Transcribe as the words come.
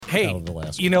Hey,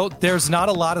 you know, there's not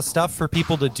a lot of stuff for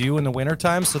people to do in the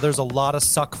wintertime, so there's a lot of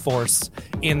suck force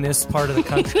in this part of the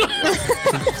country.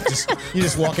 You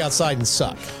just walk outside and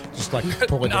suck. Just like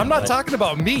pull it down. I'm not talking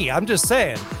about me. I'm just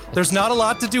saying there's not a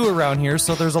lot to do around here,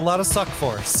 so there's a lot of suck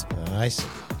force. I see.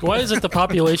 Why isn't the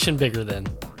population bigger then?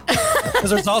 Because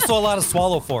there's also a lot of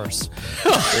swallow force.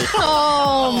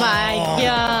 Oh my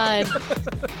God.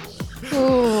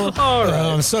 Ooh. All right.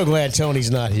 I'm so glad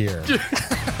Tony's not here.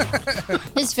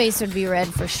 His face would be red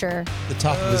for sure. The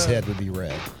top of his head would be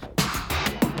red.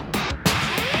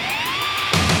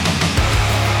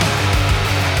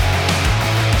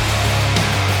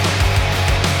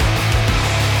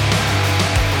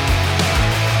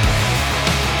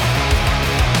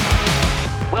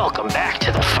 Welcome back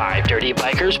to the Five Dirty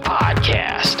Bikers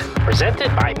podcast,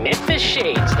 presented by Memphis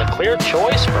Shades, the clear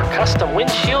choice for custom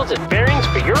windshields and fairings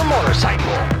for your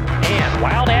motorcycle. And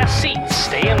Wild Ass Seats,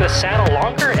 stay in the saddle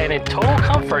longer and in total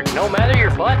comfort no matter your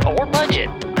butt or budget.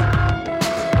 Are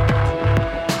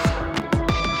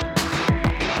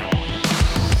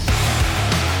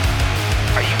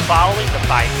you following the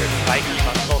Five Dirty Bikers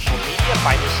on social media?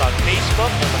 Find us on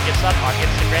Facebook and look us up on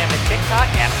Instagram and TikTok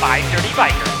at Five Dirty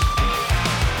Bikers.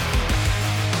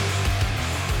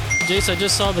 Jace, I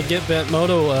just saw the Get Bent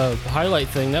Moto highlight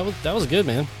thing. That was good,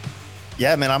 man.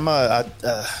 Yeah, man.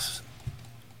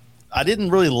 I didn't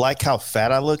really like how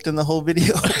fat I looked in the whole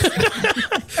video.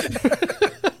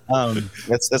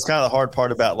 That's kind of the hard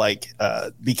part about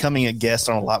becoming a guest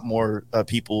on a lot more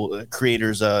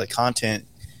creators content.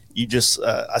 You just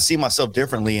I see myself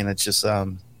differently, and it's just I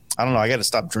don't know. I got to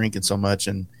stop drinking so much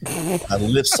and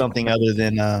lift something other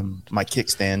than my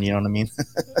kickstand. You know what I mean?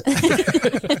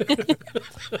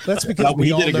 That's because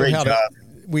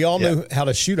we all know how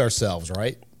to shoot ourselves,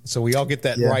 right? So we all get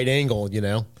that right angle, you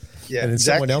know. Yeah, and then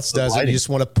someone else does it, and you just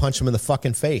want to punch them in the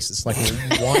fucking face. It's like,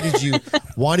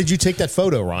 why did you take that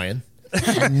photo, Ryan?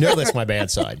 You know that's my bad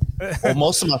side. Well,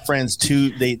 most of my friends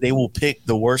too, they will pick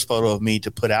the worst photo of me to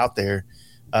put out there,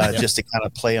 just to kind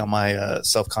of play on my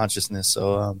self-consciousness.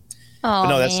 So,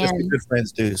 no, that's what good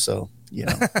friends do. So, you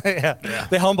know, yeah,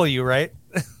 they humble you, right?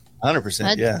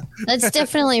 100%. Yeah, that's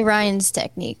definitely Ryan's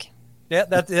technique. Yeah,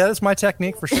 that's my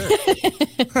technique for sure.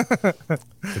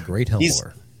 The great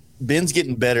humbler. Ben's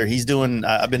getting better. He's doing.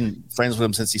 I've been friends with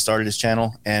him since he started his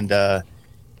channel, and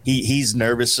he's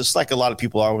nervous, just like a lot of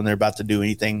people are when they're about to do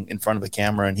anything in front of a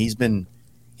camera. And he's been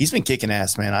kicking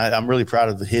ass, man. I'm really proud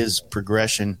of his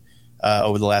progression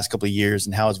over the last couple of years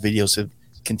and how his videos have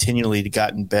continually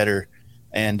gotten better.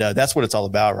 And that's what it's all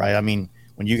about, right? I mean,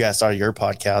 when you guys started your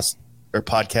podcast,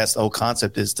 the whole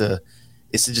concept is to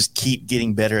just keep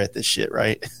getting better at this shit,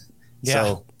 right? Yeah.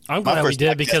 So, I'm glad we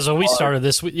did, because when we started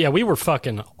this, we were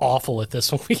fucking awful at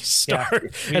this when we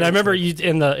started. Yeah. And I remember you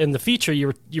in the feature,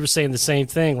 you were saying the same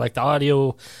thing, like the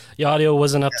audio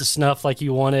wasn't up to snuff like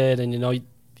you wanted, and you know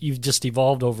you've just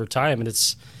evolved over time, and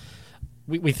it's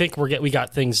we think we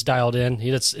got things dialed in.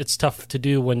 It's tough to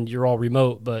do when you're all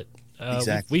remote, but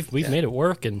exactly. we've made it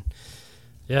work, and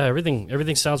yeah,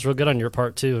 everything sounds real good on your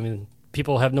part too. I mean,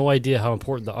 people have no idea how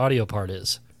important the audio part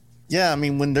is. Yeah, I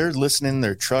mean, when they're listening in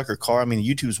their truck or car, I mean,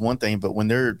 YouTube's one thing, but when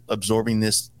they're absorbing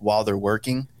this while they're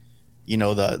working, you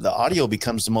know, the audio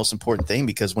becomes the most important thing,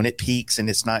 because when it peaks and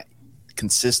it's not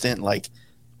consistent, like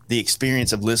the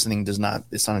experience of listening it's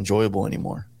not enjoyable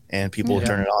anymore, and people will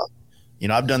turn it off. You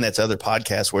know, I've done that to other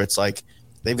podcasts where it's like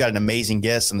they've got an amazing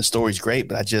guest and the story's great,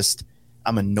 but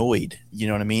I'm annoyed, you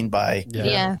know what I mean, by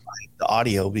the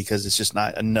audio, because it's just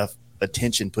not enough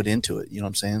attention put into it. You know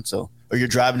what I'm saying? So, or you're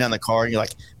driving down the car and you're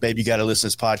like, babe, you got to listen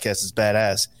to this podcast. It's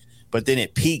badass. But then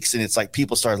it peaks and it's like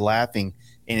people start laughing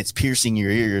and it's piercing your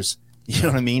ears. You know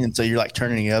what I mean? And so you're like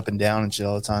turning it up and down and shit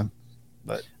all the time.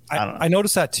 But I don't know. I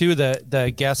noticed that too.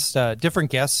 The guests,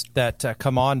 different guests that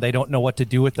come on, they don't know what to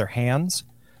do with their hands.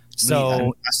 So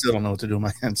I still don't know what to do with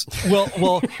my hands.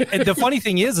 Well, and the funny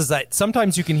thing is that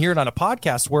sometimes you can hear it on a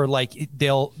podcast where like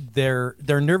their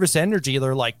nervous energy,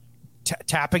 they're like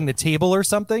tapping the table or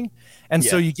something, and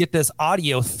so you get this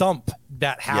audio thump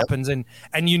that happens, and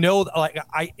you know, like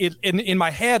in my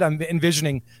head I'm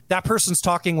envisioning that person's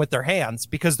talking with their hands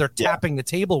because they're tapping the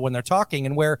table when they're talking,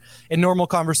 and where in normal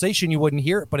conversation you wouldn't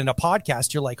hear it, but in a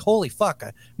podcast you're like, holy fuck,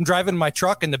 I'm driving my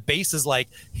truck and the bass is like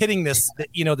hitting this,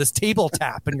 you know, this table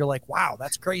tap, and you're like, wow,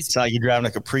 that's crazy. It's like you're driving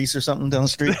a Caprice or something down the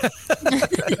street.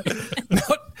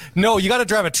 No, you got to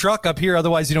drive a truck up here,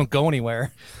 otherwise you don't go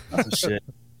anywhere. Oh shit.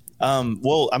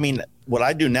 Well, I mean, what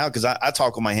I do now, because I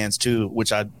talk with my hands too,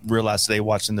 which I realized today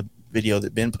watching the video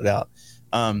that Ben put out.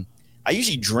 I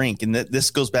usually drink, and this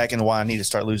goes back into why I need to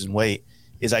start losing weight,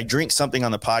 is I drink something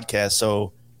on the podcast.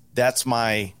 So that's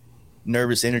my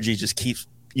nervous energy just keeps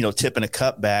tipping a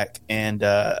cup back, and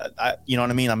I, you know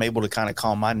what I mean. I'm able to kind of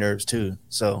calm my nerves too,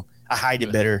 so I hide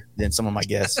it better than some of my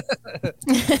guests.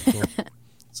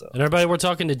 So. And everybody, we're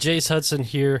talking to Jace Hudson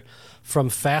here from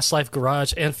Fast Life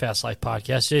Garage and Fast Life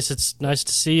Podcast. Jace, it's nice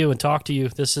to see you and talk to you.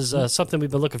 This is something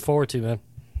we've been looking forward to, man.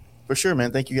 For sure,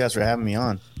 man. Thank you guys for having me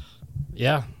on.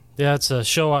 Yeah, it's a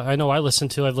show I know I listen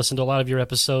to. I've listened to a lot of your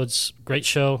episodes. Great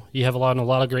show. You have a lot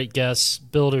of great guests,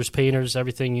 builders, painters,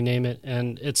 everything, you name it.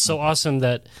 And it's so awesome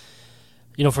that,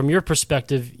 from your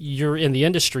perspective, you're in the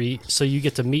industry, so you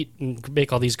get to meet and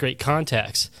make all these great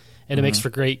contacts. And it makes for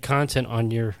great content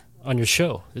on your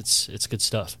show. It's good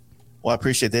stuff. Well, I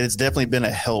appreciate that. It's definitely been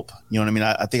a help. You know what I mean?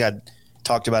 I think I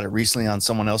talked about it recently on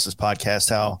someone else's podcast,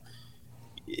 how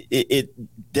it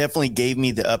definitely gave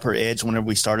me the upper edge whenever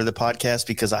we started the podcast,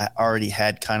 because I already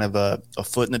had kind of a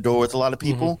foot in the door with a lot of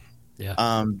people.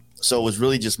 Yeah. So it was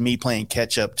really just me playing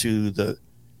catch up to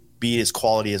be as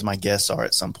quality as my guests are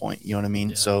at some point. You know what I mean?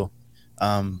 Yeah. So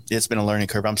it's been a learning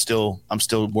curve. I'm still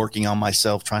working on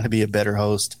myself, trying to be a better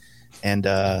host and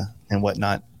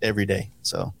whatnot every day.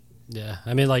 So yeah,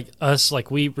 I mean, like us, like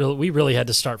we really had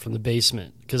to start from the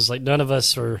basement, because like none of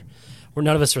us are in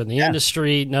the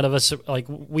industry. None of us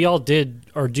we all did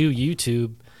or do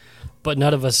YouTube, but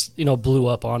none of us blew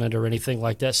up on it or anything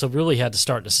like that. So really had to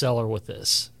start in the cellar with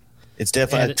this. It's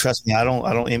definitely, trust me, I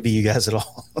don't envy you guys at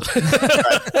all.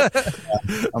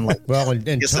 I'm like, well,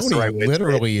 and Tony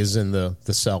literally is in the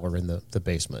cellar, in the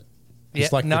basement. Yeah,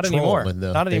 like not anymore.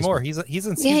 Not anymore. He's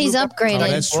upgrading. Oh,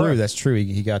 that's true. That's true.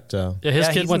 He got. His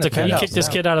kid went to. He kicked his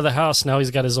kid out of the house. Now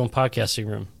he's got his own podcasting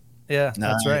room. Yeah,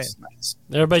 that's right. Nice.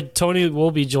 Everybody, Tony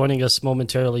will be joining us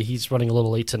momentarily. He's running a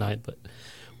little late tonight, but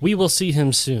we will see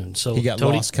him soon. So he got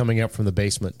lost coming up from the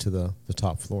basement to the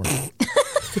top floor.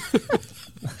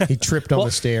 He tripped on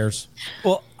the stairs.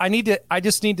 Well, I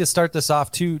just need to start this off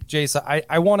too, Jace.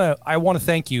 I want to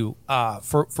thank you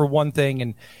for one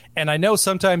thing, and I know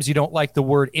sometimes you don't like the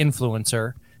word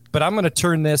influencer, but I'm going to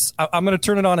turn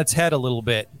it on its head a little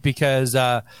bit, because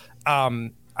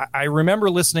I remember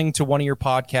listening to one of your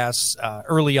podcasts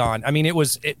early on. I mean,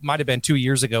 it might have been 2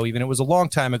 years ago, even. It was a long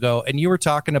time ago, and you were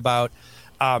talking about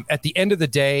at the end of the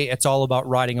day, it's all about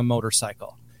riding a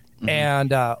motorcycle. Mm-hmm.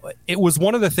 And it was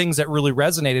one of the things that really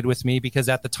resonated with me, because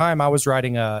at the time I was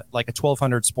riding a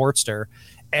 1200 Sportster,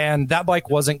 and that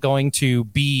bike wasn't going to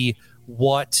be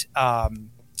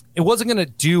it wasn't going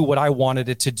to do what I wanted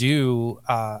it to do.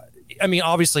 I mean,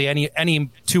 obviously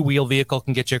any two-wheel vehicle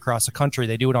can get you across the country.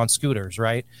 They do it on scooters,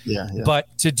 right? Yeah.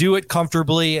 But to do it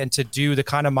comfortably and to do the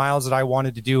kind of miles that I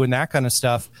wanted to do and that kind of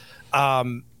stuff,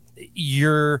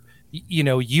 you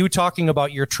talking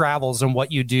about your travels and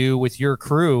what you do with your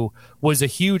crew was a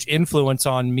huge influence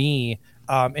on me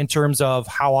in terms of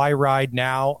how I ride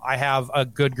now. I have a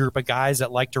good group of guys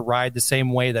that like to ride the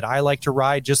same way that I like to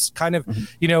ride, just kind of,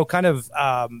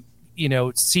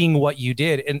 seeing what you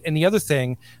did. And the other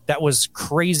thing that was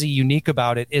crazy unique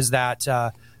about it is that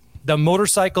the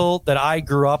motorcycle that I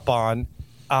grew up on,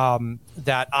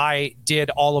 that I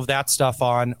did all of that stuff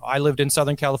on, I lived in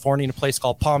Southern California in a place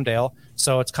called Palmdale.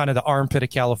 So it's kind of the armpit of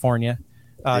California,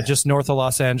 just north of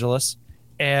Los Angeles.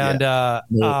 And my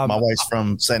wife's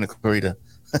from Santa Clarita.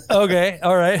 Okay.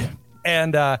 All right.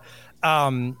 And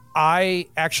I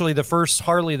actually, the first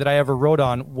Harley that I ever rode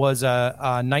on was a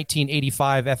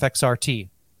 1985 FXRT.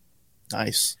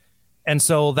 Nice. And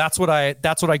so that's what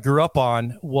I grew up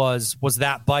on was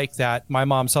that bike that my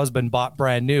mom's husband bought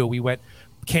brand new. We went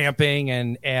camping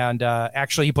and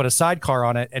actually he put a sidecar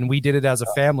on it, and we did it as a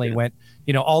family. Went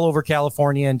all over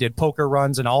California and did poker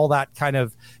runs and all that kind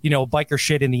of biker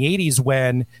shit in the 80s,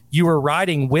 when you were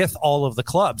riding with all of the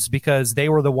clubs, because they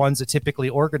were the ones that typically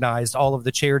organized all of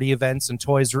the charity events and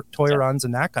toy runs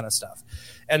and that kind of stuff.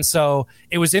 And so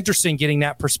it was interesting getting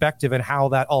that perspective and how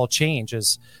that all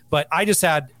changes. But I just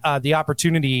had the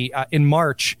opportunity in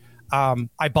March.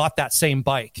 I bought that same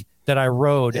bike that I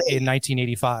rode in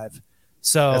 1985.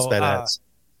 So that's badass.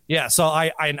 Yeah, so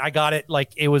I got it,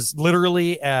 like it was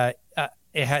literally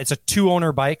it's a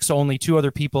 2-owner bike, so only 2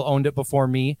 other people owned it before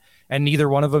me, and neither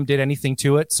one of them did anything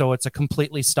to it. So it's a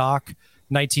completely stock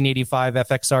 1985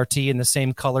 FXRT in the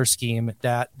same color scheme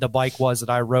that the bike was that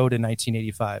I rode in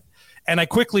 1985. And I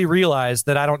quickly realized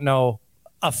that I don't know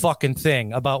a fucking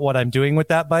thing about what I'm doing with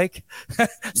that bike.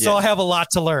 So I have a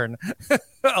lot to learn.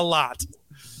 A lot.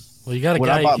 Well, you got a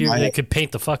guy here that could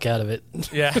paint the fuck out of it.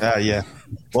 Yeah. Yeah.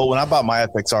 Well, when I bought my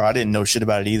FXR, I didn't know shit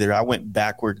about it either. I went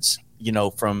backwards,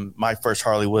 from my first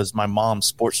Harley was my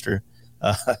mom's Sportster.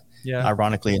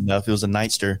 Ironically enough, it was a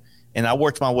Nightster. And I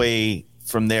worked my way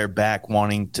from there back,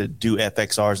 wanting to do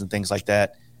FXRs and things like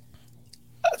that.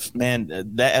 Man,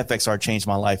 that FXR changed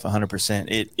my life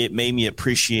 100%. It made me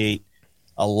appreciate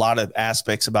a lot of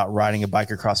aspects about riding a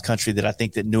bike across country that I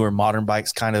think that newer modern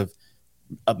bikes kind of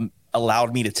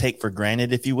allowed me to take for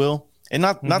granted, if you will. And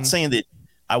not saying that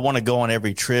I want to go on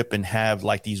every trip and have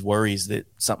like these worries that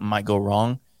something might go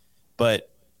wrong, but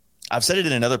I've said it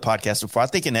in another podcast before. I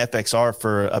think an FXR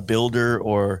for a builder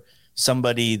or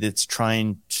somebody that's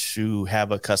trying to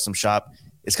have a custom shop,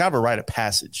 it's kind of a rite of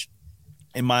passage,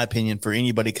 in my opinion, for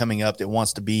anybody coming up that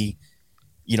wants to be,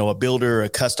 you know, a builder, a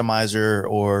customizer,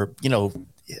 or, you know,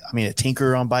 I mean, a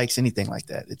tinkerer on bikes, anything like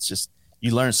that. It's just,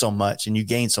 you learn so much and you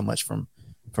gain so much from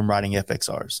riding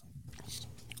FXRs.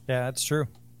 Yeah, that's true.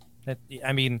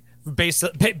 I mean,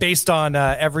 based on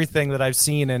everything that I've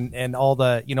seen and all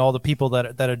the, you know, all the people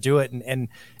that do it and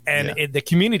the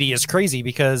community is crazy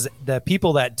because the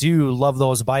people that do love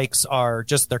those bikes are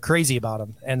just, they're crazy about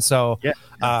them. And so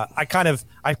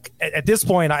at this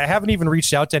point, I haven't even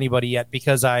reached out to anybody yet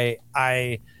because I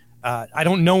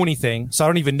don't know anything. So I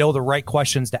don't even know the right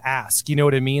questions to ask. You know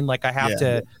what I mean? Like I have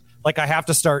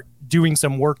to start doing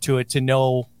some work to it to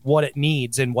know what it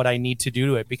needs and what I need to do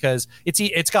to it because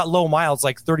it's got low miles,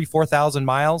 like 34,000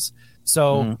 miles.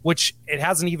 So, which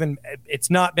it's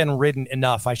not been ridden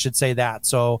enough. I should say that.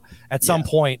 So at some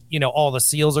point, you know, all the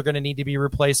seals are going to need to be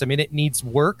replaced. I mean, it needs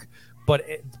work, but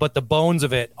the bones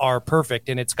of it are perfect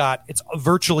and it's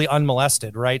virtually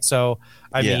unmolested. Right. So,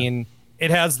 I mean,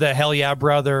 it has the Hell Yeah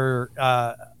Brother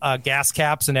gas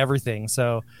caps and everything.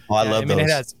 So I love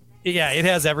those. It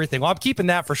has everything. Well, I'm keeping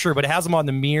that for sure, but it has them on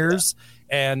the mirrors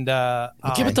and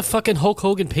give it the fucking Hulk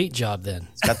Hogan paint job then.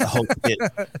 It's got the Hulk kit.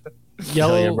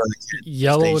 yellow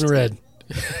and red.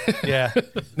 Yeah.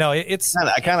 No, it's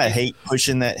I kind of hate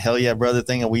pushing that Hell Yeah Brother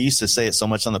thing. And we used to say it so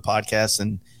much on the podcast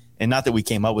and not that we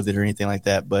came up with it or anything like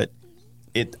that, but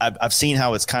I've seen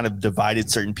how it's kind of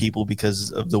divided certain people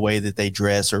because of the way that they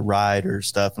dress or ride or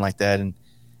stuff and like that.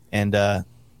 And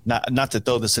not to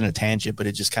throw this in a tangent, but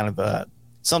it just kind of,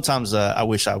 sometimes I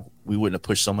wish we wouldn't have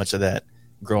pushed so much of that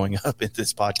growing up in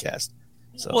this podcast.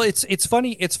 So. Well, it's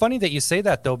funny. It's funny that you say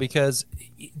that though, because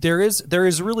there's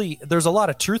a lot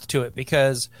of truth to it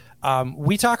because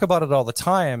we talk about it all the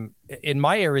time in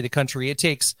my area of the country. It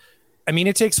takes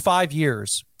 5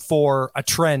 years for a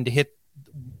trend to hit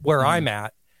where I'm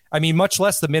at. I mean, much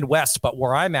less the Midwest, but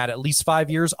where I'm at least 5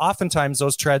 years. Oftentimes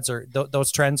those trends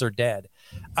are dead.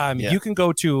 You can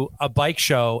go to a bike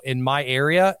show in my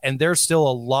area and there's still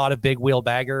a lot of big wheel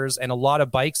baggers and a lot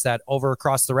of bikes that over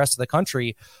across the rest of the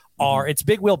country it's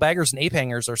big wheel baggers and ape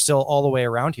hangers are still all the way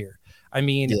around here. I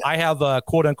mean, I have a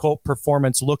quote unquote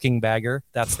performance looking bagger.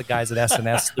 That's the guys at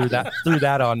SNS threw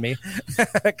that on me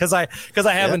because I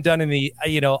haven't done any,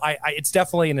 you know, it's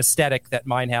definitely an aesthetic that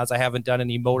mine has. I haven't done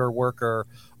any motor work or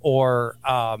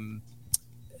I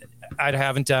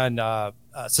haven't done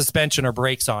suspension or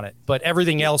brakes on it, but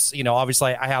everything else, you know,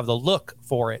 obviously I have the look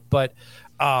for it, but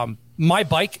my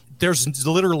bike, there's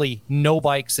literally no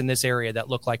bikes in this area that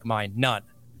look like mine. None.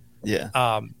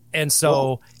 Yeah. And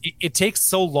so it takes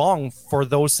so long for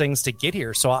those things to get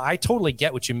here. So I totally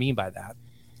get what you mean by that.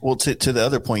 Well, to the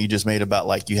other point you just made about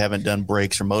like you haven't done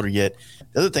brakes or motor yet.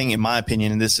 The other thing, in my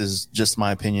opinion, and this is just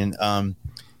my opinion,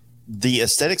 the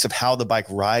aesthetics of how the bike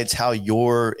rides, how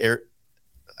your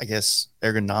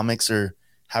ergonomics or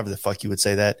however the fuck you would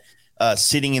say that,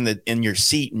 sitting in your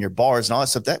seat and your bars and all that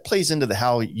stuff, that plays into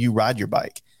how you ride your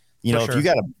bike. You know, if you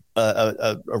got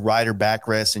a rider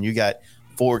backrest and you got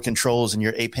forward controls and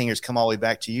your ape hangers come all the way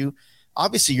back to you,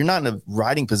 obviously you're not in a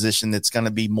riding position that's going to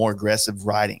be more aggressive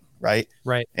riding, right?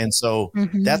 And so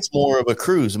that's more of a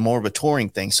cruise and more of a touring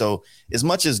thing. So as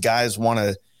much as guys want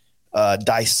to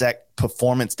dissect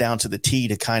performance down to the T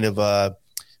to kind of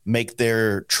make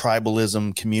their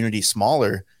tribalism community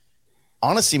smaller,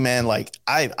 honestly, man, like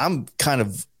I'm kind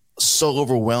of so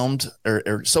overwhelmed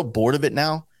or so bored of it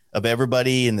now, of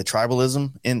everybody and the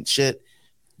tribalism and shit,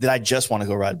 that I just want to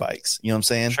go ride bikes. You know what I'm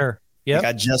saying? Sure. Yeah. Like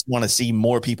I just want to see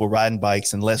more people riding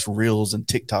bikes and less reels and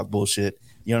TikTok bullshit.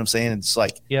 You know what I'm saying? It's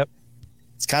like,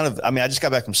 it's kind of, I mean, I just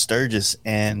got back from Sturgis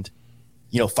and,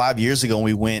 you know, 5 years ago when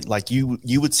we went, like you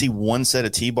would see one set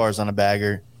of T-bars on a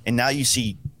bagger and now you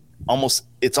see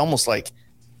it's almost like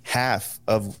half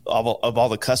of all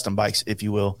the custom bikes, if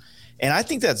you will. And I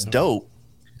think that's dope,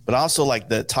 but also like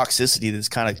the toxicity that's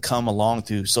kind of come along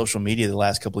through social media the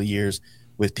last couple of years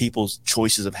with people's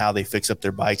choices of how they fix up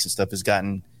their bikes and stuff has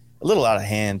gotten a little out of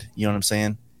hand. You know what I'm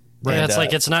saying? Right. And, it's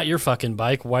like, it's not your fucking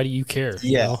bike. Why do you care?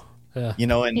 Yeah. You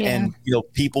know, and you know,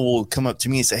 people will come up to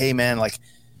me and say, hey man, like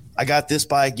I got this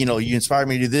bike, you know, you inspired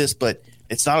me to do this, but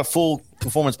it's not a full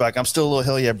performance bike. I'm still a little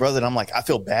Hell Yeah Brother. And I'm like, I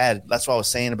feel bad. That's what I was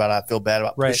saying about, I feel bad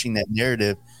about pushing that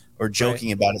narrative or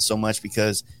joking about it so much,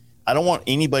 because I don't want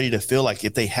anybody to feel like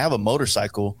if they have a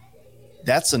motorcycle,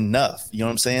 that's enough. You know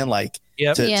what I'm saying? Like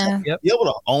to be able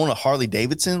to own a Harley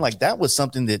Davidson, like that was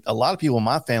something that a lot of people in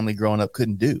my family growing up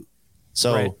couldn't do.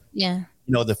 So, you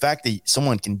know, the fact that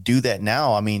someone can do that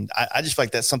now, I mean, I just feel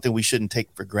like that's something we shouldn't take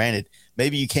for granted.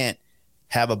 Maybe you can't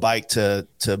have a bike to,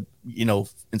 you know,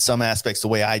 in some aspects the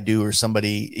way I do, or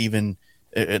somebody even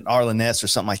an Arlen Ness or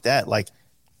something like that. Like,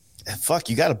 fuck,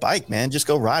 you got a bike, man, just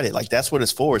go ride it. Like, that's what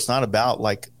it's for. It's not about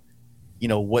like, you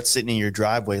know, what's sitting in your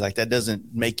driveway. Like, that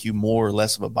doesn't make you more or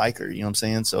less of a biker. You know what I'm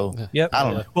saying? So I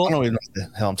don't know. Well, I don't even know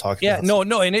what the hell I'm talking about.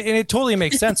 No. And it totally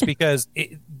makes sense because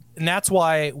and that's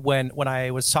why when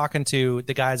I was talking to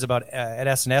the guys about at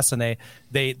S&S and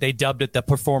they dubbed it the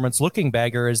performance looking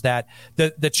bagger, is that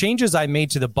the changes I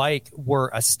made to the bike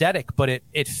were aesthetic, but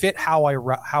it fit how I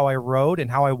rode and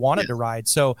how I wanted to ride.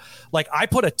 So like I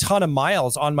put a ton of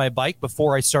miles on my bike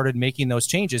before I started making those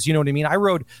changes. You know what I mean? I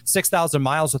rode 6,000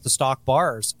 miles with the stock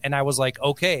bars, and I was like,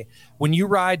 okay, when you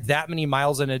ride that many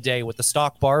miles in a day with the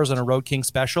stock bars on a Road King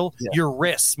Special, your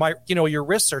wrists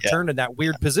are turned in that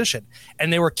weird position,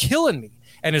 and they were killing me.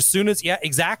 And as soon as I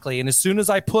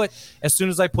put Lucky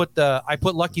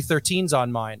 13s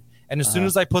on mine, and as soon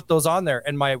as I put those on there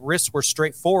and my wrists were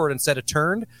straight forward instead of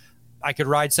turned, I could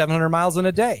ride 700 miles in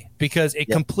a day because it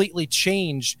completely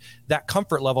changed that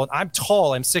comfort level. And I'm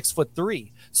tall, I'm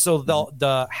 6'3". So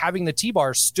the having the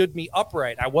T-bar stood me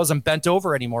upright. I wasn't bent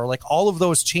over anymore. Like all of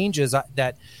those changes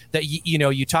that you know,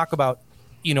 you talk about,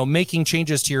 you know, making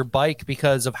changes to your bike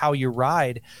because of how you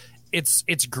ride.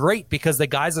 It's great because the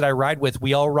guys that I ride with,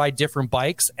 we all ride different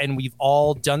bikes and we've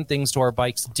all done things to our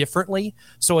bikes differently.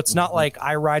 So it's not like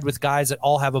I ride with guys that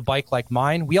all have a bike like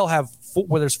mine. We all have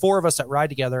there's 4 of us that ride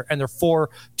together, and they're 4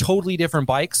 totally different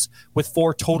bikes with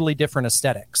 4 totally different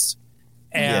aesthetics.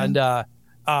 And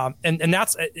and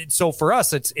that's so for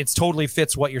us, it's totally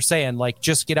fits what you're saying. Like,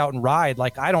 just get out and ride.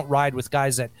 Like, I don't ride with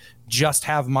guys that just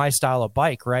have my style of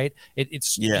bike, right?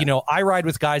 You know, I ride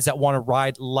with guys that want to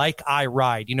ride like I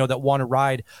ride, you know, that want to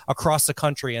ride across the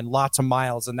country and lots of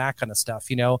miles and that kind of stuff,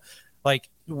 you know. Like,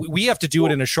 we have to do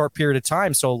it in a short period of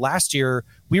time. So last year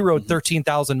we rode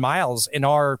 13,000 miles in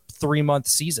our 3-month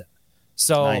season.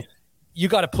 So you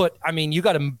got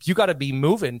to be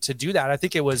moving to do that. I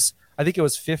think it was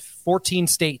 14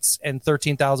 states and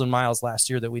 13,000 miles last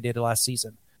year that we did last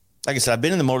season. Like I said, I've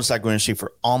been in the motorcycle industry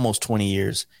for almost 20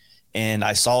 years, and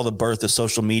I saw the birth of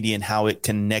social media and how it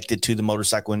connected to the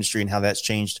motorcycle industry and how that's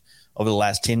changed over the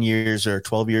last 10 years or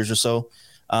 12 years or so.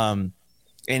 And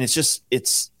it's just,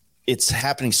 it's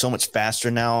happening so much faster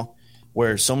now,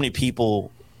 where so many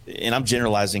people, and I'm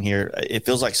generalizing here, it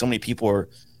feels like so many people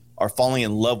are falling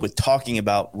in love with talking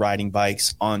about riding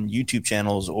bikes on YouTube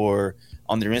channels or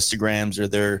on their Instagrams, or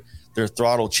their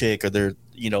throttle chick, or their,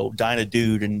 you know, Dyna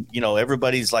dude. And, you know,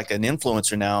 everybody's like an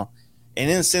influencer now. And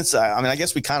in a sense, I mean, I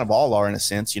guess we kind of all are in a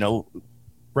sense, you know,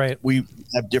 right? We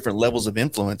have different levels of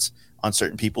influence on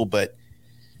certain people, but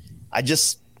I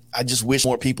just wish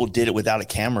more people did it without a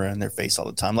camera in their face all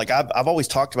the time. Like I've always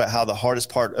talked about how the hardest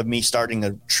part of me starting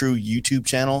a true YouTube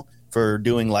channel for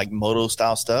doing like moto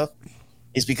style stuff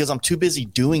is because I'm too busy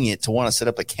doing it to want to set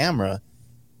up a camera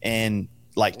and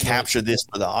like capture this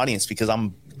for the audience, because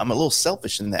I'm a little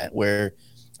selfish in that, where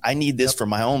I need this for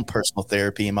my own personal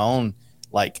therapy and my own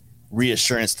like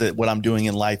reassurance that what I'm doing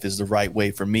in life is the right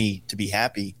way for me to be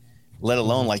happy, let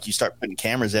alone like you start putting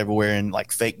cameras everywhere and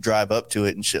like fake drive up to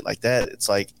it and shit like that. It's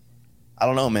like, I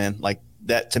don't know, man, like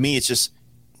that to me, it's just,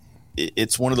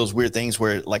 it's one of those weird things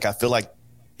where like, I feel like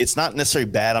it's not necessarily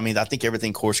bad. I mean, I think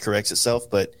everything course corrects itself,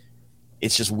 but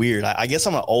it's just weird. I guess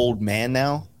I'm an old man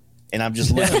now, and I'm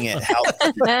just looking at how.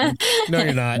 No,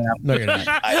 you're not. No, you're not.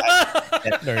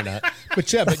 No, you're not.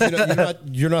 But yeah, but you know,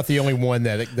 you're not the only one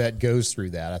that goes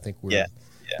through that. I think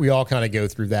we all kind of go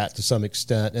through that to some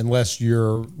extent, unless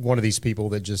you're one of these people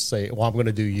that just say, "Well, I'm going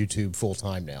to do YouTube full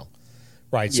time now,"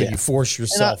 right? So you force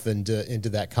yourself into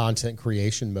that content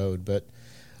creation mode. But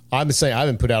I'm saying I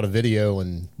haven't put out a video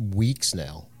in weeks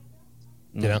now.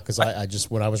 You know, because I just,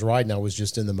 when I was riding, I was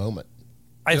just in the moment.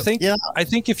 I think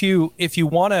if you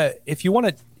want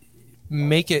to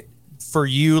make it for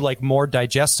you like more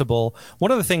digestible, one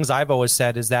of the things I've always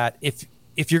said is that if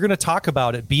you're going to talk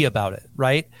about it, be about it,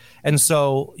 right? And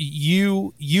so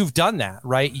you've done that,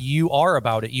 right? You are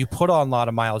about it. You put on a lot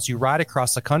of miles. You ride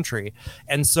across the country.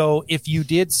 And so if you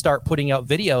did start putting out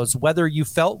videos, whether you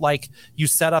felt like you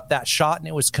set up that shot and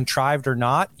it was contrived or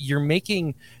not, you're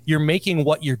making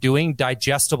what you're doing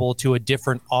digestible to a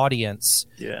different audience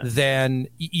than,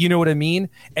 you know what I mean?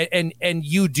 And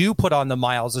you do put on the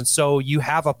miles. And so you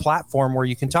have a platform where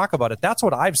you can talk about it. That's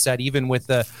what I've said, even with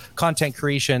the content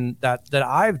creation that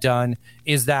I've done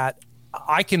is that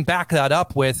I can back that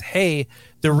up with, hey,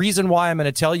 the reason why I'm going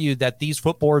to tell you that these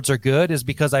footboards are good is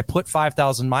because I put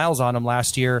 5,000 miles on them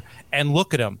last year, and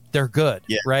look at them. They're good,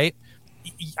 right?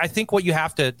 I think what you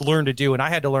have to learn to do, and I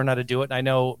had to learn how to do it, and I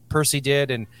know Percy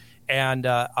did,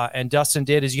 and Dustin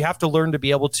did, is you have to learn to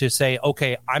be able to say,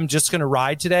 okay, I'm just going to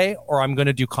ride today, or I'm going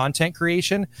to do content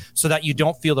creation, so that you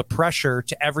don't feel the pressure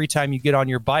to every time you get on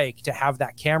your bike to have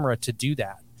that camera to do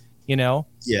that. You know,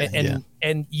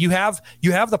 and you have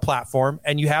the platform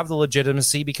and you have the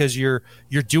legitimacy because you're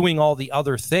doing all the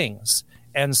other things.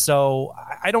 And so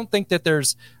I don't think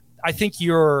that I think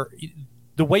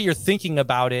the way you're thinking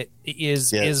about it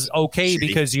is okay,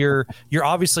 because you're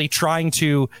obviously trying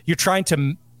to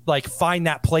like find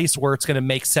that place where it's going to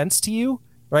make sense to you,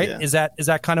 right? Yeah. Is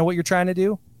that kind of what you're trying to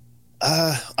do?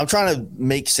 I'm trying to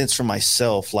make sense for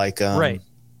myself. Like, right.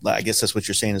 I guess that's what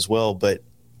you're saying as well. But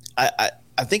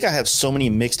I think I have so many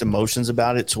mixed emotions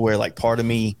about it to where, like, part of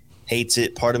me hates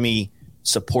it, part of me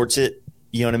supports it.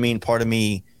 You know what I mean? Part of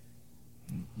me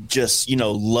just,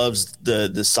 loves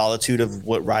the solitude of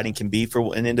what riding can be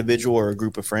for an individual or a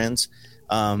group of friends.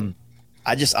 I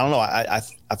don't know. I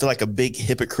feel like a big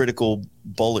hypocritical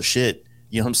bowl of shit.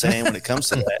 You know what I'm saying? When it comes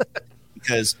to that,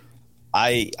 because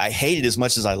I hate it as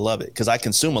much as I love it, because I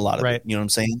consume a lot of it. You know what I'm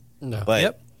saying? No. But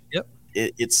Yep.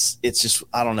 It's just,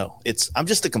 I don't know. I'm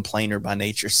just a complainer by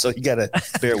nature, so you got to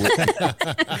bear with me.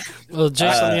 Well,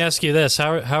 Jason, let me ask you this: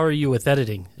 How are you with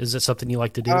editing? Is it something you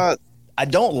like to do? I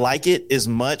don't like it as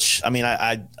much. I mean,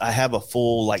 I have a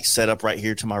full like setup right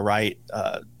here to my right,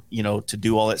 to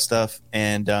do all that stuff,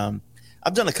 and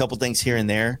I've done a couple things here and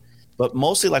there, but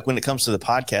mostly like when it comes to the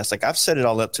podcast, like I've set it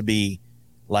all up to be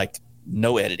like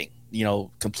no editing,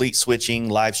 complete switching,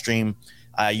 live stream.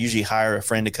 I usually hire a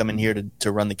friend to come in here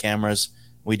to run the cameras.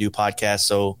 We do podcasts.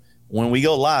 So when we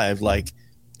go live, like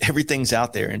everything's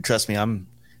out there. And trust me,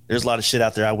 there's a lot of shit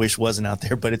out there I wish wasn't out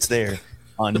there, but it's there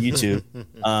on YouTube.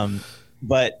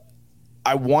 But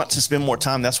I want to spend more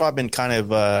time. That's why I've been kind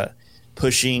of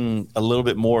pushing a little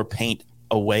bit more paint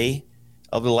away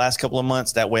over the last couple of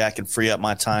months. That way I can free up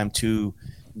my time to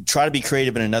try to be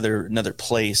creative in another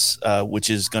place, which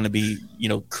is going to be,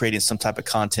 creating some type of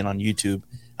content on YouTube.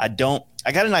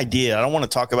 I got an idea. I don't want to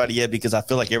talk about it yet because I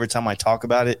feel like every time I talk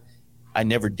about it, I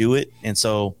never do it. And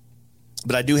so,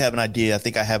 but I do have an idea. I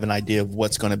think I have an idea of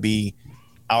what's going to be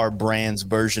our brand's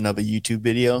version of a YouTube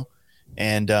video.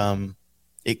 And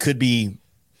it could be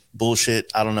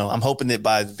bullshit. I don't know. I'm hoping that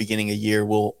by the beginning of the year,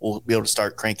 we'll be able to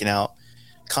start cranking out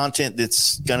content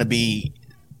that's going to be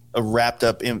wrapped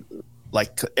up in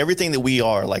like everything that we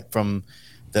are, like from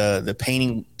the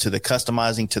painting to the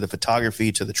customizing to the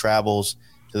photography to the travels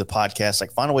to the podcast.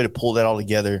 Like find a way to pull that all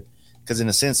together, because in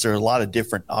a sense there are a lot of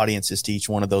different audiences to each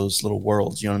one of those little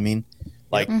worlds. You know what I mean?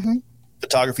 Like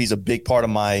photography is a big part of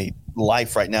my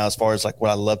life right now as far as like what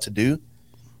I love to do,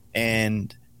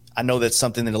 and I know that's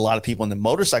something that a lot of people in the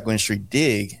motorcycle industry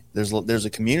dig. There's a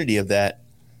community of that,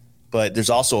 but there's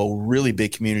also a really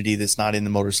big community that's not in the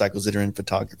motorcycles that are in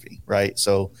photography, right?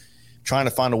 So trying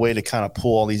to find a way to kind of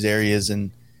pull all these areas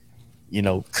and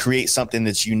create something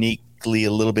that's uniquely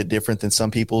a little bit different than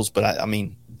some people's. But I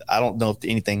mean, I don't know if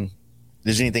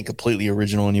there's anything completely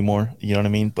original anymore. You know what I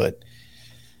mean? But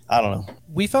I don't know.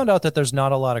 We found out that there's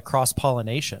not a lot of cross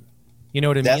pollination. You know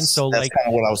what I mean? So that's kind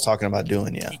of what I was talking about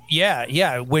doing. Yeah.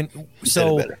 Yeah.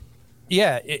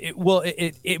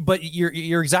 But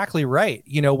you're exactly right.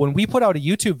 When we put out a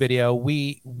YouTube video,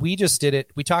 we just did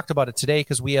it. We talked about it today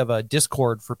because we have a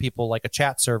Discord for people, like a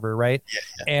chat server, right?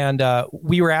 Yeah. And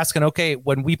we were asking, okay,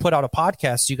 when we put out a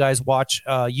podcast, you guys watch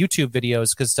YouTube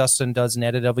videos, because Dustin does an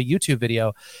edit of a YouTube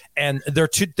video, and they're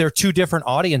two different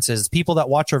audiences. People that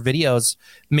watch our videos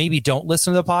maybe don't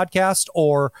listen to the podcast,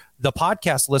 or the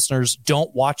podcast listeners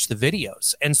don't watch the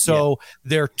videos. And so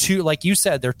they're two, like you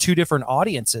said, they're two different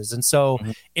audiences. And so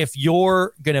if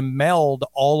you're going to meld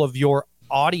all of your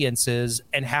audiences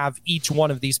and have each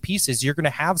one of these pieces, you're going to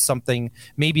have something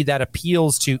maybe that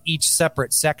appeals to each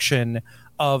separate section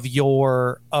of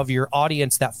your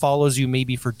audience that follows you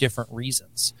maybe for different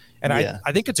reasons. And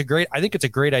I think it's a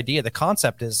great idea. The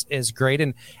concept is great.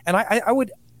 And I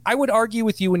would argue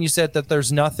with you when you said that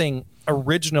there's nothing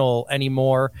original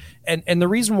anymore. And the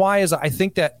reason why is I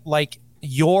think that like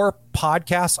your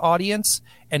podcast audience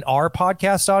and our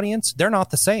podcast audience, they're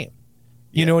not the same.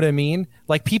 You know what I mean?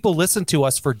 Like people listen to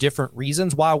us for different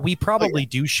reasons. While we probably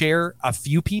do share a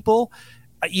few people,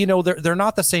 they're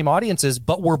not the same audiences,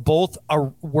 but we're both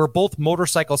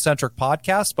motorcycle centric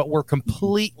podcasts, but we're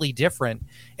completely different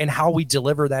in how we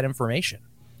deliver that information.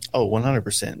 Oh,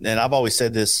 100%. And I've always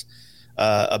said this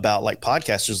about like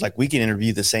podcasters, like we can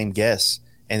interview the same guests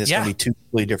and it's going to be two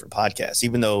completely different podcasts,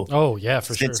 even though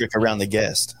for sure, around the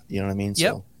guest. You know what I mean?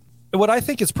 Yep. So what I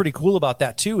think is pretty cool about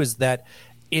that too is that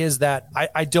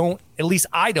I don't, at least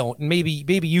I don't, and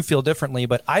maybe you feel differently,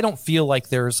 but I don't feel like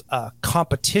there's a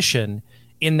competition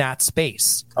in that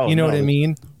space. You know what I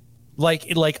mean?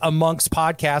 Like amongst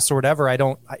podcasts or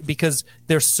whatever, because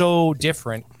they're so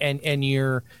different, and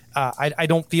you're I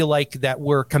don't feel like that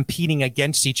we're competing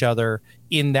against each other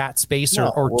in that space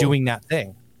or doing that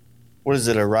thing. What is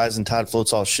it? A rising tide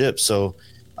floats all ships. So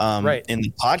in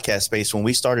the podcast space, when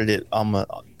we started it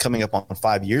coming up on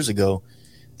 5 years ago,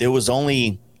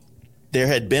 there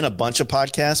had been a bunch of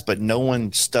podcasts, but no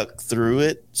one stuck through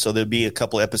it. So there'd be a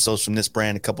couple episodes from this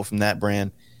brand, a couple from that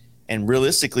brand. And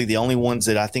realistically, the only ones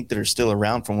that I think that are still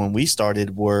around from when we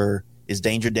started is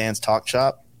Danger Dan's Talk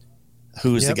Shop,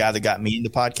 who's the guy that got me into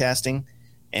podcasting,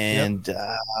 and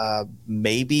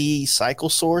maybe Cycle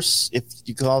Source, if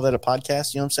you call that a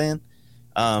podcast. You know what I'm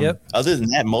saying? Other than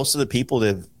that, most of the people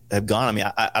that have gone. I mean,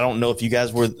 I don't know if you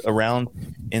guys were around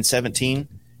in 2017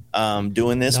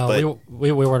 doing this, but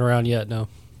we weren't around yet. No.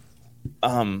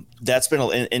 That's been,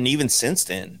 and even since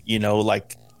then, you know,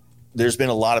 like, there's been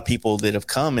a lot of people that have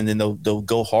come, and then they'll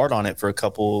go hard on it for a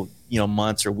couple,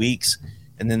 months or weeks,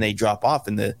 and then they drop off.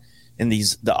 And the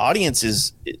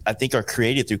audiences, I think, are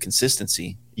created through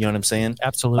consistency. You know what I'm saying?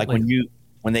 Absolutely. Like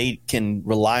when they can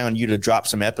rely on you to drop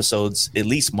some episodes at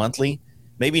least monthly,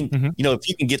 maybe, if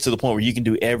you can get to the point where you can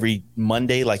do every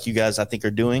Monday, like you guys, I think,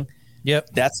 are doing.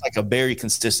 Yep. That's like a very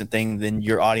consistent thing. Then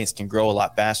your audience can grow a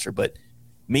lot faster. But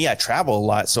me, I travel a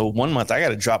lot. So 1 month I got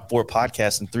to drop 4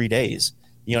 podcasts in 3 days.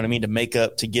 You know what I mean?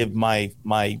 To give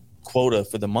my quota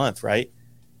for the month, right?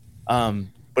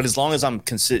 But as long as I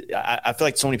feel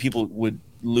like so many people would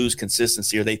lose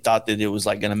consistency, or they thought that it was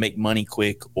like going to make money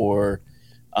quick, or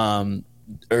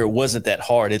it wasn't that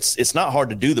hard. It's not hard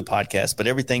to do the podcast, but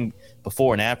everything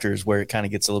before and after is where it kind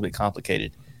of gets a little bit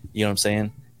complicated. You know what I'm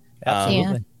saying?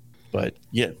 Absolutely. But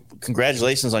yeah,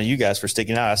 congratulations on you guys for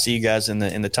sticking out. I see you guys in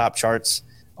the top charts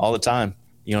all the time.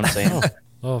 You know what I'm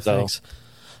saying? Thanks.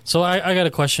 So I got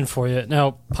a question for you.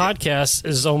 Now, podcast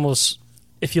is almost,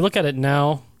 if you look at it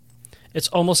now, it's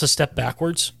almost a step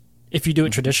backwards if you do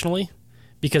it traditionally,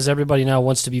 because everybody now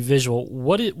wants to be visual.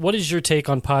 What is your take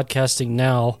on podcasting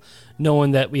now,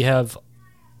 knowing that we have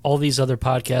all these other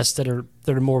podcasts that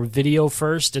are more video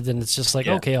first, and then it's just like,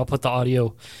 okay, I'll put the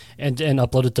audio and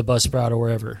upload it to Buzzsprout or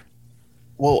wherever?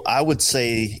 Well, I would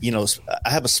say, I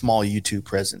have a small YouTube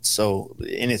presence,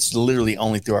 and it's literally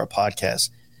only through our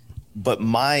podcast. But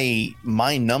my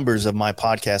numbers of my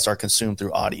podcast are consumed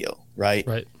through audio, right?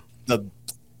 Right.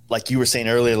 Like you were saying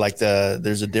earlier, like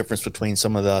there's a difference between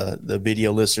some of the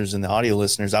video listeners and the audio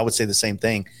listeners. I would say the same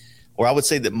thing, or I would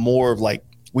say that more of like,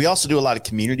 we also do a lot of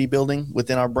community building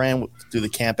within our brand through the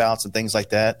campouts and things like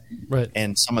that, right?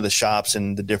 And some of the shops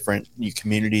and the different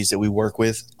communities that we work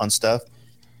with on stuff.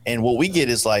 And what we get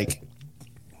is like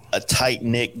a tight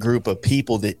knit group of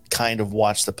people that kind of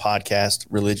watch the podcast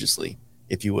religiously,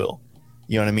 if you will.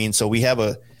 You know what I mean? So we have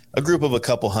a group of a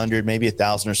couple hundred, maybe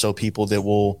 1,000 or so people that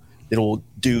will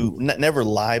do never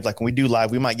live. Like when we do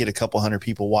live, we might get a couple hundred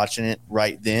people watching it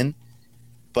right then.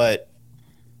 But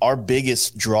our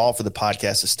biggest draw for the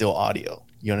podcast is still audio.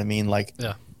 You know what I mean? Like,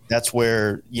 that's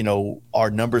where,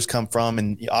 our numbers come from.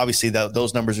 And obviously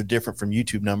those numbers are different from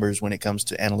YouTube numbers when it comes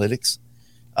to analytics.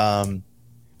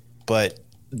 But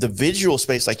the visual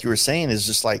space, like you were saying, is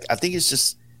just like, I think it's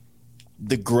just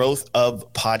the growth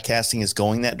of podcasting is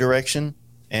going that direction.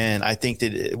 And I think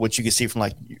that what you can see from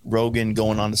like Rogan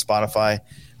going on to Spotify,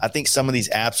 I think some of these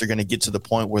apps are going to get to the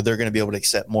point where they're going to be able to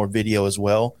accept more video as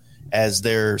well as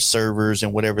their servers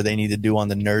and whatever they need to do on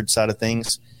the nerd side of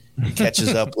things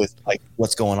catches up with like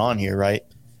what's going on here. Right.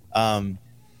 I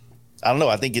don't know.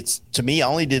 I think to me, I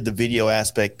only did the video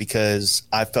aspect because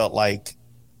I felt like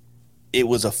it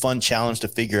was a fun challenge to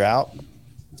figure out.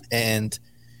 And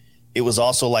it was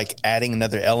also like adding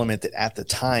another element that at the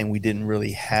time we didn't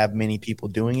really have many people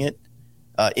doing it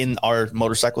in our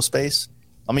motorcycle space.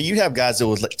 I mean, you have guys that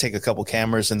would take a couple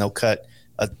cameras and they'll cut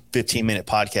a 15-minute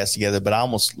podcast together, but I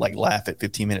almost like laugh at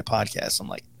 15-minute podcasts. I'm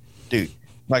like, dude, I'm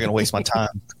not going to waste my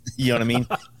time. You know what I mean?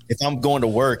 If I'm going to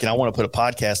work and I want to put a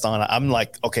podcast on, I'm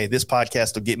like, okay, this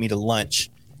podcast will get me to lunch,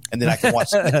 and then I can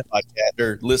watch the next podcast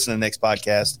or listen to the next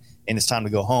podcast, and it's time to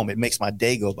go home. It makes my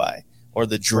day go by or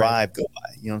the drive go by.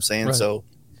 You know what I'm saying? Right. So,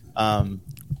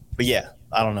 but yeah,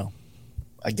 I don't know.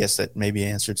 I guess that maybe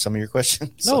answered some of your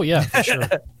questions. So. Oh, yeah, for sure.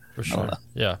 For sure.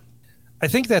 Yeah. I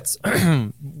think that's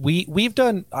we've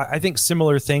done I think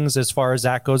similar things as far as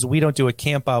that goes. We don't do a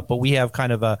camp out, but we have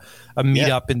kind of a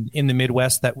meetup in the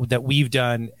Midwest that we've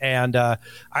done, and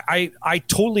I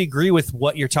totally agree with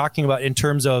what you're talking about in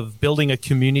terms of building a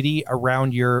community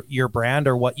around your brand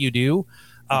or what you do.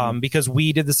 Because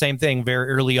we did the same thing very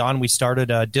early on. We started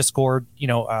a Discord,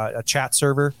 a chat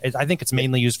server. I think it's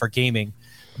mainly used for gaming,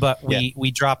 but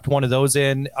we dropped one of those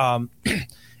in,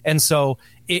 and so.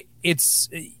 It's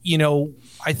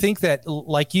I think that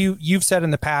like you've said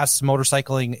in the past,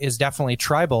 motorcycling is definitely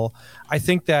tribal. I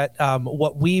think that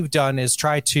what we've done is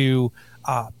try to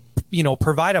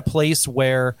provide a place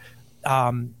where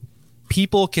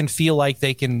people can feel like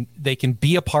they can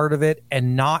be a part of it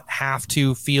and not have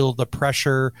to feel the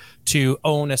pressure to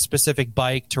own a specific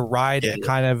bike, to ride a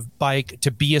kind of bike,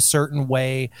 to be a certain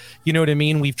way. You know what I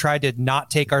mean? We've tried to not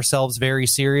take ourselves very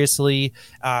seriously.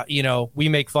 We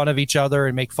make fun of each other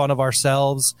and make fun of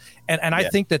ourselves. And I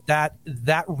think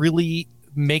that really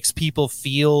makes people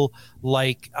feel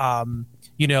like,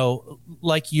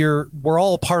 like we're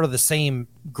all part of the same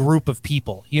group of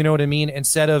people. You know what I mean?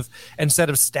 Instead of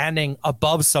standing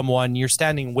above someone, you're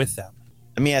standing with them.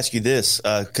 Let me ask you this,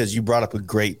 because you brought up a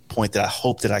great point that I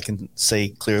hope that I can say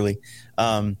clearly.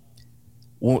 A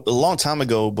long time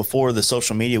ago, before the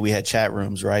social media, we had chat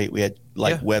rooms, right? We had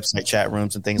website chat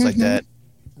rooms and things like that.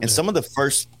 And some of the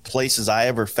first places I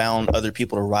ever found other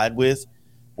people to ride with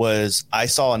was I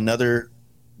saw another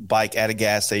bike at a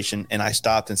gas station and I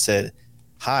stopped and said,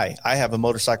 "Hi, I have a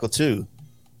motorcycle too.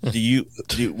 What do you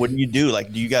do?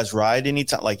 Like, do you guys ride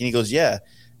anytime?" Like, and he goes, "Yeah,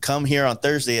 come here on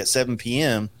Thursday at 7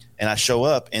 p.m. And I show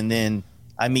up and then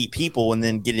I meet people and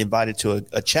then get invited to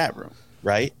a chat room,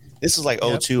 right? This is like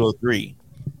 02, 03.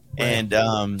 Right. And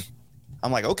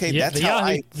I'm like, okay, that's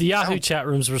the Yahoo chat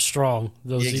rooms were strong.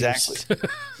 Those exactly.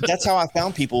 That's how I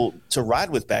found people to ride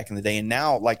with back in the day. And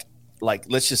now, like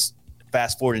let's just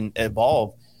fast forward and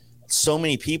evolve. So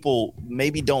many people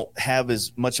maybe don't have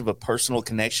as much of a personal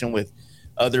connection with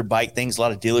other bike things. A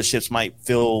lot of dealerships might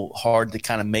feel hard to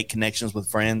kind of make connections with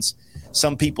friends.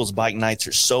 Some people's bike nights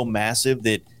are so massive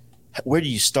that where do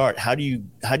you start? How do you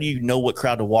know what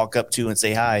crowd to walk up to and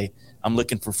say, "Hi, I'm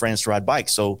looking for friends to ride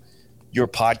bikes"? So your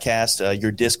podcast,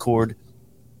 your Discord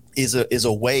is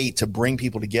a way to bring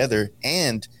people together.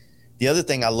 And the other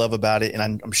thing I love about it, and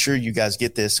I'm sure you guys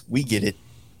get this, we get it,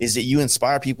 is that you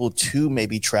inspire people to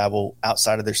maybe travel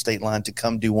outside of their state line to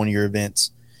come do one of your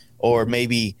events, or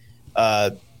maybe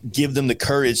give them the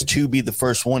courage to be the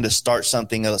first one to start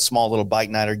something, a small little bike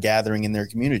night or gathering in their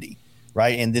community,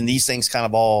 right? And then these things kind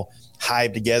of all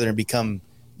hive together and become,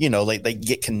 like they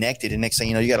get connected. And next thing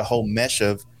you know, you got a whole mesh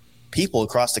of people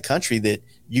across the country that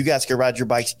you guys can ride your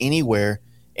bikes anywhere.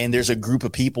 And there's a group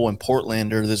of people in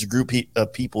Portland, or there's a group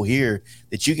of people here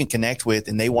that you can connect with,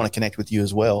 and they want to connect with you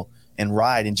as well and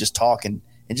ride and just talk and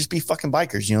just be fucking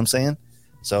bikers. You know what I'm saying?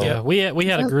 So yeah, we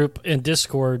had a group in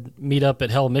Discord meet up at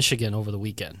Hell, Michigan over the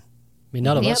weekend. I mean,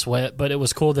 none of us went, but it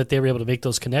was cool that they were able to make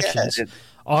those connections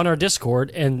on our Discord,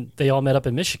 and they all met up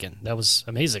in Michigan. That was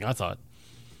amazing, I thought.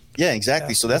 Yeah,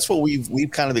 exactly. Yeah. So that's what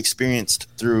we've kind of experienced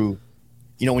through,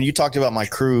 when you talked about my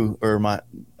crew, or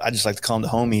I just like to call them the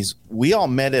homies, we all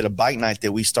met at a bike night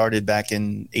that we started back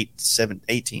in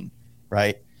 18,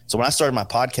 right? So when I started my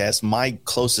podcast, my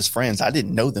closest friends, I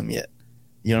didn't know them yet.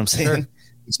 You know what I'm saying? Sure.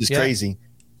 Which is crazy.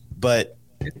 But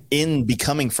in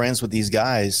becoming friends with these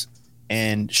guys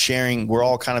and sharing, we're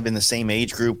all kind of in the same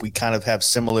age group. We kind of have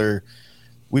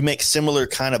we make similar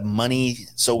kind of money.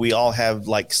 So we all have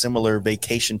like similar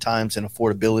vacation times and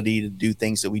affordability to do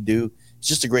things that we do. It's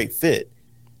just a great fit.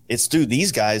 It's through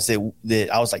these guys that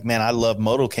I was like, man, I love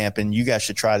moto camping. You guys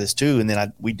should try this too. And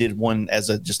then we did one as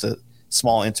just a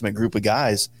small, intimate group of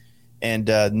guys. And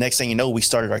next thing you know, we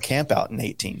started our camp out in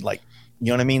 18. Like, you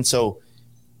know what I mean? So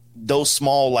those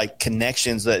small like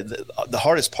connections, the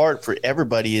hardest part for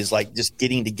everybody is like just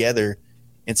getting together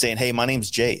and saying, "Hey, my name's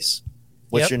Jace.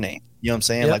 What's your name?" You know what I'm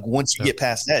saying? Like once you get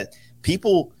past that,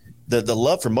 people, the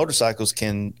love for motorcycles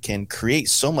can create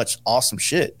so much awesome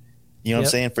shit. You know what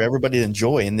I'm saying? For everybody to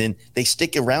enjoy. And then they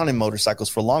stick around in motorcycles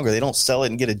for longer. They don't sell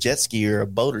it and get a jet ski or a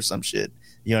boat or some shit.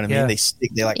 You know what I mean?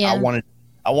 They're like, I want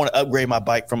to upgrade my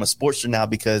bike from a Sportster now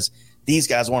because these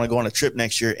guys want to go on a trip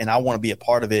next year and I want to be a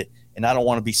part of it. And I don't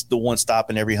want to be the one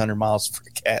stopping every 100 miles for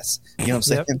gas. You know what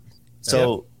I'm saying?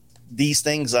 So these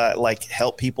things like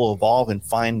help people evolve and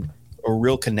find a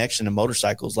real connection to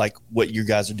motorcycles, like what you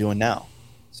guys are doing now.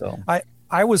 So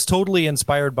I was totally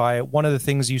inspired by one of the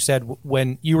things you said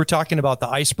when you were talking about the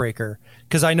icebreaker,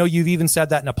 because I know you've even said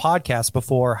that in a podcast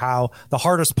before, how the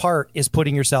hardest part is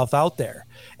putting yourself out there.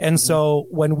 And so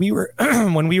when we were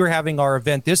having our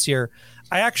event this year,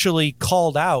 actually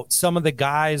called out some of the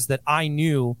guys that I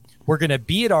knew were going to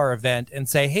be at our event and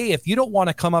say, hey, if you don't want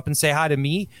to come up and say hi to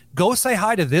me, go say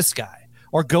hi to this guy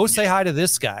or go say hi to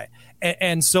this guy.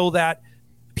 And so that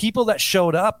people that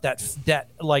showed up that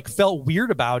like felt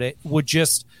weird about it would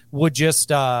just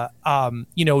know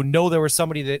there was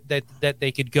somebody that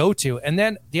they could go to. And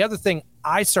then the other thing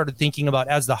I started thinking about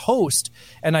as the host,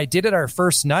 and I did it our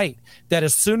first night, that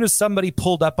as soon as somebody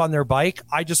pulled up on their bike,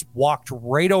 I just walked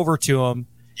right over to them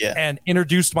and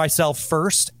introduced myself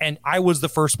first. And I was the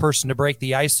first person to break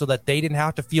the ice so that they didn't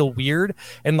have to feel weird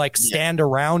and like stand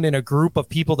around in a group of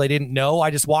people they didn't know.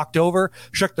 I just walked over,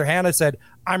 shook their hand. I said,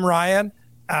 I'm Ryan.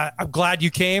 I'm glad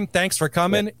you came. Thanks for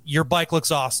coming. Yeah. Your bike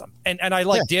looks awesome. And I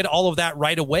did all of that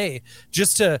right away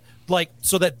just to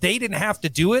so that they didn't have to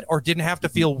do it or didn't have to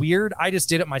feel weird. I just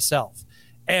did it myself.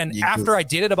 And after I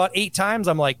did it about 8 times,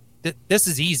 I'm like, this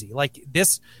is easy. Like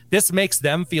this makes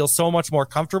them feel so much more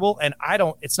comfortable, and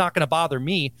it's not going to bother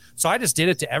me. So I just did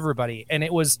it to everybody, and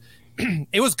it was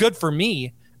good for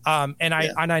me. And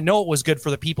I know it was good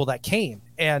for the people that came.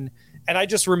 And I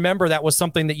just remember that was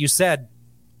something that you said,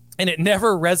 and it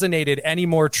never resonated any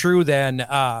more true than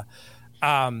I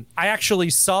actually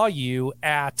saw you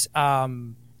at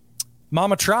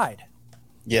Mama Tried.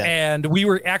 Yeah. And we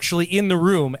were actually in the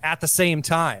room at the same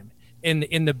time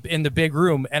in the big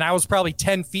room. And I was probably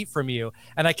 10 feet from you.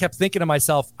 And I kept thinking to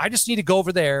myself, I just need to go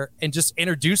over there and just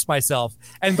introduce myself.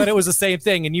 But it was the same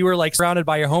thing. And you were like surrounded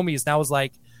by your homies. And I was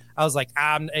like,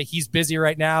 he's busy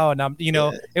right now. And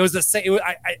it was the same.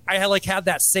 I had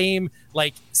that same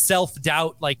like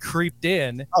self-doubt like creeped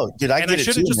in. Oh, dude, I get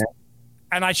it too, man.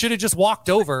 And I should have just walked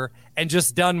over and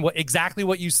just done exactly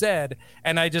what you said.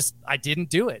 And I didn't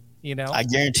do it. I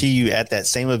guarantee you at that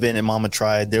same event in Mama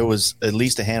Tried, there was at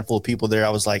least a handful of people there. I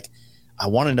was like, I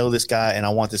want to know this guy and I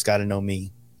want this guy to know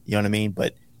me. You know what I mean?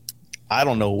 But I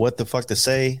don't know what the fuck to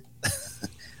say.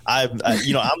 I'm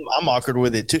awkward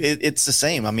with it too. It's the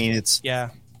same. I mean,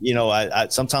 I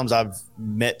sometimes I've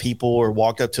met people or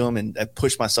walked up to them and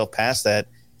pushed myself past that,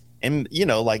 and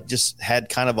just had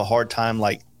kind of a hard time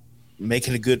like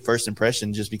making a good first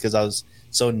impression just because I was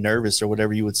so nervous or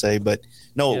whatever you would say. But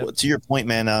no, to your point,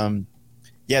 man.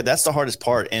 That's the hardest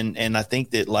part, and I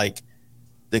think that like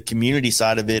the community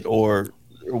side of it or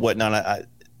whatnot.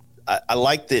 I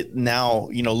like that now.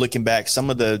 Looking back, some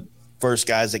of the first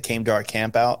guys that came to our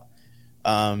camp out,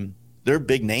 they're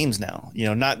big names now,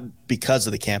 not because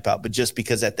of the camp out, but just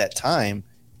because at that time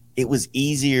it was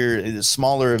easier, a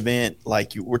smaller event.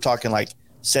 Like we're talking like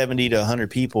 70 to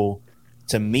 100 people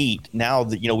to meet. Now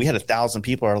that, we had 1,000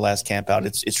 people at our last camp out.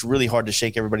 It's really hard to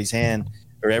shake everybody's hand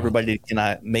or everybody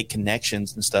to make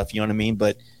connections and stuff. You know what I mean?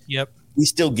 But we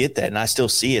still get that. And I still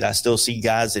see it. I still see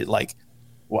guys that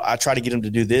I try to get them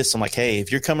to do this. I'm like, hey,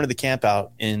 if you're coming to the camp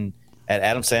out at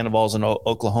Adam Sandoval's in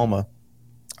Oklahoma,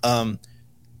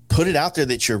 put it out there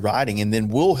that you're riding, and then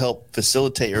we'll help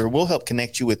facilitate or we'll help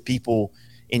connect you with people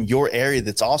in your area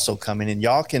that's also coming, and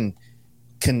y'all can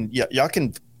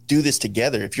do this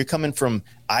together. If you're coming from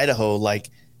Idaho, like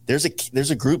there's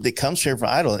a group that comes here from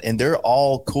Idaho, and they're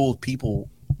all cool people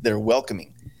that are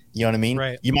welcoming. You know what I mean?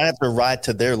 Right. You might have to ride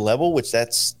to their level, which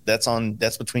that's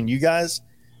between you guys,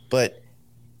 but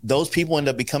those people end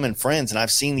up becoming friends. And I've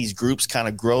seen these groups kind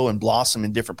of grow and blossom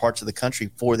in different parts of the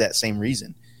country for that same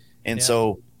reason. And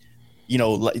so, you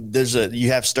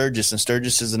have Sturgis, and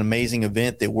Sturgis is an amazing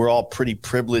event that we're all pretty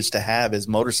privileged to have as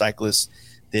motorcyclists,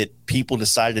 that people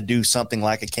decided to do something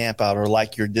like a camp out or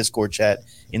like your Discord chat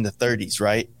in the 30s.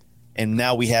 Right. And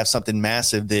now we have something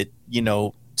massive that,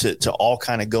 to all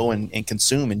kind of go and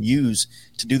consume and use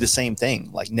to do the same thing,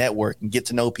 like network and get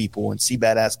to know people and see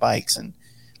badass bikes and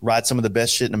ride some of the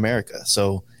best shit in America.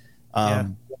 So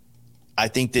I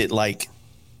think that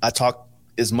I talk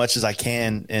as much as I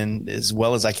can and as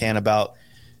well as I can about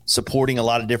supporting a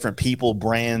lot of different people,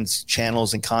 brands,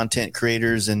 channels, and content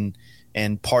creators and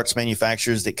parts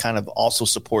manufacturers that kind of also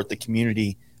support the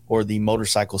community or the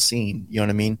motorcycle scene. You know what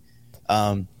I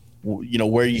mean?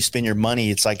 Where you spend your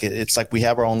money, it's like we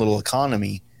have our own little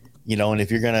economy, and if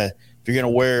you're going to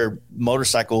wear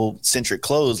motorcycle centric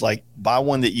clothes, like buy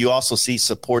one that you also see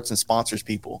supports and sponsors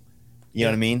people, you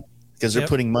know what I mean? Because they're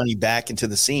putting money back into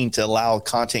the scene to allow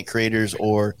content creators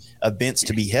or events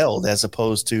to be held, as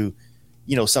opposed to,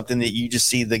 something that you just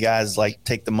see the guys like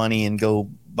take the money and go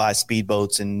buy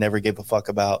speedboats and never give a fuck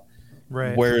about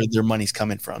where their money's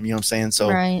coming from. You know what I'm saying? So,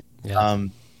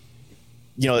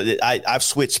 I've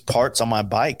switched parts on my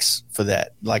bikes for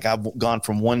that. Like I've gone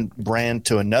from one brand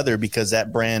to another because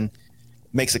that brand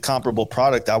makes a comparable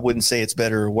product. I wouldn't say it's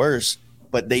better or worse,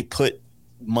 but they put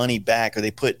money back or they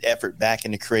put effort back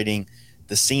into creating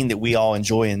the scene that we all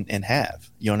enjoy and have.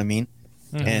 You know what I mean?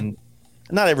 And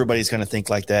not everybody's going to think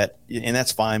like that, and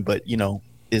that's fine. But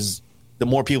is the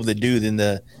more people that do, then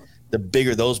the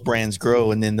bigger those brands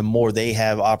grow, and then the more they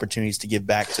have opportunities to give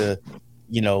back to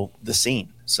the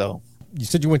scene. So you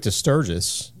said you went to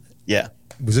Sturgis. Yeah.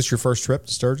 Was this your first trip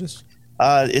to Sturgis?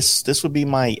 This would be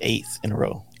my 8th in a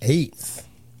row. 8th.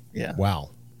 Yeah. Wow.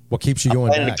 What keeps you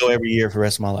going? I'm planning to go every year for the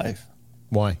rest of my life.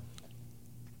 Why?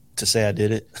 To say I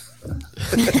did it.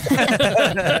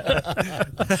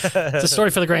 It's a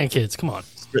story for the grandkids. Come on.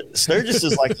 Sturgis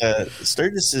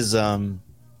is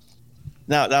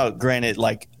now granted,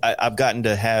 like I've gotten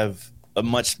to have a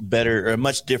much better or a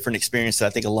much different experience that I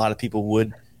think a lot of people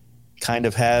would kind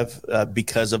of have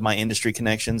because of my industry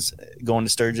connections going to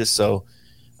Sturgis. So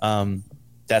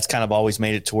that's kind of always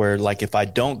made it to where, like, if I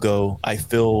don't go, I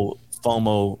feel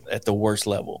FOMO at the worst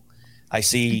level. I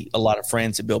see a lot of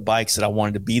friends that build bikes that I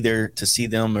wanted to be there to see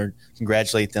them or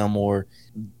congratulate them, or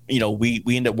we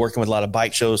end up working with a lot of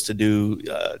bike shows to do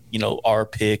our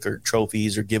pick or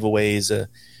trophies or giveaways.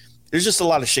 There's just a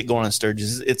lot of shit going on in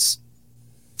Sturgis.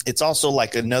 It's also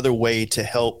like another way to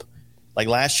help. Like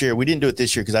last year, we didn't do it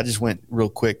this year because I just went real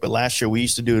quick. But last year, we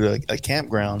used to do it at a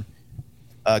campground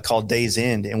called Days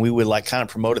End, and we would like kind of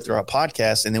promote it through our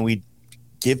podcast, and then we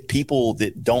give people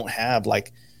that don't have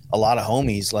like a lot of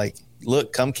homies, like,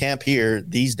 look, come camp here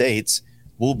these dates.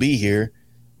 We'll be here.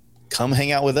 Come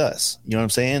hang out with us. You know what I'm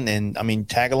saying? And I mean,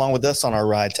 tag along with us on our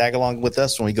ride. Tag along with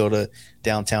us when we go to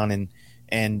downtown,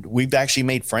 and we've actually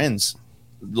made friends,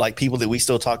 like people that we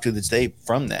still talk to this day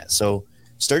from that. So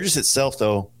Sturgis itself,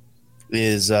 though,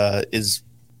 is if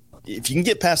you can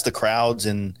get past the crowds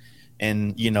and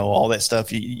all that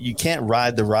stuff, you can't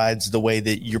ride the rides the way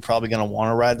that you're probably going to want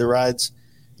to ride the rides.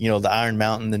 The Iron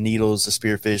Mountain, the Needles, the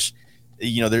Spearfish.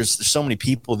 There's so many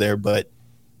people there, but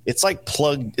it's like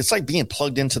being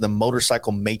plugged into the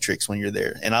motorcycle matrix when you're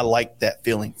there. And I like that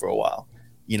feeling for a while.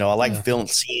 I like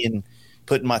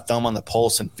putting my thumb on the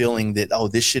pulse and feeling that, oh,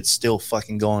 this shit's still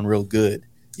fucking going real good.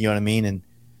 You know what I mean? And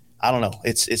I don't know.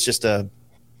 It's just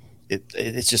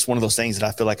it's just one of those things that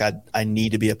I feel like I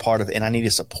need to be a part of, and I need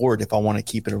to support if I want to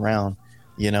keep it around,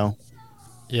 Yeah.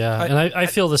 And I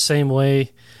feel the same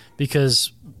way,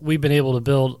 because we've been able to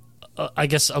build, I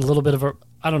guess, a little bit of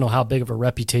I don't know how big of a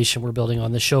reputation we're building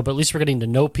on this show, but at least we're getting to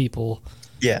know people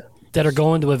that are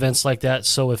going to events like that.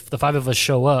 So if the 5 of us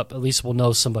show up, at least we'll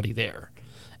know somebody there.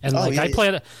 And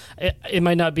plan, it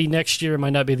might not be next year, it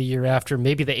might not be the year after,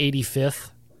 maybe the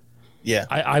 85th. Yeah.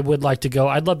 I would like to go.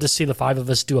 I'd love to see the 5 of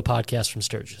us do a podcast from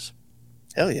Sturgis.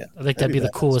 Hell yeah. I think that'd be the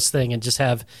coolest thing, and just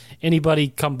have anybody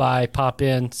come by, pop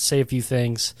in, say a few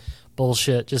things,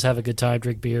 bullshit, just have a good time,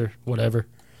 drink beer, whatever.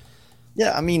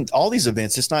 Yeah, I mean, all these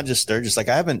events, it's not just Sturgis. Like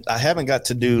I haven't got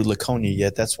to do Laconia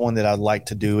yet. That's one that I'd like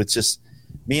to do. It's just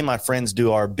me and my friends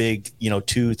do our big,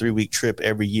 2-3 week trip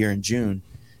every year in June.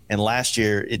 And last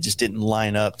year it just didn't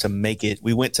line up to make it.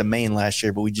 We went to Maine last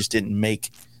year, but we just didn't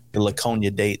make the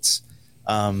Laconia dates.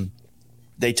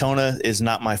 Daytona is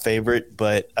not my favorite,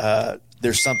 but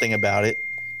there's something about it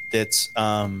that's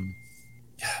let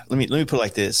me put it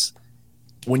like this.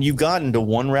 When you've gotten to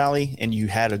one rally and you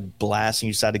had a blast and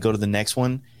you decided to go to the next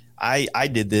one, I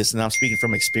did this, and I'm speaking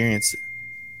from experience.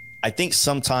 I think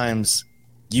sometimes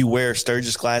you wear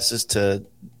Sturgis glasses to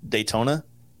Daytona,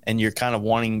 and you're kind of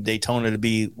wanting Daytona to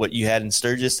be what you had in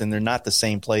Sturgis, and they're not the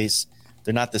same place.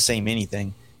 They're not the same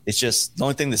anything. It's just the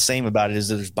only thing the same about it is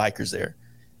that there's bikers there,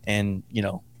 and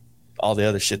all the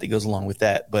other shit that goes along with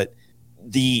that. But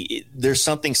there's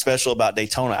something special about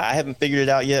Daytona. I haven't figured it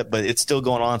out yet, but it's still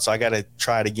going on, so I got to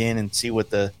try it again and see what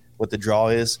the draw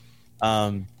is.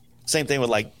 Same thing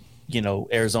with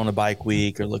Arizona Bike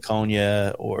Week or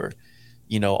Laconia, or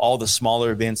all the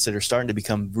smaller events that are starting to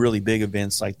become really big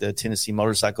events, like the Tennessee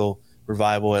Motorcycle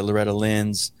Revival at Loretta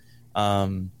Lynn's.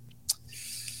 Have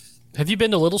you been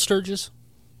to Little Sturgis?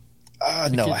 No,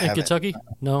 I haven't. In Kentucky?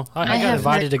 No, I got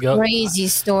invited to go. Crazy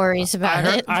stories about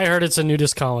it. I heard it's a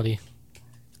nudist colony.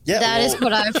 Yeah, that is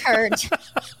what I've heard.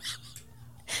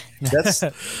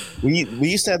 We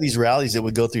used to have these rallies that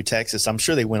would go through Texas. I'm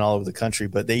sure they went all over the country,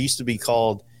 but they used to be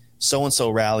called so-and-so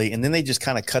rally, and then they just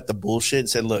kind of cut the bullshit and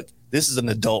said, look, this is an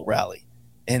adult rally.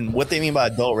 And what they mean by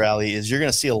adult rally is you're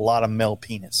going to see a lot of male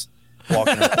penis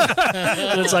walking around.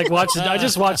 It's like I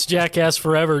just watched Jackass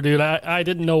Forever, dude. I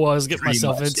didn't know what I was getting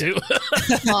myself into.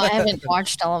 Well, I haven't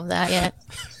watched all of that yet.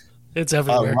 It's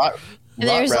everywhere.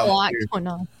 There's a lot going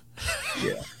on.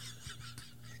 Yeah.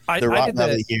 The Rock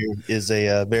Rally here is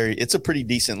it's a pretty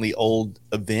decently old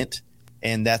event,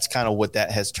 and that's kind of what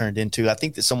that has turned into. I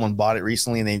think that someone bought it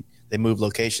recently and they moved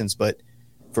locations, but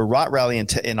for Rot Rally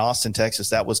in Austin, Texas,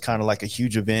 that was kind of like a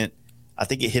huge event. I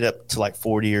think it hit up to like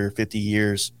 40 or 50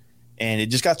 years, And it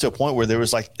just got to a point where there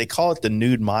was like, they call it the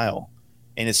nude mile.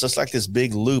 And it's just like this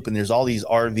big loop. And there's all these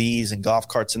RVs and golf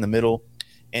carts in the middle.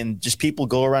 And just people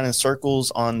go around in circles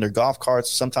on their golf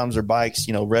carts, sometimes their bikes,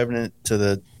 you know, revving it to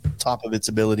the top of its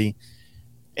ability.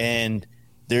 And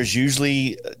there's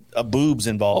usually a boobs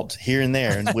involved here and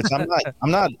there, which I'm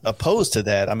not opposed to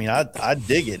that. I mean, I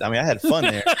dig it. I mean, I had fun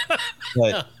there.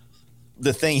 But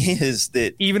the thing is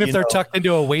that even if they're tucked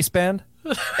into a waistband.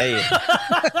 Hey,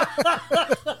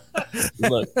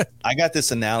 look, I got this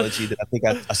analogy that I think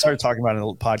I started talking about in a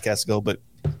podcast ago, but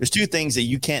there's two things that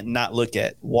you can't not look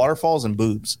at: waterfalls and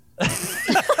boobs.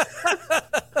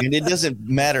 And it doesn't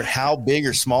matter how big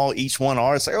or small each one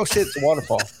are. It's like, oh shit, it's a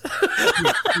waterfall.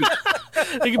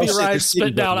 It could be Ryan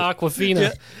spitting out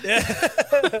Aquafina. Yeah.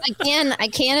 I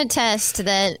can attest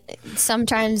that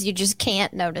sometimes you just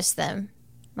can't notice them.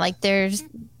 Like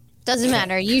doesn't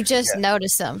matter. You just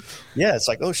notice them. Yeah, it's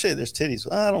like, oh shit, there's titties.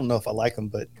 Well, I don't know if I like them,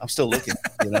 but I'm still looking.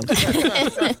 You know,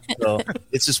 so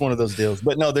it's just one of those deals.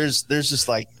 But no, there's just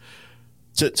like,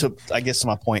 to I guess to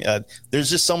my point, there's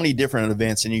just so many different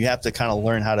events, and you have to kind of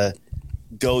learn how to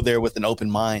go there with an open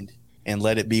mind and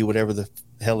let it be whatever the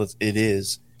hell it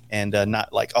is, and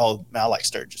not like, oh, I like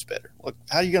Sturgis better. Look,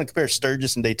 how are you going to compare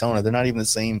Sturgis and Daytona? They're not even the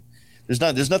same.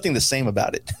 There's nothing the same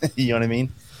about it. You know what I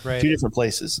mean? Right. Two different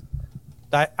places.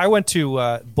 I went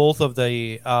to both of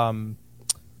the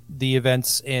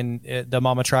events in the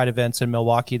Mama Tried events in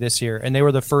Milwaukee this year, and they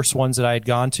were the first ones that I had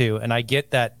gone to. And I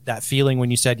get that feeling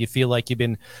when you said you feel like you've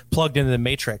been plugged into the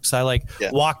Matrix. I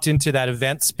walked into that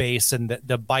event space, and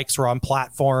the bikes were on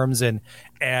platforms, and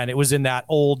it was in that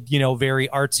old, very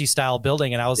artsy style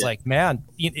building. And I was like, man,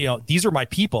 these are my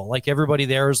people. Like, everybody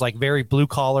there is like very blue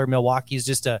collar. Milwaukee is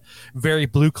just a very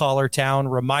blue collar town.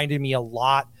 Reminded me a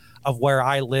lot of where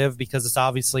I live, because it's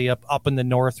obviously up in the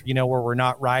north, where we're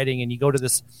not riding, and you go to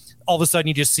this, all of a sudden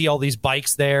you just see all these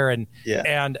bikes there, and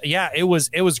it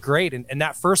was great. And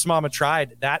that first Mama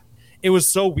Tried, that it was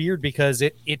so weird because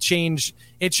it changed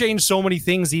so many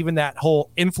things. Even that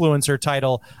whole influencer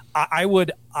title, I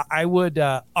would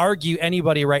argue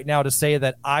anybody right now to say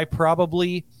that I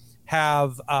probably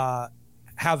have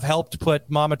helped put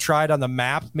Mama Tried on the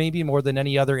map, maybe more than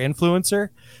any other influencer.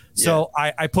 So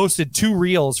I posted 2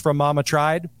 reels from Mama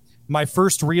Tried. My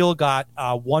first reel got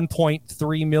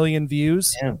 1.3 million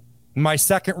views. Damn. My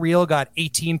second reel got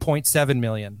 18.7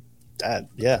 million.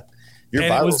 You're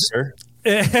viral, sir.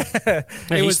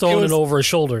 He's throwing it over his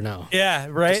shoulder now. Yeah,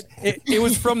 right. It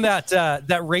was from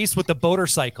that race with the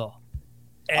motorcycle.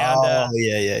 And,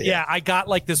 yeah. I got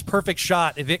like this perfect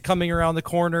shot of it coming around the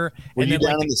corner. Were you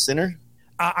down in the center?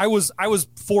 I was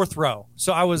 4th row,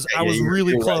 so I was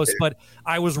really close, right, but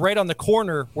I was right on the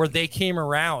corner where they came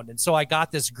around, and so I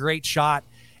got this great shot.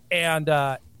 And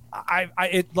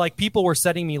people were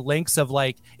sending me links of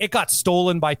like it got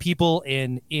stolen by people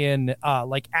in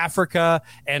like Africa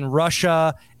and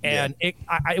Russia, and it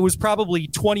was probably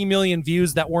 20 million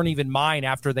views that weren't even mine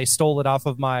after they stole it off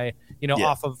of my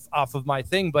off of my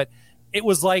thing. But it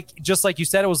was like, just like you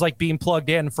said, it was like being plugged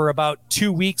in. For about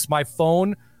 2 weeks, my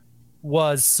phone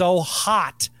was so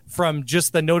hot from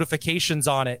just the notifications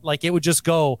on it. Like, it would just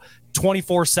go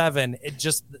 24/7.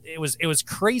 It was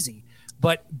crazy.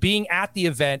 But being at the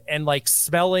event and like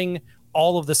smelling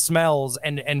all of the smells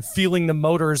and feeling the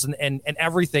motors and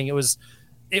everything, it was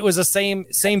the same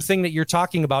thing that you're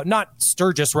talking about. Not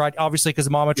Sturgis, right? Obviously, because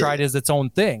Mama Tried is its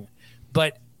own thing,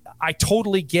 but I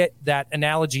totally get that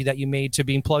analogy that you made to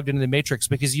being plugged into the Matrix,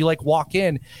 because you like walk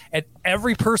in and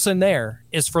every person there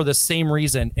is for the same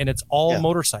reason, and it's all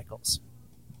motorcycles.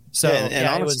 So, and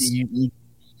honestly,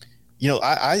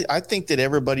 I think that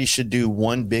everybody should do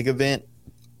one big event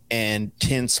and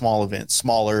 10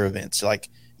 smaller events. Like,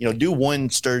 do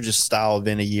one Sturgis style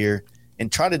event a year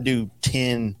and try to do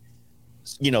 10,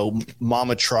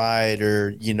 Mama Tried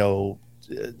or,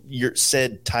 your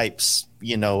said types,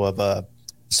 of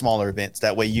smaller events.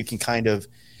 That way you can kind of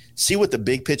see what the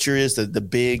big picture is, the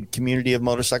big community of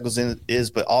motorcycles is,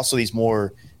 but also these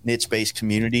more niche based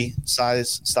community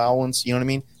size style ones. You know what I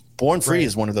mean? Born Free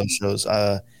is one of those shows.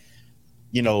 I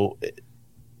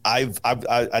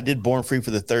did Born Free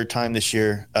for the 3rd time this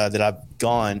year that I've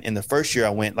gone. In the first year I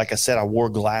went, like I said, I wore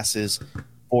glasses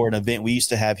for an event we used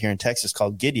to have here in Texas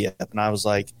called Giddy Up. And I was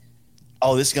like,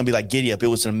 oh, this is going to be like Giddy Up. It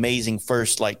was an amazing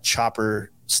first like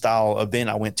chopper style event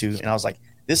I went to. And I was like,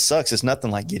 this sucks. It's nothing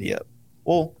like Giddy Up.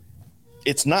 Well,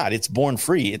 it's not. It's Born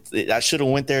Free. I should have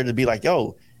went there to be like,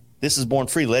 yo, this is Born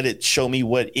Free. Let it show me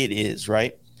what it is,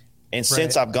 right? And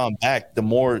since I've gone back,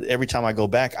 every time I go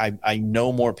back, I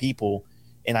know more people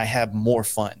and I have more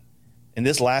fun. And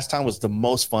this last time was the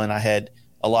most fun. I had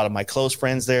a lot of my close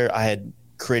friends there. I had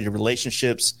created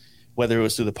relationships whether it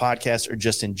was through the podcast or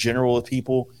just in general with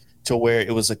people, to where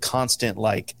it was a constant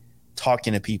like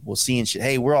talking to people, seeing shit.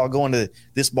 Hey, we're all going to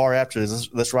this bar after this.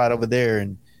 Let's ride over there.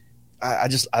 And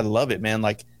I love it, man.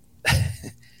 Like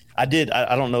I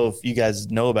don't know if you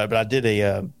guys know about it, but I did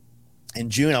in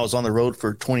June, I was on the road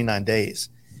for 29 days.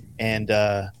 And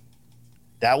that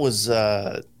was,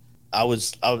 I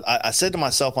said to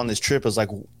myself on this trip, I was like,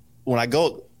 when I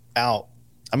go out,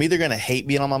 I'm either going to hate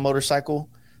being on my motorcycle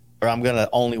or I'm going to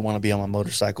only want to be on my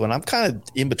motorcycle. And I'm kind of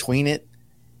in between it,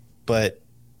 but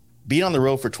being on the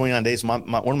road for 29 days,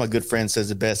 one of my good friends says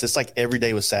it best. It's like every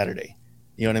day was Saturday.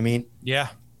 You know what I mean? Yeah.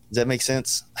 Does that make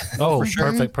sense? Oh, for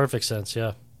sure. Perfect sense.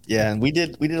 Yeah. Yeah. And we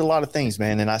did a lot of things,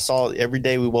 man. And I saw every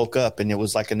day we woke up and it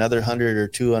was like another 100 or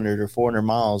 200 or 400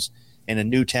 miles in a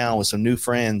new town with some new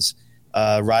friends,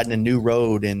 riding a new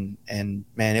road. And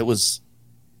man, it was,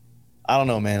 I don't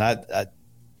know, man.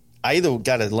 I either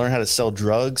got to learn how to sell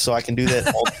drugs so I can do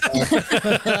that all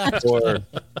the time, or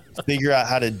figure out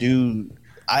how to do.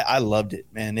 I loved it,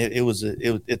 man.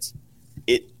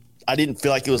 I didn't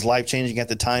feel like it was life changing at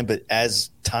the time, but as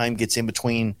time gets in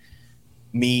between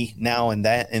me now and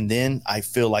that, and then I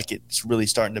feel like it's really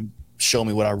starting to show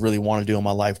me what I really want to do in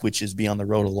my life, which is be on the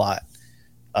road a lot.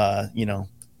 I don't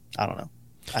know.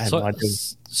 I have no idea.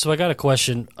 So I got a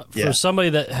question for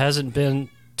somebody that hasn't been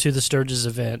to the Sturgis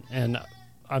event, and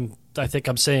I think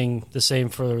I'm saying the same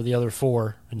for the other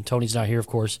four, and Tony's not here, of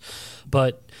course,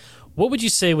 but what would you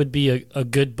say would be a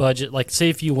good budget? Like, say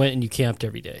if you went and you camped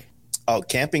every day. Oh,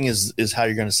 camping is how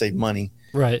you're going to save money.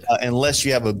 Right. Unless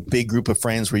you have a big group of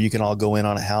friends where you can all go in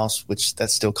on a house, which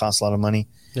that still costs a lot of money.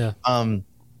 Yeah.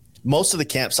 Most of the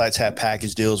campsites have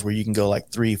package deals where you can go like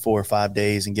 3, 4, or 5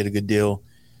 days and get a good deal.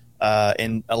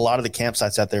 And a lot of the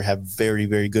campsites out there have very,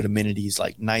 very good amenities,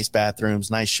 like nice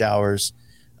bathrooms, nice showers.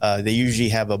 They usually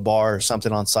have a bar or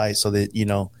something on site so that,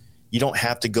 you don't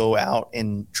have to go out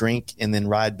and drink and then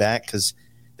ride back, because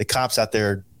the cops out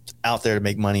there are to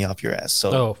make money off your ass.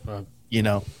 So,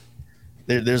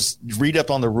 there's read up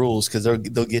on the rules, because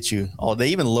they'll get you. They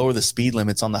even lower the speed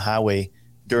limits on the highway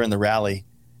during the rally.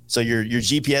 So your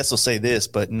GPS will say this,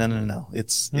 but no.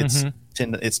 It's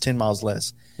 10 miles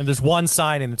less. And there's one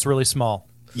sign and it's really small.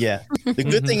 Yeah. The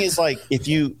good thing is, like, if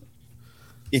you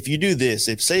do this,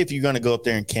 if you're going to go up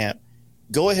there and camp,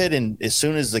 go ahead and as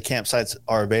soon as the campsites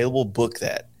are available, book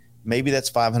that. Maybe that's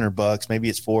 $500. Maybe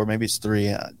it's $400. Maybe it's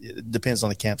 $300. It depends on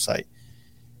the campsite.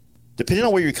 Depending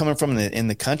on where you're coming from in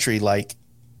the country, like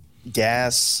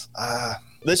gas,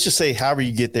 let's just say however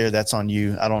you get there, that's on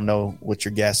you. I don't know what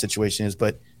your gas situation is,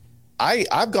 but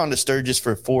I've gone to Sturgis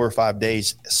for 4 or 5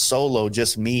 days solo,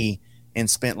 just me, and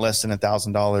spent less than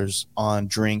 $1,000 on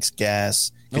drinks,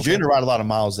 gas, because you're going to ride a lot of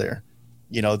miles there.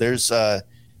 There's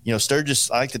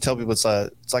Sturgis, I like to tell people it's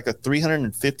like a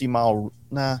 350 mile,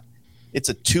 it's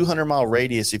a 200 mile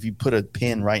radius if you put a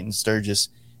pin right in Sturgis,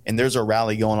 and there's a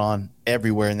rally going on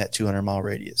everywhere in that 200 mile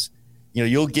radius.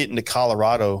 You'll get into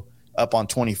Colorado up on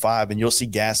 25 and you'll see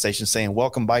gas stations saying,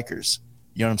 "Welcome bikers."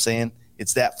 You know what I'm saying?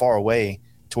 It's that far away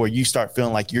to where you start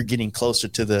feeling like you're getting closer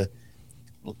to the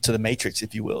matrix,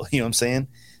 if you will. You know what I'm saying?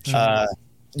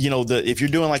 Mm-hmm. If you're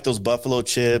doing like those buffalo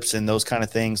chips and those kind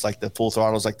of things, like the full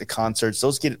throttles, like the concerts,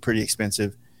 those get pretty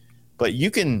expensive. But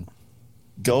you can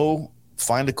go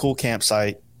find a cool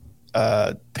campsite,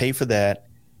 pay for that.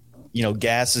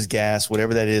 Gas is gas,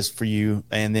 whatever that is for you.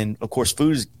 And then, of course,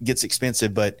 food gets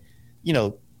expensive, but,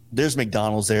 there's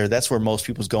McDonald's there. That's where most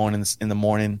people's going in the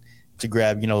morning to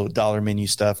grab, dollar menu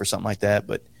stuff or something like that.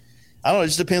 But I don't know. It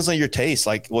just depends on your taste.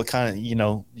 Like what kind of,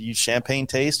 you champagne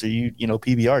taste or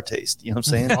PBR taste. You know what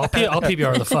I'm saying? I'll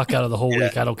PBR the fuck out of the whole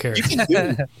week. I don't care.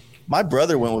 My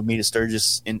brother went with me to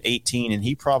Sturgis in 2018, and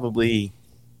he probably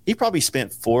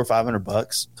spent $400 or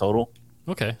 $500 total.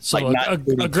 Okay, so like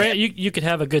a grand, you could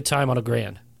have a good time on a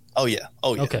grand. Oh yeah.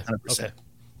 Okay. 100%. Okay.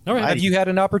 All right. Have you had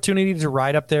an opportunity to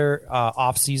ride up there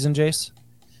off season, Jace?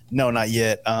 No, not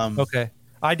yet. Okay.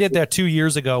 I did that 2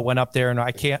 years ago. Went up there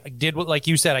and did what, like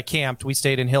you said, I camped. We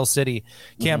stayed in Hill City,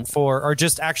 camped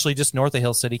just north of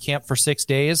Hill City, camped for 6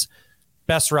 days.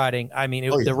 Best riding. I mean,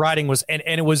 the riding was,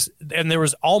 and there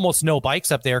was almost no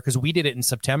bikes up there because we did it in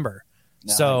September.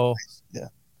 No, so, yeah.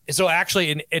 So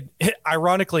actually,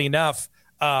 ironically enough,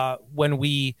 when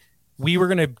we were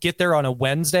going to get there on a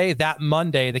Wednesday, that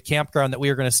Monday, the campground that we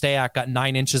were going to stay at got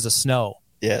 9 inches of snow.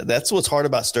 Yeah, that's what's hard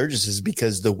about Sturgis is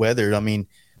because the weather. I mean,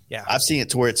 yeah, I've seen it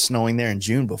to where it's snowing there in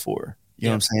June before. You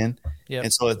know what I'm saying? Yeah.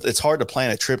 And so it's hard to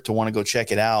plan a trip to want to go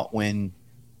check it out when,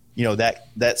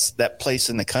 that place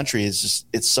in the country is just,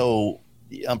 it's so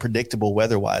unpredictable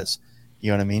weather-wise.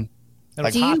 You know what I mean? It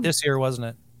was hot this year, wasn't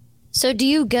it? So do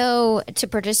you go to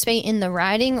participate in the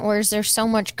riding, or is there so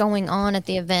much going on at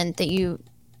the event that you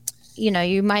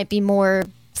might be more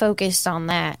focused on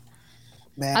that?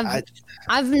 Man,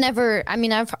 I've never,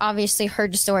 I've obviously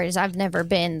heard stories. I've never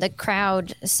been. The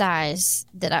crowd size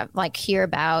that I hear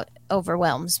about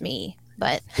overwhelms me,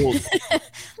 but well,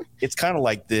 it's kind of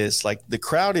like this, like the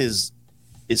crowd is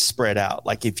spread out.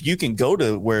 Like if you can go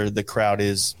to where the crowd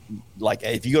is, like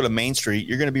if you go to Main Street,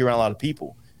 you're going to be around a lot of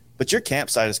people. But your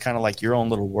campsite is kind of like your own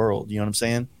little world. You know what I'm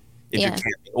saying? If you're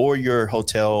camping, or your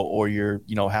hotel, or your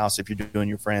house, if you're doing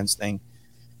your friends thing.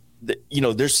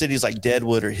 There's cities like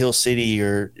Deadwood or Hill City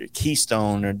or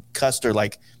Keystone or Custer.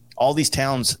 Like all these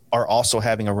towns are also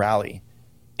having a rally,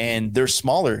 and there's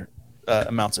smaller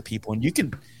amounts of people. And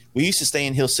we used to stay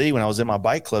in Hill City when I was in my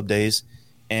bike club days,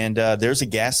 and there's a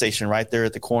gas station right there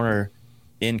at the corner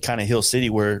in kind of Hill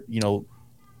City where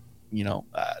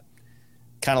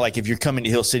kind of like if you're coming to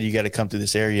Hill City, you got to come through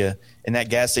this area, and that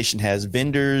gas station has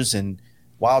vendors and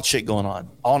wild shit going on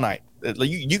all night.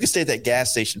 You can stay at that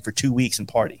gas station for 2 weeks and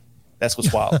party. That's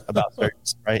what's wild about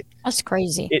Sturgis, right? That's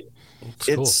crazy. It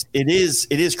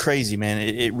is crazy, man.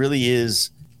 It really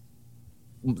is.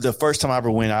 The first time I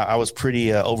ever went, I was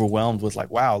pretty overwhelmed with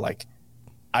wow,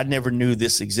 I never knew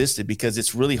this existed, because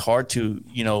it's really hard to,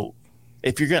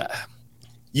 if you're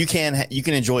you can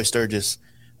enjoy Sturgis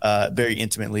very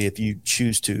intimately if you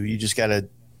choose to. You just got to,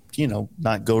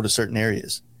 not go to certain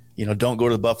areas. Don't go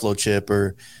to the Buffalo Chip,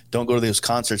 or don't go to those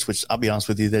concerts, which I'll be honest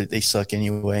with you, they suck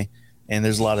anyway. And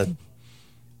there's a lot of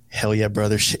hell yeah,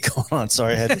 brother shit going on.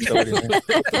 Sorry, I had to throw it in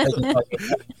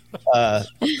there.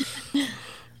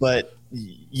 But,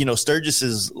 Sturgis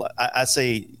is, I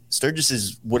say Sturgis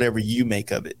is whatever you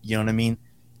make of it. You know what I mean?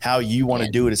 How you want to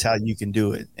do it is how you can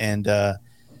do it. And,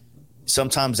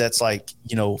 sometimes that's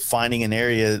finding an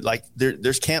area,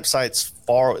 there's campsites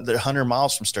they're 100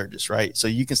 miles from Sturgis, right? So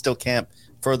you can still camp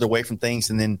further away from things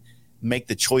and then make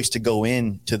the choice to go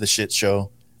in to the shit show,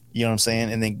 you know what I'm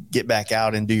saying? And then get back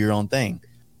out and do your own thing.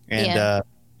 And,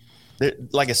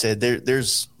 like I said,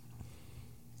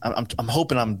 I'm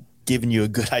hoping I'm giving you a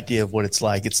good idea of what it's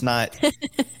like. It's not,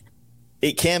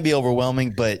 it can be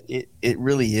overwhelming, but it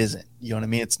really isn't. You know what I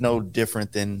mean? It's no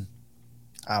different than,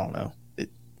 I don't know.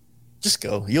 Just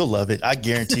go. You'll love it. I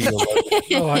guarantee you'll love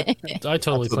it. I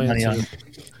totally plan to.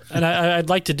 And I'd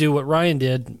like to do what Ryan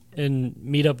did and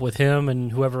meet up with him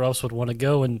and whoever else would want to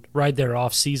go and ride there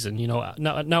off season,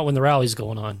 not when the rally's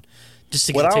going on, just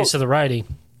to get a taste of the riding.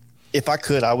 If I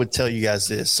could, I would tell you guys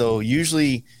this. So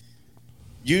usually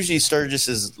Sturgis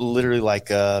is literally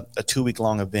like a 2-week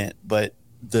long event, but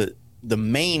the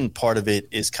main part of it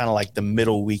is kind of like the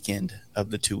middle weekend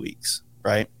of the 2 weeks,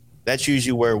 right? That's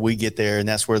usually where we get there, and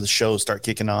that's where the shows start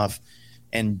kicking off,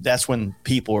 and that's when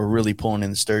people are really pulling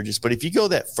in the Sturgis. But if you go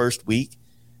that first week,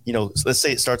 let's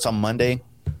say it starts on Monday.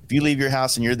 If you leave your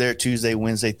house and you're there Tuesday,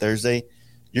 Wednesday, Thursday,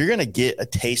 you're going to get a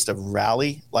taste of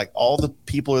rally. Like all the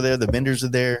people are there, the vendors are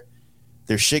there,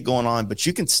 there's shit going on, but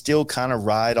you can still kind of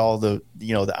ride all the,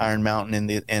 the Iron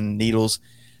Mountain and Needles.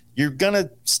 You're going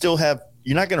to still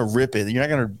you're not going to rip it. You're not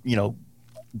going to,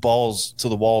 balls to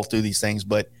the wall through these things,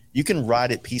 but you can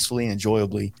ride it peacefully and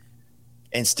enjoyably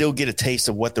and still get a taste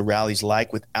of what the rally's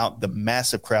like without the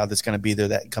massive crowd that's going to be there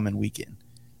that coming weekend.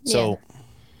 Yeah. So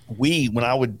when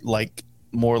I would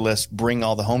more or less bring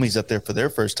all the homies up there for their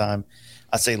first time,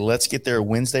 I say, let's get there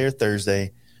Wednesday or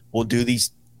Thursday. We'll do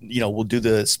these, we'll do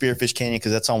the Spearfish Canyon,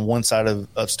 because that's on one side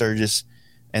of Sturgis.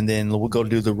 And then we'll go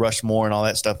do the Rushmore and all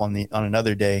that stuff on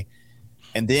another day.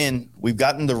 And then we've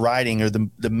gotten the riding, or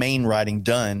the main riding,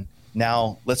 done.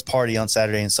 Now let's party on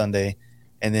Saturday and Sunday,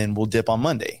 and then we'll dip on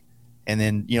Monday. And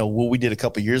then, what we did a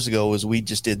couple of years ago was we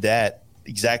just did that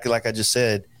exactly like I just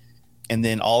said. And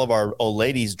then all of our old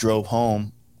ladies drove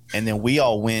home, and then we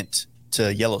all went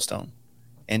to Yellowstone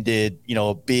and did,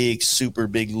 a super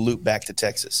big loop back to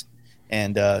Texas.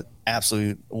 And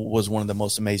absolutely was one of the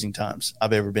most amazing times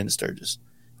I've ever been to Sturgis.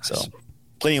 So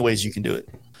plenty of ways you can do it.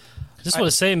 I just want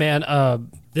to say, man,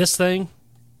 this thing,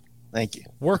 thank you.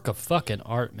 Work of fucking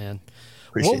art, man.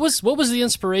 Appreciate What was the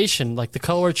inspiration? Like the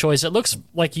color choice? It looks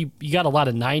like you got a lot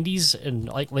of 90s and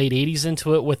late 80s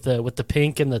into it with the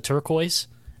pink and the turquoise.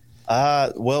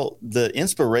 Well, the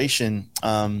inspiration,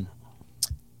 so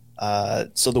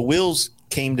the wheels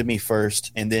came to me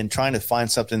first, and then trying to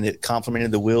find something that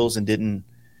complemented the wheels and didn't,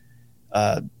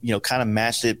 kind of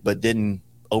matched it, but didn't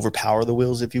overpower the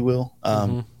wheels, if you will.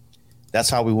 That's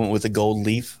how we went with the gold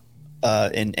leaf.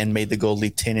 And made the gold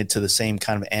leaf tinted to the same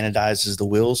kind of anodized as the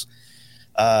wheels.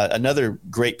 Another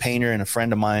great painter and a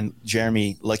friend of mine,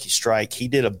 Jeremy Lucky Strike, he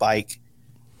did a bike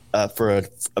for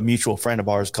a mutual friend of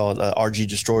ours called RG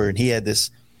Destroyer, and he had this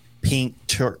pink,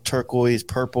 turquoise,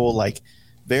 purple, like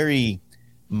very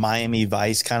Miami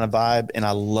Vice kind of vibe, and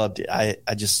I loved it. I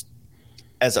just,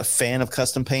 as a fan of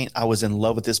custom paint, I was in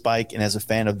love with this bike, and as a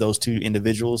fan of those two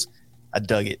individuals, I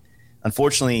dug it.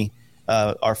 Unfortunately,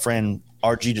 our friend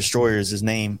RG Destroyer is his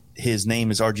name. His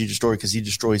name is RG Destroyer because he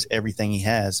destroys everything he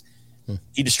has.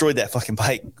 He destroyed that fucking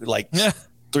bike like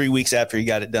 3 weeks after he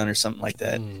got it done or something like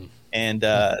that. And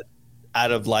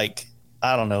out of like,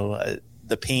 I don't know,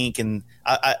 the pink, and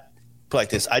I put like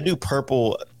this, I do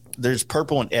purple. There's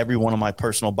purple in every one of my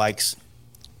personal bikes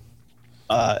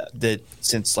that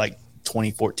since like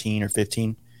 2014 or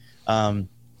 15.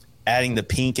 Adding the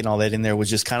pink and all that in there was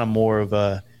just kind of more of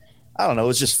a, I don't know, it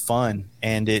was just fun.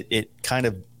 And it kind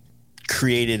of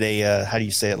created a, how do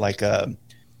you say it? Like, I'm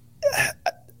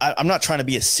not trying to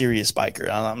be a serious biker.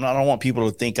 I don't want people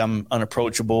to think I'm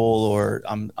unapproachable or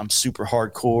I'm super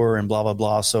hardcore and blah, blah,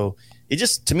 blah. So it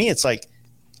just, to me, it's like,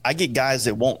 I get guys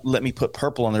that won't let me put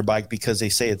purple on their bike because they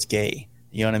say it's gay.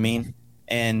 You know what I mean?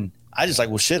 And I just like,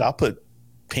 well, shit, I'll put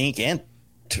pink and,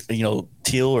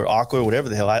 teal or aqua or whatever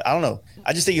the hell. I don't know.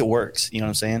 I just think it works. You know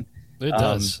what I'm saying? It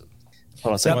does.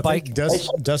 Hold on a second. That bike,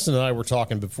 Dustin and I were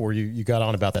talking before you got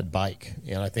on about that bike,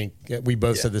 and I think we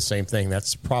both said the same thing.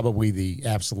 That's probably the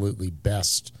absolutely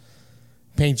best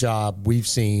paint job we've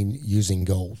seen using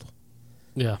gold.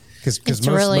 Yeah, because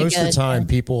most of the time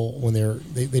people when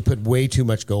they put way too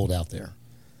much gold out there.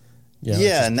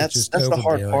 And that's the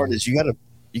hard part is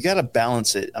you gotta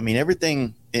balance it. I mean,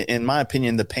 everything, in my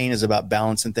opinion, the paint is about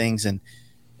balancing things, and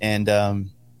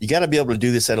you got to be able to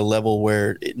do this at a level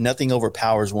where nothing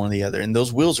overpowers one or the other. And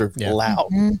those wheels are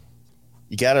loud. Mm-hmm.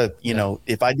 You got to,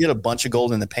 if I did a bunch of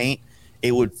gold in the paint,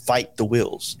 it would fight the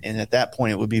wheels. And at that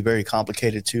point, it would be very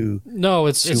complicated to. No,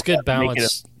 it's good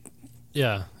balance.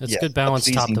 It's good balance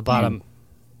top to bottom.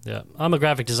 Yeah, I'm a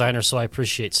graphic designer, so I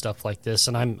appreciate stuff like this.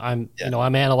 And I'm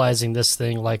I'm analyzing this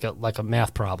thing like a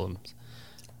math problem.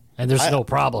 And there's no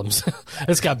problems.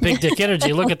 It's got big dick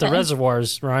energy. Look at the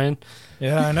reservoirs, Ryan.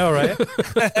 Yeah, I know, right?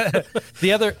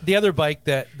 The other bike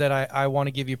that I want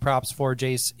to give you props for,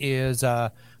 Jace, is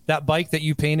that bike that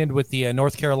you painted with the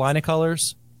North Carolina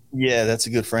colors. Yeah, that's a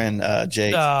good friend,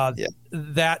 Jake.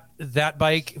 That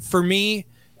bike, for me,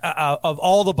 of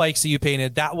all the bikes that you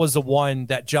painted, that was the one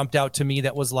that jumped out to me.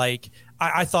 That was like,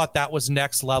 I thought that was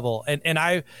next level. And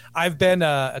I've been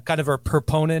a kind of a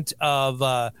proponent of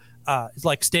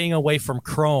like staying away from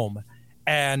chrome.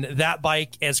 And that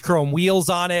bike has chrome wheels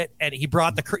on it, and he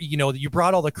brought you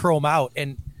brought all the chrome out,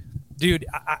 and dude,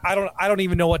 I don't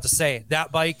even know what to say.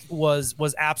 That bike was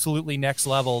absolutely next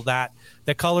level. That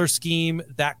the color scheme,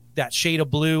 that shade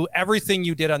of blue, everything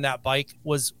you did on that bike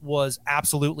was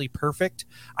absolutely perfect.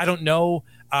 I don't know.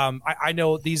 I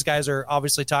know these guys are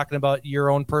obviously talking about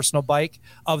your own personal bike.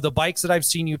 Of the bikes that I've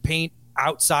seen you paint,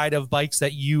 outside of bikes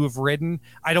that you have ridden,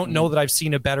 I don't know that I've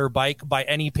seen a better bike by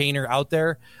any painter out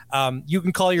there. You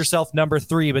can call yourself number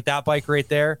 3, but that bike right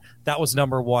there, that was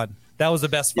number 1. That was the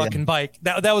best fucking bike.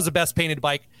 That was the best painted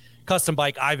bike, custom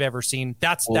bike I've ever seen.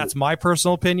 That's my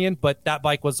personal opinion, but that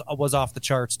bike was off the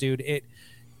charts, dude. It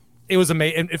was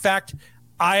amazing. In fact,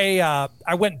 I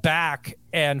went back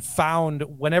and found,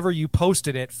 whenever you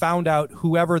posted it, found out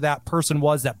whoever that person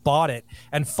was that bought it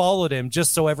and followed him,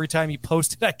 just so every time he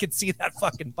posted, I could see that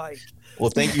fucking bike. Well,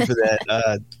 thank you for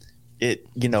that.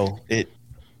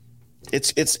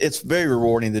 It's very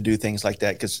rewarding to do things like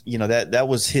that, because that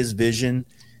was his vision,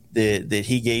 that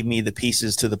he gave me the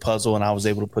pieces to the puzzle, and I was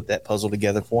able to put that puzzle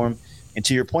together for him. And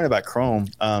to your point about chrome,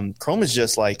 chrome is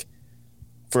just like,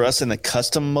 for us in the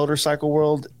custom motorcycle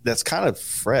world, that's kind of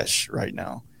fresh right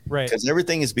now. Right. Because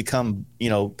everything has become,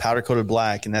 powder coated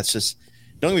black, and that's just,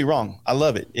 don't get me wrong, I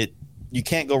love it. You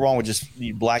can't go wrong with just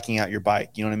blacking out your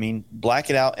bike. You know what I mean? Black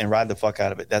it out and ride the fuck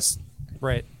out of it. That's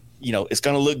right. It's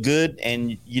going to look good,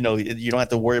 and you don't have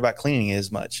to worry about cleaning it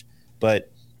as much.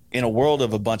 But in a world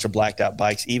of a bunch of blacked out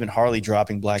bikes, even Harley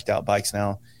dropping blacked out bikes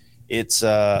now, it's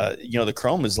the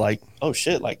chrome is like, oh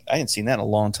shit, like I hadn't seen that in a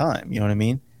long time. You know what I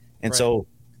mean? And so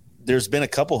there's been a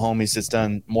couple homies that's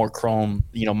done more chrome.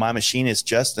 My machinist,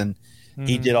 Justin,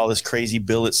 he did all this crazy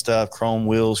billet stuff, chrome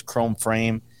wheels, chrome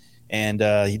frame, and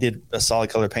he did a solid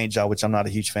color paint job, which I'm not a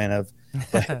huge fan of.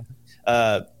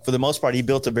 But for the most part, he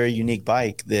built a very unique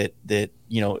bike that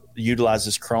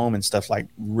utilizes chrome and stuff like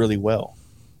really well.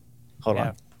 Hold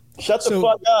on. Shut the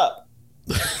fuck up.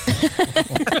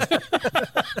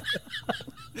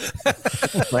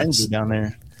 Friends are down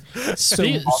there.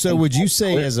 So would you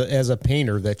say as a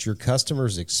painter that your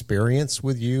customers' experience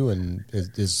with you and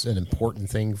is an important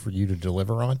thing for you to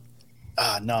deliver on?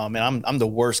 No, man, I'm the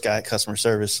worst guy at customer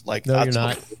service. Like, no, you're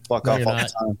not. Fuck off all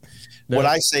the time. No. What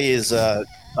I say is,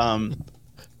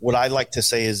 what I like to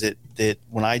say is that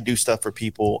when I do stuff for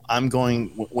people,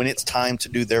 when it's time to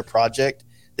do their project,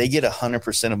 they get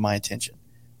 100% of my attention,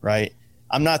 right?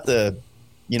 I'm not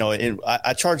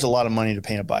I charge a lot of money to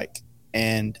paint a bike,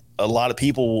 and a lot of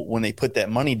people, when they put that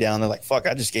money down, they're like, fuck,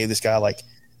 I just gave this guy like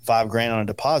 $5,000 on a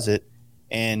deposit,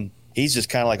 and he's just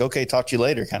kind of like, okay, talk to you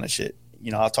later kind of shit.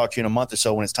 I'll talk to you in a month or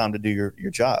so when it's time to do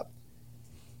your job.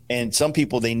 And some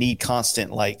people, they need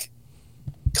constant like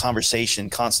conversation,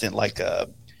 constant like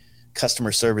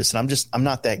customer service. And I'm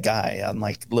not that guy. I'm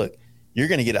like, look, you're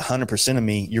going to get 100% of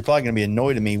me. You're probably going to be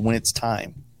annoyed at me when it's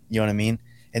time. You know what I mean?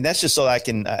 And that's just so I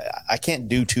can't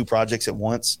do 2 projects at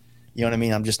once. You know what I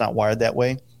mean? I'm just not wired that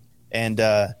way. And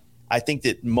I think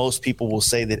that most people will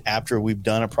say that after we've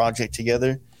done a project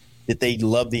together, that they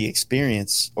love the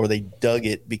experience, or they dug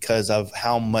it because of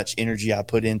how much energy I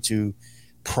put into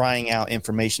prying out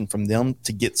information from them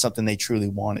to get something they truly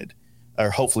wanted,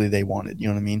 or hopefully they wanted. You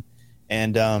know what I mean?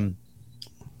 And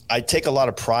I take a lot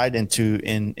of pride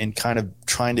in kind of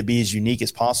trying to be as unique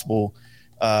as possible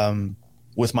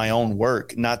with my own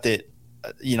work. Not that,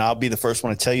 I'll be the first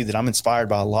one to tell you that I'm inspired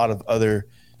by a lot of other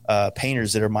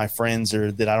painters that are my friends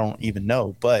or that I don't even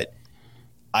know, but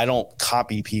I don't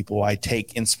copy people. I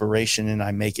take inspiration and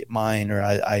I make it mine, or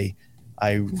I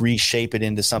reshape it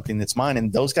into something that's mine.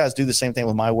 And those guys do the same thing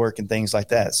with my work and things like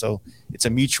that. So it's a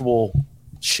mutual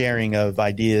sharing of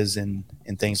ideas and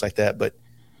things like that. But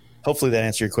hopefully that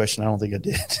answered your question. I don't think I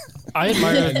did.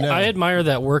 I admire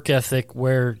that work ethic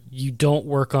where you don't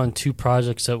work on 2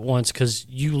 projects at once, because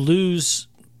you lose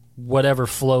whatever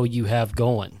flow you have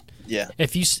going. Yeah.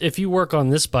 If you work on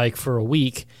this bike for a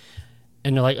week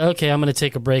and you're like, okay, I'm going to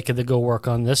take a break and then go work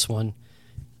on this one.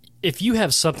 If you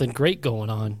have something great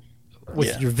going on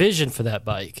with your vision for that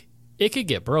bike, it could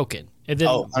get broken. And then,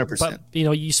 100%.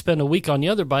 But, you spend a week on the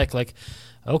other bike, like,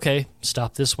 okay,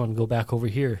 stop this one, go back over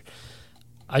here.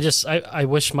 I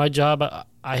wish my job,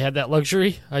 I had that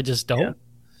luxury. I just don't. Yeah.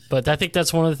 But I think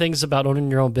that's one of the things about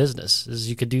owning your own business, is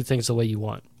you could do things the way you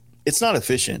want. It's not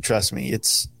efficient. Trust me.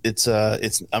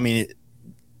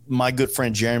 My good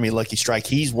friend Jeremy Lucky Strike,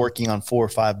 he's working on 4 or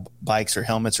 5 bikes or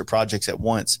helmets or projects at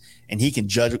once, and he can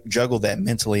juggle that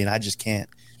mentally, and I just can't.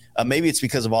 Maybe it's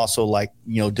because of also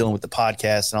dealing with the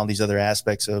podcast and all these other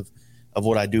aspects of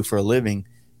what I do for a living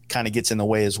kind of gets in the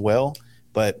way as well.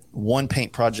 But one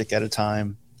paint project at a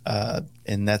time,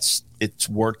 and it's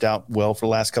worked out well for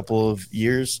the last couple of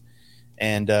years,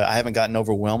 and I haven't gotten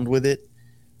overwhelmed with it.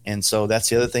 And so that's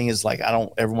the other thing, is like, I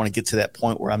don't ever want to get to that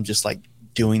point where I'm just like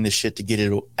doing this shit to get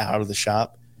it out of the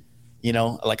shop.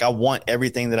 Like, I want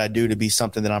everything that I do to be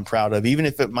something that I'm proud of, even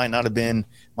if it might not have been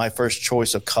my first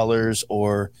choice of colors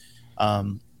or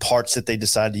parts that they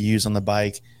decided to use on the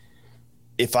bike.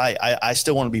 If I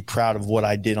still want to be proud of what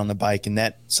I did on the bike. And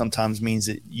that sometimes means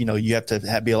that, you have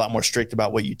to be a lot more strict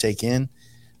about what you take in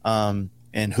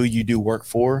and who you do work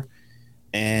for.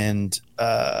 And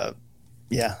I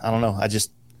don't know.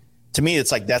 To me,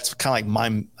 it's like, that's kind of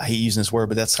like I hate using this word,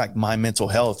 but that's like my mental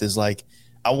health, is like,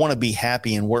 I want to be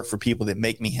happy and work for people that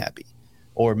make me happy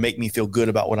or make me feel good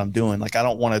about what I'm doing. Like, I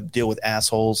don't want to deal with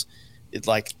assholes. It's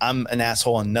like, I'm an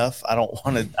asshole enough. I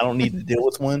don't need to deal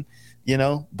with one,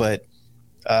 but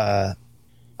I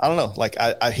don't know. Like,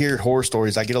 I hear horror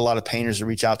stories. I get a lot of painters that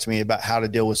reach out to me about how to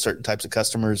deal with certain types of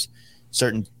customers,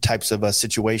 certain types of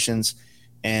situations.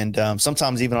 And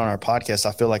sometimes even on our podcast,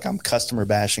 I feel like I'm customer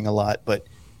bashing a lot, but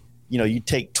you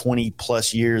take 20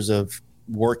 plus years of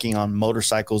working on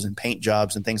motorcycles and paint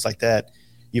jobs and things like that.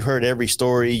 You've heard every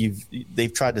story.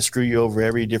 They've tried to screw you over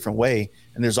every different way.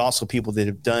 And there's also people that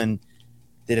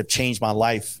have changed my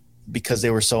life because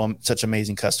they were such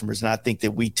amazing customers. And I think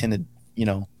that we tend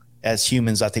to, as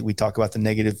humans, I think we talk about the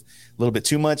negative a little bit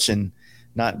too much and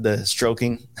not the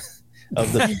stroking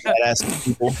of the badass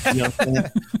people.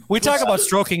 We talk about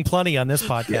stroking plenty on this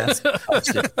podcast.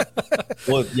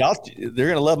 Well, they're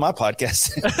going to love my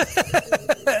podcast.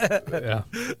 Yeah.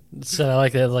 So I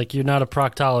like that. Like, you're not a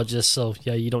proctologist, so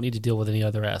yeah, you don't need to deal with any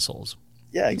other assholes.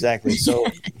 Yeah, exactly. So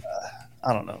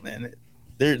I don't know, man.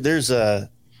 There's put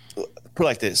it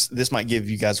like this. This might give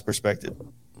you guys a perspective.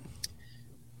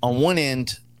 On one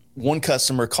end, one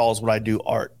customer calls what I do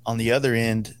art. On the other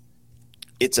end,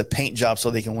 it's a paint job so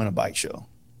they can win a bike show,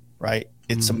 right?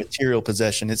 It's a material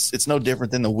possession. It's no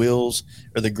different than the wheels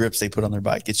or the grips they put on their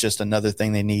bike. It's just another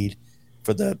thing they need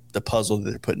for the puzzle that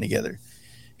they're putting together.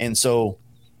 And so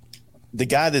the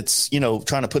guy that's,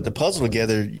 trying to put the puzzle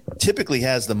together typically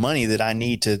has the money that I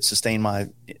need to sustain my,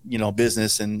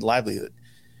 business and livelihood.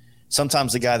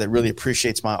 Sometimes the guy that really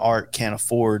appreciates my art can't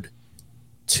afford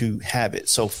to have it.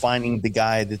 So finding the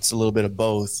guy that's a little bit of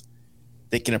both,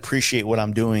 that can appreciate what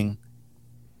I'm doing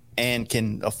and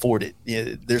can afford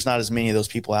it. There's not as many of those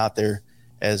people out there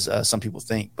as some people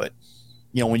think. But,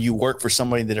 when you work for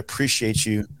somebody that appreciates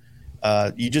you,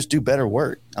 you just do better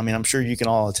work. I mean, I'm sure you can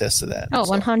all attest to that. Oh,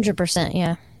 100%.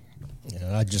 Yeah.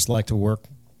 Yeah. I'd just like to work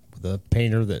with a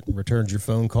painter that returns your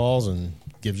phone calls and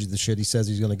gives you the shit he says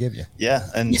he's going to give you. Yeah.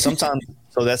 And sometimes,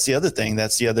 so that's the other thing.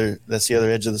 That's the other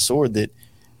edge of the sword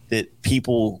that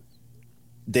people,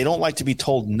 they don't like to be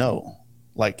told no.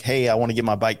 Like, hey, I want to get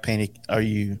my bike painted.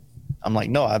 I'm like,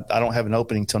 no, I don't have an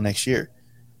opening till next year.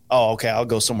 Oh, okay. I'll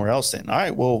go somewhere else then. All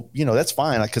right. Well, that's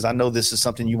fine. Cause I know this is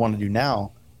something you want to do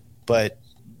now, but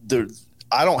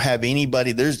I don't have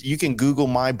anybody. You can Google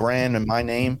my brand and my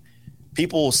name.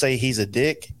 People will say he's a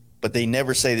dick, but they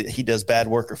never say that he does bad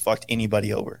work or fucked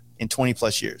anybody over in 20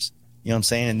 plus years. You know what I'm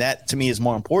saying? And that to me is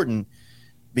more important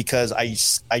because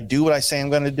I do what I say I'm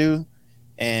going to do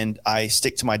and I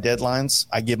stick to my deadlines.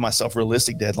 I give myself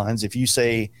realistic deadlines.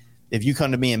 If you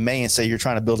come to me in May and say you're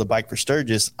trying to build a bike for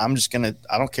Sturgis, I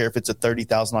don't care if it's a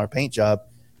 $30,000 paint job,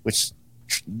 which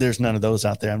there's none of those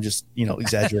out there. I'm just,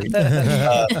 exaggerating.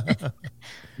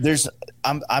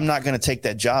 I'm not going to take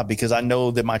that job because I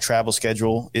know that my travel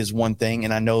schedule is one thing.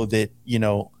 And I know that,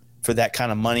 for that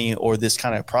kind of money or this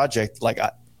kind of project, like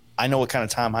I know what kind of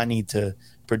time I need to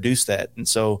produce that. And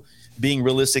so being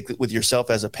realistic with yourself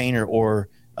as a painter or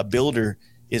a builder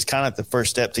is kind of the first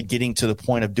step to getting to the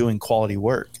point of doing quality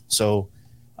work. So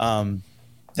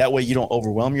that way you don't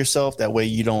overwhelm yourself. That way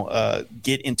you don't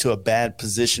get into a bad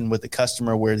position with the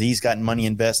customer where he's gotten money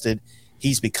invested.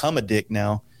 He's become a dick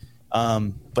now,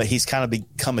 but he's kind of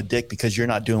become a dick because you're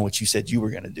not doing what you said you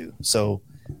were going to do. So,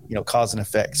 cause and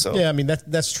effect. So yeah, I mean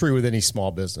that's true with any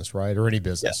small business, right? Or any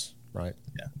business, right?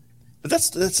 Yeah, but that's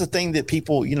the thing that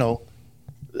people,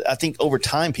 I think over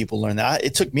time people learn that.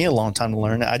 It took me a long time to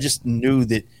learn that. I just knew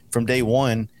that from day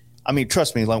one. I mean,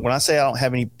 trust me, like when I say I don't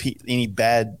have any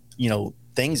bad,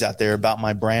 things out there about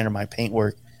my brand or my paint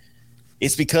work,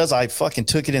 it's because I fucking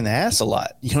took it in the ass a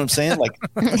lot. You know what I'm saying? Like,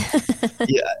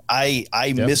 yeah,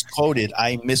 I misquoted.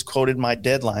 I misquoted my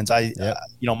deadlines.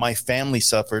 My family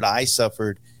suffered. I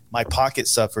suffered. My pocket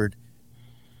suffered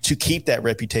to keep that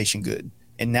reputation good.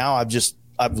 And now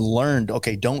I've learned,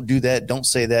 okay, don't do that. Don't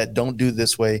say that. Don't do it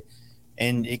this way.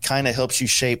 And it kind of helps you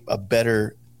shape a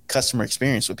better customer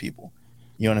experience with people.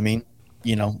 You know what I mean?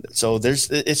 So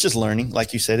it's just learning.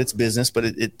 Like you said, it's business, but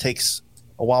it takes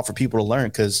a while for people to learn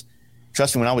because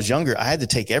trust me, when I was younger, I had to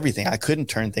take everything. I couldn't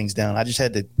turn things down. I just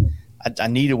had to, I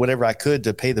needed whatever I could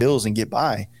to pay the bills and get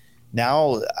by.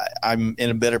 Now I'm in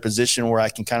a better position where I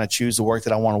can kind of choose the work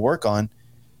that I want to work on.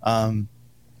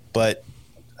 But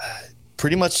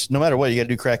pretty much no matter what, you got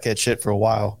to do crackhead shit for a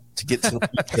while to get to the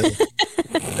point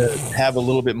to have a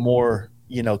little bit more,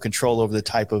 control over the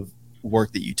type of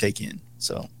work that you take in.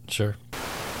 So sure.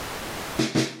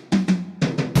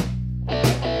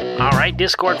 All right,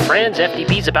 Discord friends,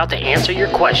 FDB's about to answer your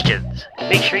questions.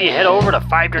 Make sure you head over to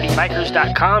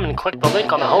 5dirtybikers.com and click the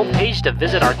link on the homepage to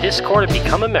visit our Discord and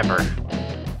become a member.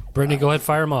 Brittany, go ahead,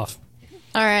 fire them off.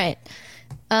 All right.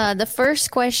 The first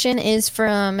question is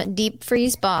from Deep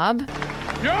Freeze Bob.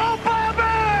 Yo,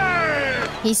 Bobby!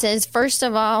 He says, first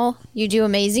of all, you do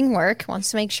amazing work. Wants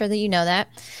to make sure that you know that.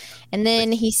 And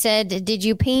then he said, did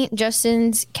you paint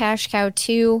Justin's Cash Cow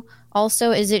 2?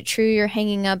 Also, is it true you're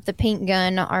hanging up the paint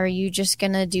gun? Are you just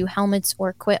going to do helmets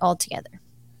or quit altogether?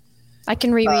 I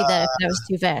can reread that if that was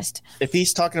too fast. If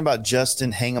he's talking about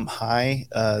Justin Hang 'em High,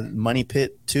 Money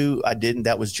Pit 2, I didn't.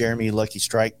 That was Jeremy Lucky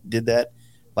Strike did that.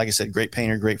 Like I said, great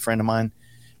painter, great friend of mine.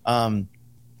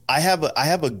 I have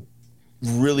a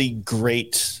really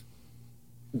great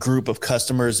group of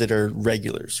customers that are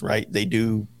regulars, right? They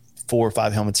do 4 or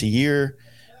 5 helmets a year,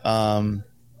 1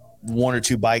 or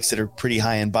 2 bikes that are pretty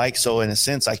high end bikes. So in a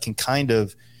sense, I can kind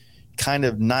of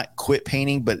not quit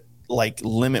painting, but like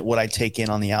limit what I take in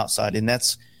on the outside. And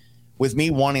that's with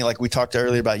me wanting, like we talked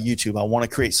earlier about YouTube. I want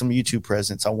to create some YouTube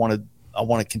presence. I want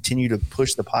to continue to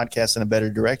push the podcast in a better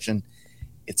direction.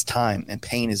 It's time, and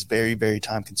paint is very, very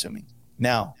time consuming.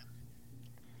 Now,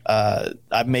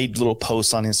 I've made little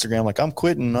posts on Instagram like I'm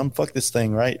quitting, fuck this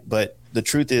thing, right? But the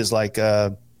truth is, like,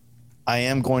 I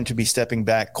am going to be stepping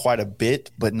back quite a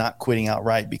bit, but not quitting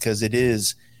outright because it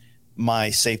is my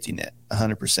safety net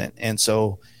 100%. And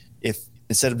so if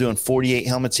instead of doing 48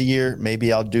 helmets a year,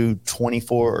 maybe I'll do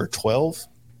 24 or 12.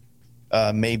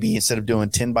 Maybe instead of doing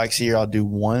 10 bikes a year, I'll do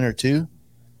 1 or 2.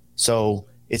 So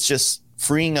it's just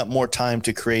freeing up more time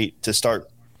to start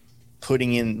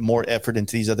putting in more effort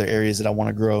into these other areas that I want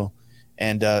to grow.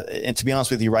 And to be honest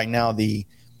with you right now, with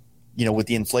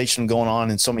the inflation going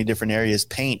on in so many different areas,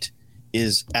 paint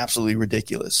is absolutely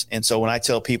ridiculous. And so when I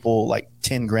tell people like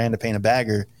 $10,000 to paint a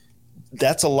bagger,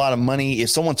 that's a lot of money. If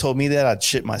someone told me that, I'd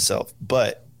shit myself.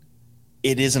 But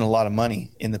it isn't a lot of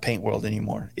money in the paint world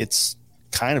anymore. It's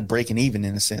kind of breaking even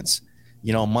in a sense.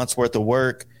 You know, a month's worth of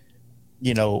work,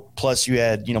 you know, plus you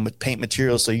add, you know, paint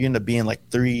materials. So you end up being like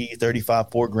 $3,000,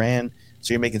 $35,000, $4,000.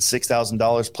 So you're making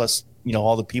 $6,000 plus, you know,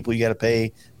 all the people you got to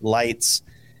pay, lights.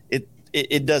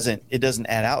 It doesn't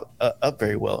add up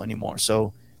very well anymore.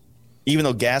 So even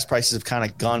though gas prices have kind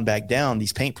of gone back down,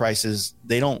 these paint prices,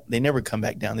 they never come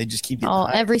back down. They just keep getting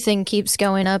higher. Everything keeps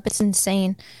going up. It's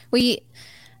insane.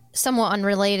 Somewhat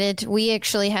unrelated, we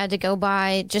actually had to go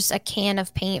buy just a can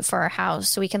of paint for our house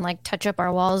so we can like touch up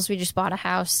our walls. We just bought a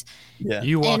house. Yeah.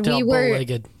 You walked out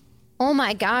bow-legged. Oh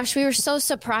my gosh, we were so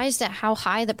surprised at how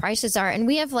high the prices are. And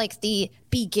we have like the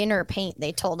beginner paint,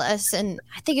 they told us. And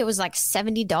I think it was like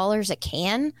 $70 a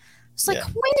can. It's like,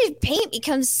 when did paint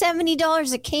become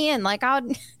 $70 a can? Like, I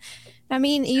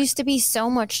mean, it used to be so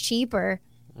much cheaper.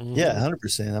 Yeah,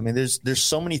 100%. I mean, there's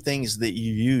so many things that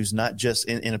you use, not just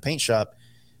in a paint shop.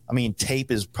 I mean,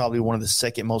 tape is probably one of the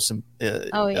second most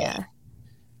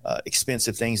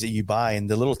expensive things that you buy. And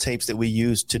the little tapes that we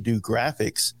use to do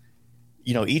graphics,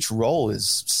 you know, each roll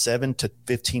is $7 to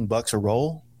 $15 a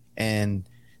roll, and,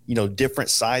 you know,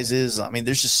 different sizes. I mean,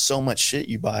 there's just so much shit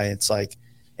you buy. It's like,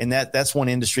 and that's one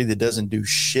industry that doesn't do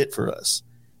shit for us.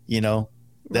 You know,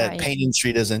 that paint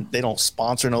industry they don't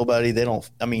sponsor nobody.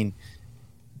 I mean,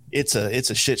 it's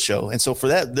a shit show. And so for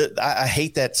that, I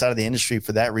hate that side of the industry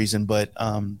for that reason. But,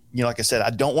 you know, like I said, I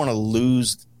don't want to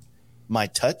lose my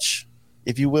touch,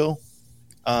 if you will.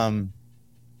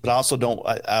 But I also don't.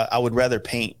 I would rather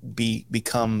paint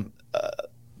become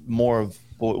more of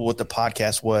what the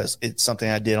podcast was. It's something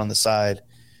I did on the side,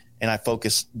 and I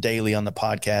focus daily on the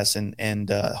podcast and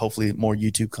hopefully more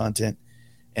YouTube content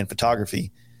and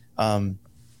photography. I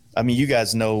mean, you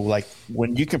guys know, like,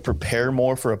 when you can prepare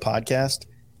more for a podcast,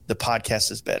 the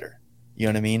podcast is better. You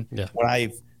know what I mean? Yeah. When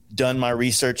I've done my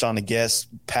research on the guests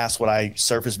past what I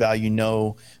surface value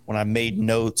know, when I made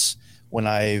notes, when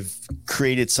I've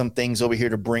created some things over here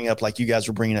to bring up, like you guys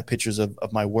were bringing up pictures of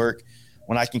my work,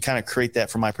 when I can kind of create that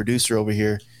for my producer over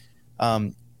here,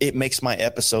 it makes my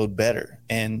episode better.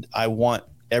 And I want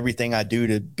everything I do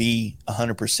to be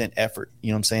 100% effort.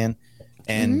 You know what I'm saying?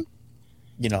 And,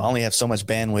 you know, I only have so much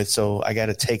bandwidth, so I got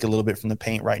to take a little bit from the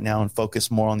paint right now and focus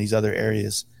more on these other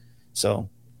areas. So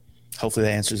hopefully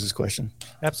that answers this question.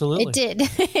 Absolutely. It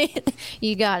did.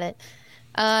 You got it.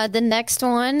 The next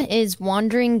one is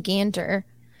Wandering Gander.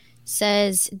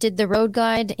 Says, did the Road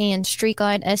Glide and Street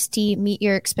Glide ST meet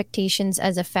your expectations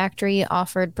as a factory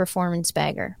offered performance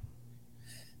bagger?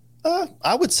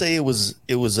 I would say it was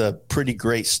a pretty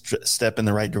great step in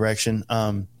the right direction.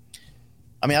 I mean,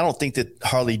 I don't think that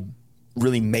Harley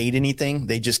really made anything.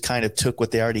 They just kind of took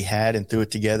what they already had and threw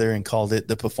it together and called it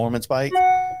the performance bike.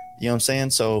 You know what I'm saying?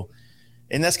 So,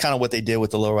 and that's kind of what they did with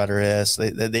the Lowrider S.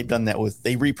 They've done that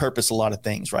they repurpose a lot of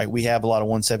things, right? We have a lot of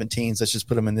 117s. Let's just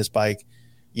put them in this bike,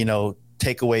 you know,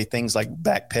 take away things like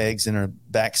back pegs in our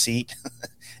back seat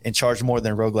and charge more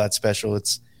than Road Glide Special.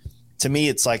 To me,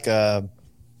 it's like a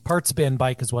parts bin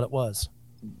bike is what it was.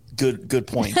 Good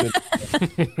point.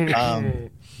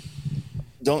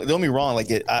 Don't get me wrong.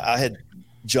 Like I had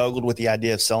juggled with the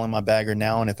idea of selling my bagger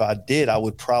now. And if I did, I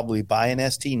would probably buy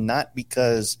an ST, not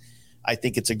because I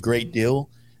think it's a great deal,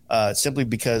 simply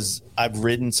because I've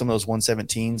ridden some of those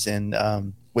 117s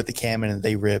and with the Cam and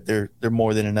they rip, they're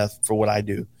more than enough for what I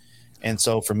do. And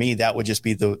so for me, that would just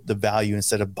be the value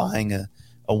instead of buying a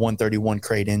 131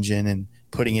 crate engine and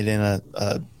putting it in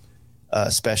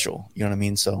a special. You know what I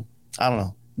mean? So I don't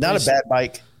know. Not a bad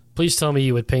bike. Please tell me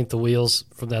you would paint the wheels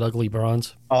from that ugly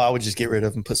bronze. Oh, I would just get rid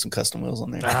of them and put some custom wheels on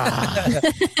there. I'm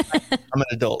an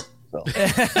adult. So.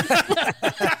 I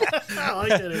like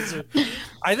that answer.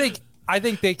 I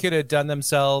think they could have done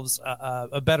themselves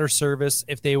a better service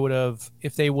if they would have,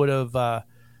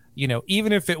 you know,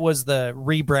 even if it was the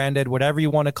rebranded, whatever you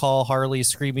want to call Harley,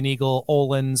 Screaming Eagle,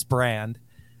 Öhlins brand.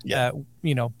 Yeah.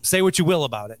 You know, say what you will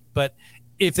about it, but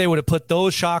if they would have put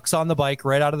those shocks on the bike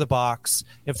right out of the box,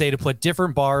 if they'd have put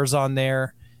different bars on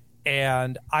there,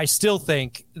 and I still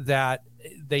think that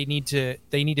they need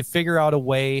to figure out a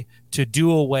way to do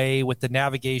away with the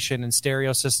navigation and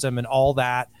stereo system and all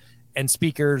that and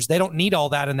speakers. They don't need all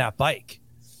that in that bike.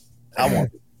 I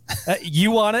want it. You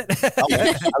want it?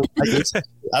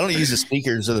 I don't use the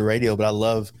speakers or the radio, but I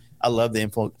love the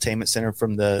infotainment center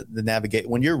from the navigate.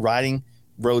 When you're riding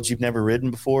roads you've never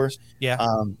ridden before,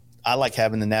 I like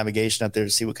having the navigation up there to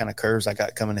see what kind of curves I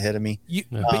got coming ahead of me.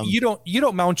 But you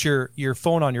don't mount your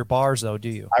phone on your bars though, do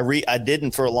you? I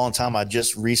didn't for a long time. I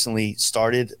just recently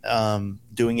started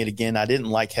doing it again. I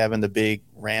didn't like having the big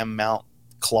RAM mount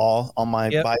claw on my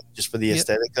bike just for the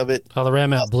aesthetic of it. Oh, the Ram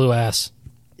Mount blew ass.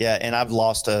 Yeah, and I've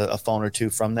lost a phone or two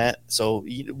from that. So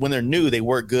when they're new, they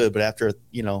work good, but after a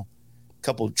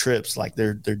couple of trips, like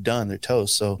they're done, they're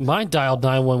toast. So mine dialed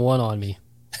 911 on me.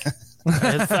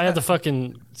 I had the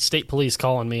fucking state police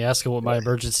calling me asking what my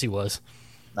emergency was.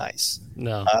 Nice.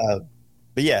 No,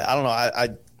 but yeah, I don't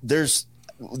know.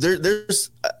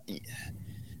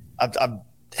 I've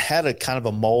had a kind of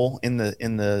a mole in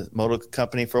the motor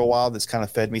company for a while that's kind of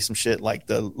fed me some shit, like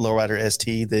the Lowrider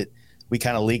ST that we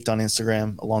kind of leaked on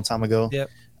Instagram a long time ago. Yep.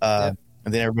 And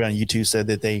then everybody on YouTube said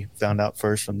that they found out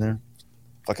first from there.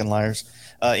 Fucking liars.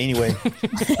 Anyway,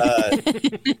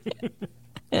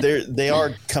 they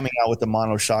are coming out with the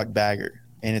monoshock bagger,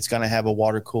 and it's going to have a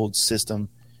water cooled system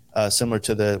similar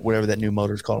to the whatever that new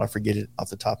motor is called. I forget it off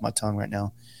the top of my tongue right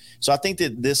now. So I think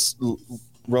that this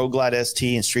Road Glide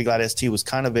ST and Street Glide ST was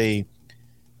kind of a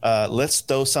let's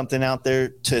throw something out there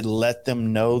to let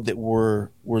them know that we're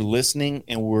listening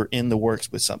and we're in the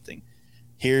works with something.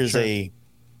 Here's a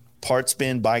parts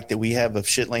bin bike that we have of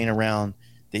shit laying around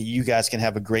that you guys can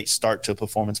have a great start to a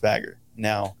performance bagger.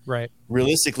 Now,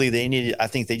 realistically, I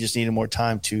think they just needed more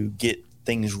time to get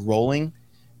things rolling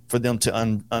for them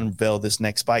to unveil this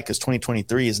next bike, because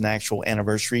 2023 is an actual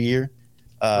anniversary year.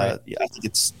 I think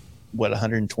it's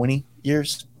 120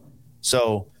 years.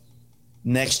 So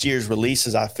next year's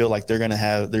releases, I feel like they're going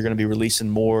to be releasing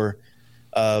more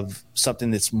of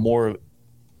something that's more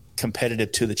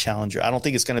competitive to the Challenger. I don't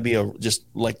think it's going to be just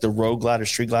like the Road Glide or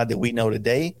Street Glide that we know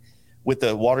today with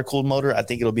the water cooled motor. I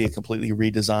think it'll be a completely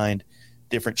redesigned,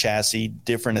 different chassis,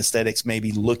 different aesthetics,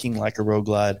 maybe looking like a Road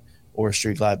Glide or a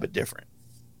Street Glide, but different.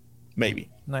 Maybe.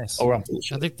 Nice. Or I'm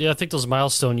foolish. I think those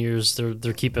milestone years,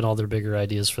 they're keeping all their bigger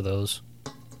ideas for those.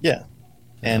 Yeah.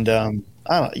 And I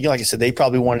don't know, like I said, they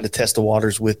probably wanted to test the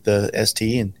waters with the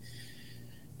ST, and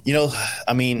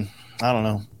I mean, I don't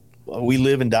know. We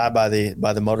live and die by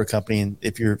the motor company, and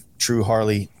if you're true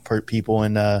Harley people,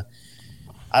 and I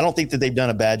don't think that they've done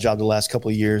a bad job the last couple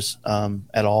of years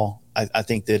at all. I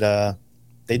think that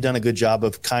they've done a good job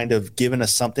of kind of giving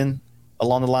us something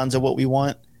along the lines of what we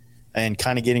want, and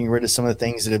kind of getting rid of some of the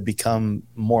things that have become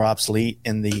more obsolete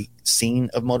in the scene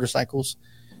of motorcycles.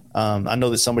 I know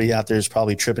that somebody out there is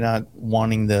probably tripping out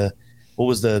wanting what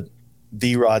was the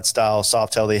V-Rod style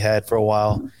Softail they had for a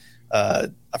while. I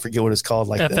forget what it's called.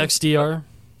 Like FXDR.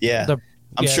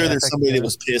 I'm sure there's somebody that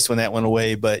was pissed when that went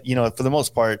away, but for the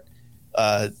most part,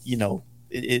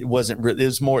 it wasn't.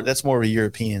 That's more of a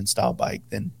European style bike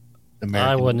than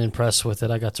American. I wasn't impressed with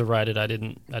it. I got to ride it. I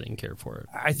didn't care for it.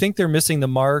 I think they're missing the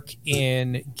mark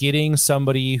in getting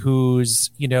somebody who's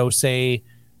say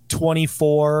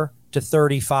 24 to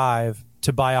 35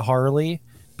 to buy a Harley,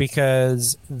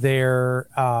 because they're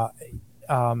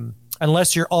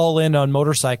unless you're all in on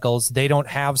motorcycles, they don't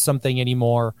have something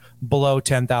anymore below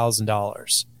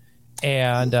 $10,000.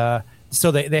 And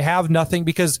so they have nothing,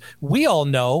 because we all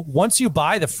know once you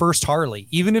buy the first Harley,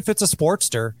 even if it's a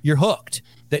Sportster, you're hooked.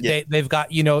 They've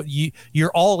got,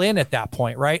 you're all in at that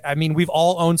point, right? I mean, we've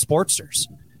all owned Sportsters.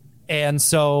 And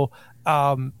so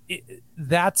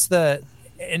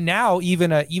and now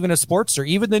even a Sportster,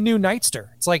 even the new Nightster,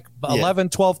 it's like 11,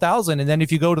 12,000. And then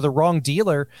if you go to the wrong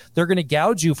dealer, they're going to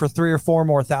gouge you for 3 or 4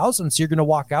 more thousand. So you're going to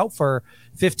walk out for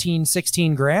 15,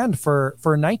 16 grand for a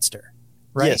Nightster.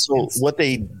 Right. Yeah. So what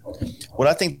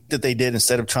I think that they did,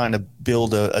 instead of trying to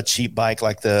build a cheap bike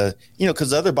like because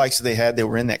the other bikes that they had that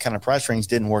were in that kind of price range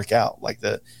didn't work out, like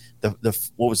the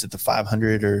what was it, the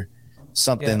 500 or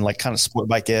something, like kind of sport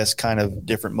bike-esque kind of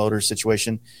different motor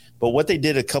situation. But what they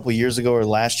did a couple years ago or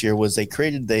last year was they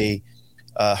created the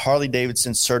Harley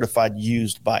Davidson certified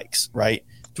used bikes, right?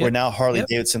 Where now Harley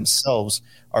Davidson themselves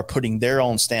are putting their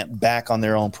own stamp back on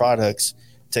their own products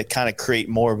to kind of create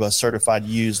more of a certified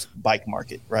used bike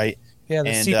market, right? Yeah,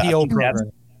 the CPO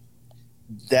program.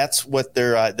 That's what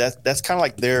they're that's kind of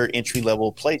like their entry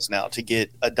level place now, to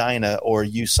get a Dyna or a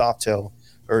used Softail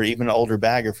or even an older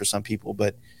bagger for some people.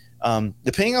 But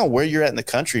depending on where you're at in the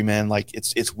country, man, like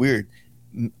it's weird.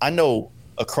 I know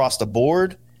across the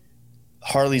board,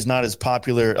 Harley's not as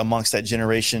popular amongst that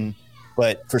generation,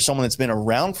 but for someone that's been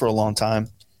around for a long time,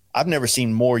 I've never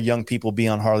seen more young people be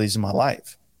on Harleys in my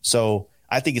life. So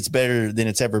I think it's better than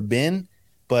it's ever been,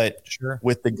 but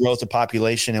with the growth of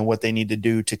population and what they need to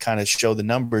do to kind of show the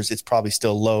numbers, it's probably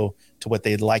still low to what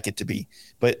they'd like it to be.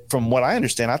 But from what I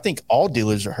understand, I think all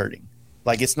dealers are hurting.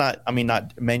 Like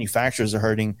not manufacturers are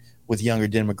hurting with younger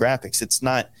demographics. It's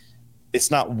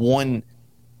not one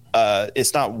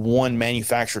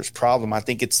manufacturer's problem. I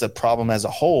think it's the problem as a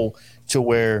whole, to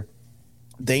where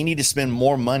they need to spend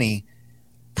more money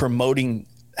promoting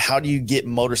how do you get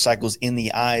motorcycles in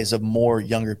the eyes of more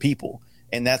younger people.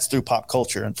 And that's through pop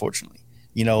culture, unfortunately.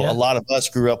 A lot of us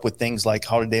grew up with things like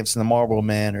Harley Davidson, the Marlboro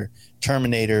Man, or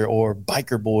Terminator, or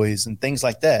Biker Boys, and things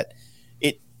like that.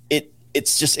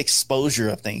 It's just exposure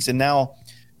of things. And now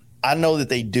I know that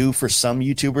they do for some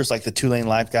YouTubers, like the 2 Lane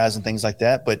Life guys and things like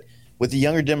that. But with the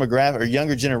younger demographic or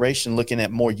younger generation looking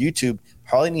at more YouTube,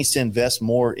 Harley needs to invest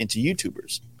more into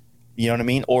YouTubers. You know what I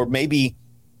mean? Or maybe,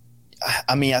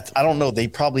 I don't know. They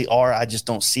probably are. I just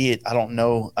don't see it. I don't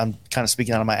know. I'm kind of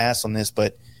speaking out of my ass on this,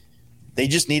 but they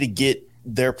just need to get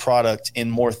their product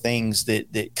in more things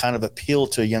that kind of appeal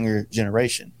to a younger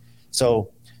generation.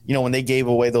 So, when they gave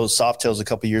away those Softails a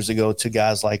couple years ago to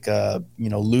guys like,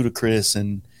 Ludacris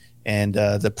and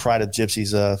the Pride of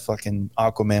Gypsies, fucking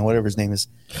Aquaman, whatever his name is.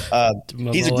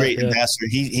 He's a great ambassador.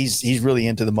 He's really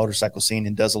into the motorcycle scene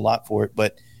and does a lot for it.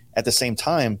 But at the same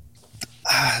time,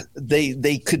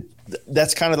 they could.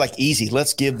 That's kind of like easy.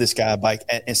 Let's give this guy a bike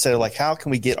instead of like, how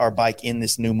can we get our bike in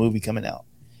this new movie coming out?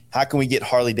 How can we get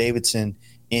Harley Davidson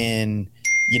in,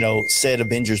 said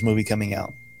Avengers movie coming out?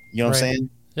 You know what I'm saying?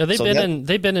 Yeah,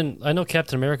 they've been in. I know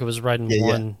Captain America was riding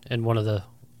in one of the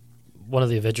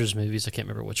Avengers movies. I can't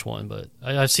remember which one, but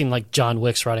I've seen like John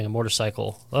Wick's riding a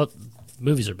motorcycle. Well,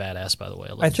 movies are badass, by the way.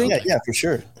 I think, for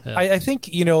sure. Yeah. I think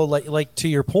like to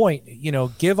your point,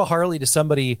 give a Harley to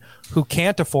somebody who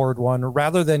can't afford one,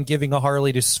 rather than giving a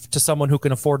Harley to someone who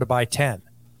can afford to buy 10.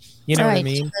 You know what I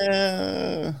mean?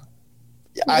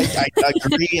 I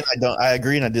agree, and I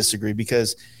agree and I disagree,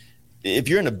 because if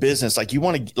you're in a business, like you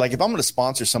want to, like if I'm going to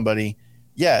sponsor somebody,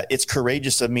 it's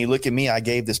courageous of me. Look at me. I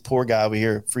gave this poor guy over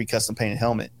here a free custom painted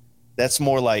helmet. That's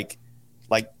more like,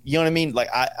 you know what I mean? Like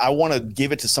I want to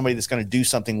give it to somebody that's going to do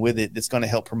something with it, that's going to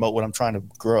help promote what I'm trying to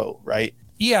grow. Right.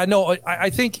 Yeah, no,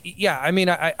 I think,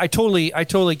 I totally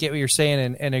get what you're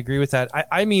saying and agree with that.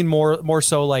 I mean, more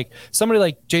so like somebody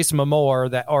like Jason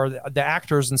Momoa or the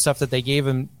actors and stuff that they gave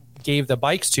the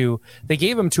bikes to, they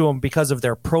gave them to him because of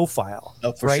their profile,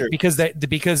 right? Sure. Because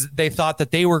they thought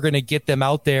that they were going to get them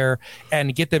out there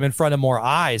and get them in front of more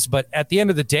eyes. But at the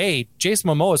end of the day, Jason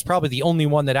Momoa is probably the only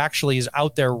one that actually is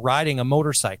out there riding a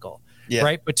motorcycle,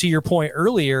 right? But to your point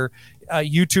earlier,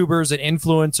 YouTubers and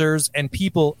influencers and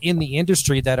people in the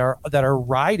industry that are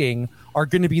riding are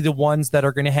going to be the ones that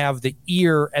are going to have the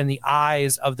ear and the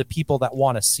eyes of the people that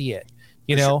want to see it,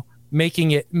 sure.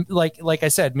 Making it like I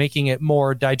said, making it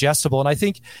more digestible. And I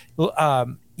think,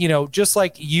 just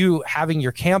like you having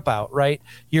your camp out, right?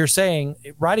 You're saying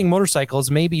riding motorcycles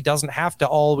maybe doesn't have to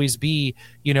always be,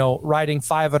 riding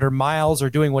 500 miles or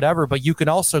doing whatever, but you can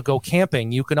also go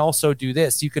camping. You can also do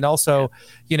this. You can also,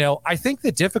 I think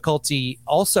the difficulty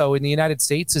also in the United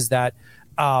States is that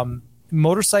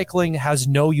motorcycling has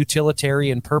no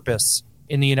utilitarian purpose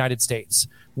in the United States.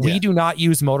 We do not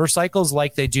use motorcycles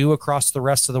like they do across the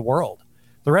rest of the world.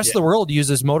 The rest of the world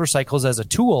uses motorcycles as a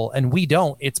tool, and we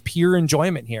don't. It's pure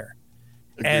enjoyment here.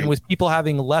 Agreed. And with people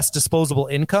having less disposable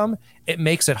income, it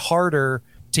makes it harder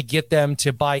to get them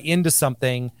to buy into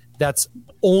something that's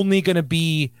only going to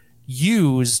be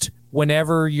used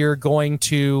whenever you're going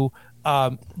to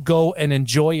go and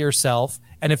enjoy yourself.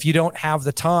 And if you don't have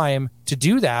the time to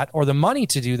do that or the money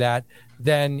to do that,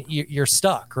 then you're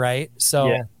stuck, right? So.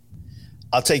 Yeah.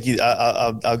 I'll take you.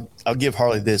 I'll give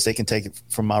Harley this. They can take it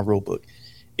from my rule book.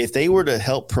 If they were to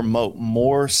help promote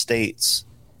more states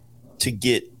to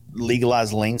get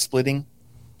legalized lane splitting,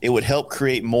 it would help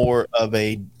create more of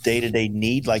a day-to-day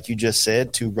need, like you just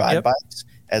said, to ride bikes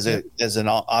as an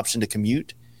option to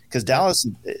commute. Because Dallas,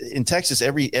 in Texas,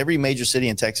 every major city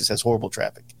in Texas has horrible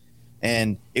traffic,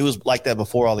 and it was like that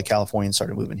before all the Californians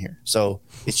started moving here. So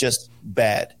it's just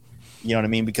bad. You know what I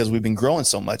mean? Because we've been growing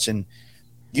so much. And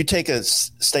you take a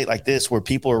state like this where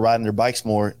people are riding their bikes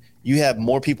more, you have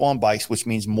more people on bikes, which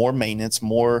means more maintenance,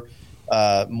 more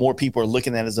people are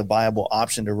looking at it as a viable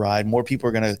option to ride. More people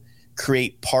are going to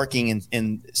create parking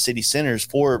in city centers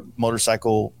for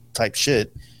motorcycle type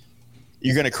shit.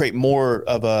 You're going to create more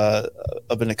of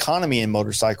an economy in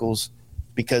motorcycles,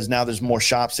 because now there's more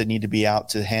shops that need to be out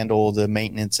to handle the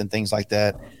maintenance and things like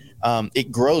that.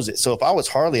 It grows it. So if I was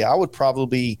Harley, I would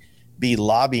probably be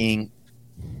lobbying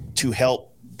to help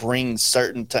bring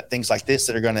certain things like this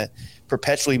that are going to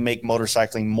perpetually make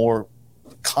motorcycling more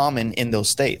common in those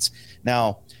states.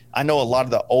 Now, I know a lot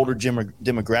of the older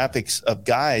demographics of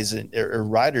guys or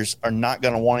riders are not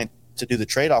going to want to do the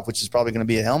trade-off, which is probably going to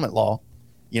be a helmet law.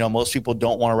 Most people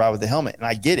don't want to ride with the helmet, and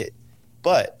I get it.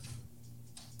 But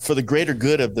for the greater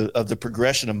good of the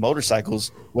progression of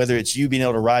motorcycles, whether it's you being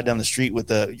able to ride down the street with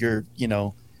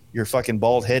your fucking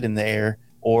bald head in the air,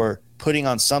 or putting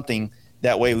on something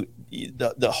that way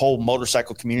the whole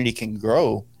motorcycle community can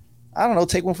grow. I don't know.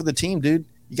 Take one for the team, dude.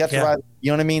 You got to ride.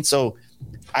 You know what I mean? So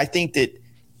I think that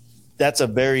that's a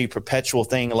very perpetual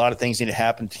thing. A lot of things need to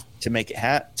happen to make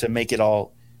it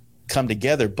all come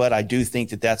together. But I do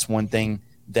think that that's one thing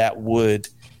that would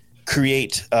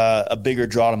create a bigger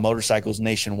draw to motorcycles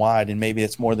nationwide. And maybe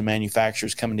it's more the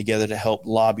manufacturers coming together to help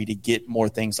lobby to get more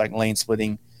things like lane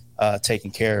splitting taken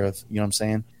care of. You know what I'm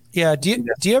saying? Yeah. Do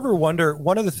you ever wonder,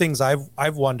 one of the things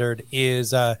I've wondered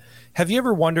is, have you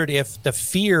ever wondered if the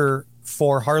fear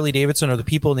for Harley Davidson or the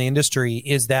people in the industry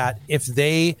is that if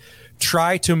they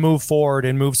try to move forward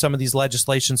and move some of these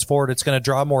legislations forward, it's going to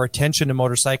draw more attention to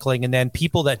motorcycling, and then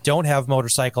people that don't have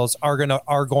motorcycles are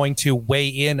going to weigh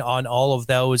in on all of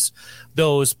those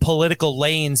political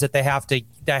lanes that they have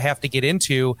to get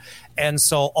into, and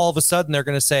so all of a sudden they're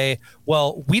going to say,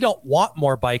 well, we don't want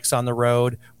more bikes on the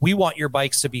road, we want your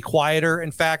bikes to be quieter,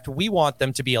 in fact we want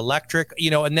them to be electric,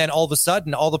 and then all of a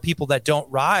sudden all the people that don't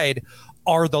ride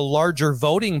are the larger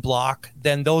voting block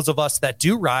than those of us that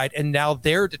do ride, and now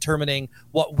they're determining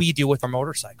what we do with our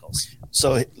motorcycles.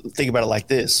 So think about it like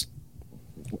this.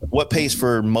 What pays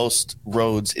for most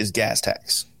roads is gas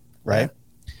tax, right?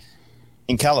 Yeah.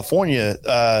 In California,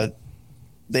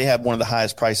 they have one of the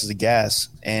highest prices of gas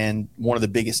and one of the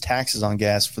biggest taxes on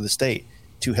gas for the state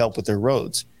to help with their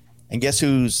roads. And guess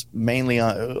who's mainly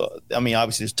on?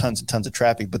 Obviously there's tons and tons of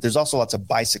traffic, but there's also lots of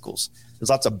bicycles. There's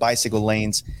lots of bicycle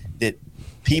lanes that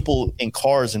people in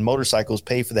cars and motorcycles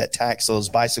pay for that tax so those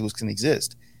bicycles can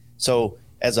exist. So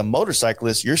as a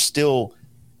motorcyclist, you're still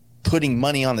putting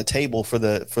money on the table for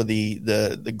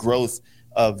the growth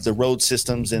of the road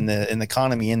systems and the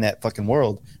economy in that fucking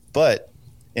world. But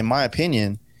in my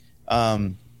opinion,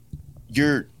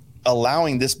 you're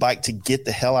allowing this bike to get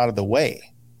the hell out of the way.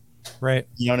 Right.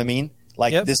 You know what I mean?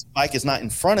 Like This bike is not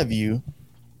in front of you.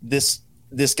 This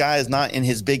guy is not in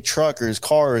his big truck or his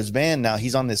car or his van now.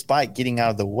 He's on this bike getting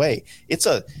out of the way.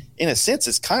 In a sense,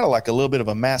 it's kind of like a little bit of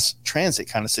a mass transit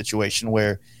kind of situation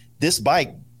where this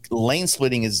bike lane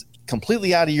splitting is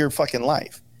completely out of your fucking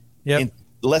life in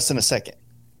less than a second,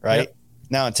 right? Yep.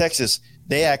 Now in Texas,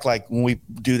 they act like when we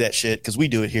do that shit, because we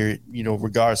do it here,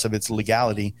 regardless of its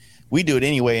legality, we do it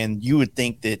anyway. And you would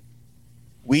think that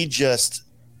we just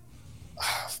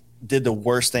did the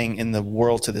worst thing in the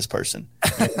world to this person.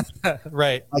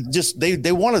 Right. Like just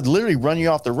they want to literally run you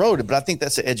off the road. But I think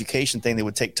that's an education thing that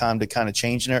would take time to kind of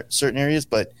change in certain areas.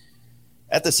 But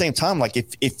at the same time, like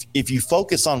if you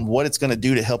focus on what it's going to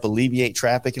do to help alleviate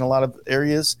traffic in a lot of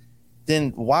areas,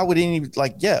 then why would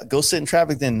go sit in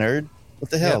traffic then, nerd? What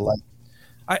the hell?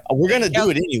 Yeah. We're going to do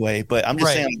it anyway, but I'm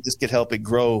just saying this could help it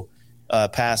grow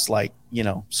past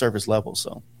surface level.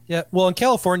 So. Yeah, well, and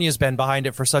California has been behind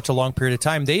it for such a long period of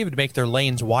time. They even make their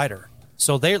lanes wider.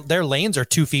 So their lanes are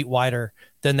 2 feet wider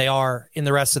than they are in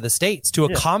the rest of the states to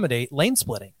accommodate lane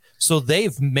splitting. So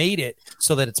they've made it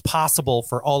so that it's possible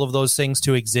for all of those things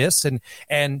to exist.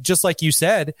 And just like you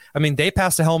said, they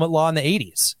passed a helmet law in the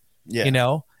 80s,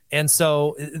 and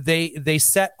so they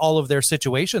set all of their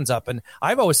situations up. And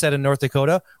I've always said in North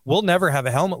Dakota, we'll never have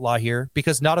a helmet law here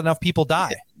because not enough people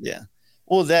die. Yeah.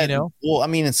 Well,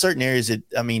 in certain areas,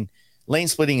 lane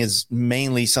splitting is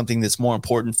mainly something that's more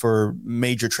important for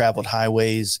major traveled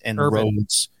highways and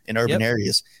roads in urban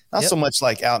areas. Not so much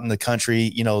like out in the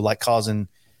country, like causing.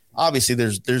 Obviously,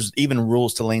 there's even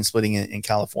rules to lane splitting in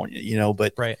California,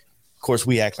 but of course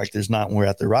we act like there's not when we're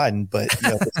out there riding. But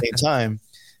at the same time,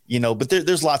 but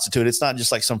there's lots to it. It's not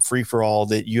just like some free for all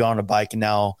that you're on a bike and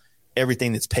now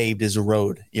everything that's paved is a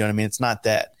road. You know what I mean? It's not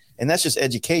that, and that's just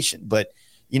education. But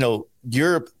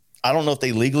Europe, I don't know if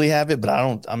they legally have it,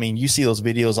 but you see those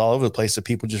videos all over the place of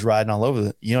people just riding all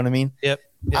over you know what I mean? Yep.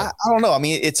 I don't know.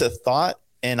 It's a thought,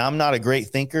 and I'm not a great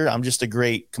thinker. I'm just a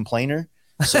great complainer.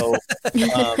 So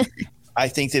I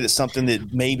think that it's something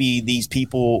that maybe these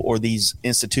people or these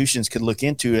institutions could look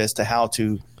into as to how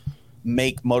to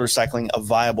make motorcycling a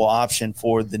viable option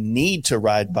for the need to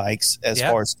ride bikes as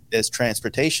far as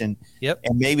transportation. Yep.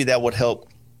 And maybe that would help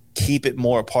keep it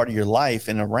more a part of your life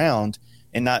and around,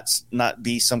 and not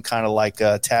be some kind of like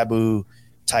a taboo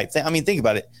type thing. Think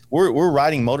about it. We're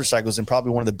riding motorcycles in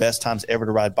probably one of the best times ever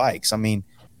to ride bikes.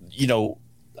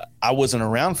 I wasn't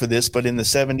around for this, but in the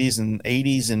 70s and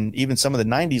 80s and even some of the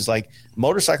 90s, like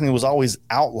motorcycling was always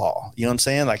outlaw. You know what I'm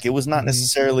saying? Like it was not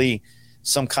necessarily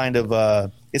some kind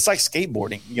of it's like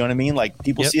skateboarding. You know what I mean? Like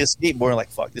people see a skateboarder like,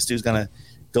 fuck, this dude's gonna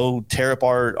go tear up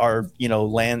our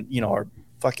land, our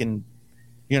fucking,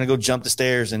 you're gonna go jump the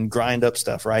stairs and grind up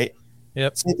stuff, right?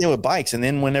 Yep. Same thing with bikes. And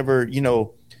then whenever,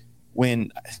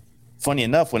 funny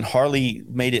enough, when Harley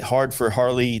made it hard for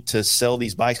Harley to sell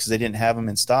these bikes because they didn't have them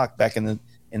in stock back in the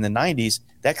 90s,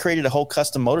 that created a whole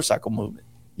custom motorcycle movement.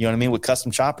 You know what I mean? With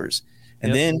custom choppers.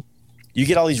 And then you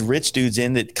get all these rich dudes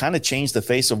in that kind of change the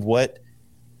face of what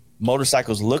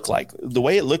motorcycles look like. The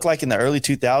way it looked like in the early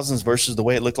 2000s versus the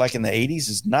way it looked like in the 80s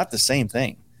is not the same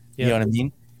thing. You know what I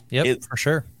mean? Yep, for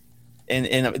sure.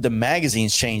 And the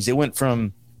magazines changed. It went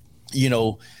from,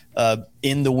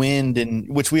 In the Wind, and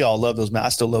which we all love those. I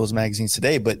still love those magazines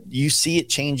today, but you see it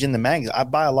change in the magazine. I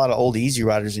buy a lot of old Easy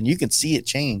Riders, and you can see it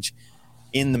change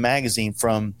in the magazine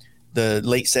from the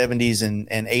late 70s and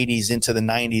 80s into the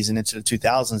 90s and into the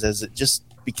 2000s as it just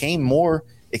became more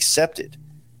accepted.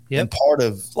 And part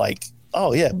of like,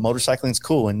 oh yeah, motorcycling's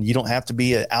cool, and you don't have to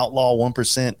be an outlaw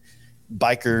 1%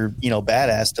 biker,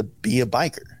 badass to be a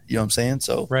biker. You know what I'm saying?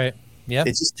 So right, yeah,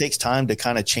 it just takes time to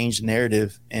kind of change the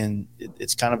narrative, and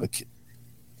it's kind of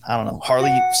I don't know.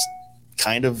 Harley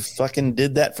kind of fucking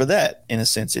did that for that in a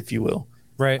sense, if you will.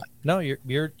 Right. No,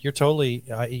 you're totally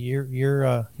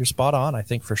you're spot on. I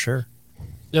think for sure.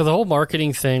 Yeah, the whole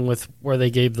marketing thing with where they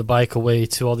gave the bike away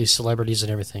to all these celebrities and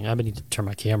everything. I need to turn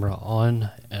my camera on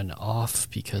and off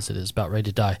because it is about ready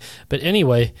to die. But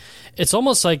anyway, it's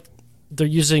almost like they're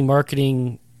using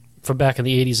marketing from back in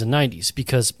the 80s and 90s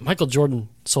because Michael Jordan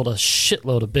sold a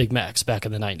shitload of Big Macs back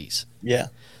in the 90s. Yeah.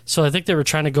 So I think they were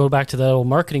trying to go back to that old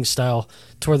marketing style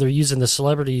to where they're using the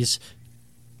celebrities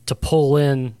to pull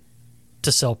in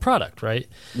to sell product, right?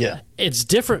 Yeah. It's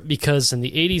different because in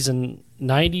the 80s and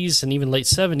 90s and even late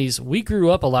 70s, we grew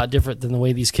up a lot different than the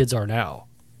way these kids are now.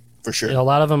 For sure. A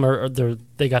lot of them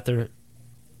they got their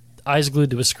eyes glued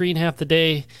to a screen half the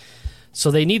day. So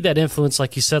they need that influence,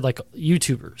 like you said, like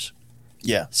YouTubers.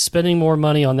 Yeah. Spending more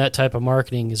money on that type of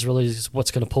marketing is really what's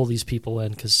going to pull these people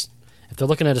in, because if they're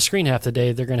looking at a screen half the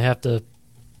day, they're going to have to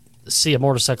see a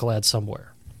motorcycle ad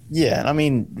somewhere. Yeah, I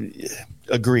mean,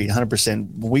 agreed,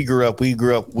 100%. We grew up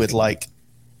with like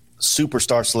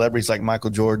superstar celebrities like Michael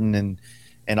Jordan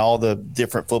and all the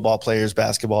different football players,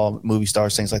 basketball, movie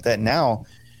stars, things like that. Now,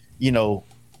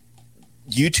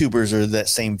 YouTubers are that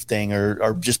same thing,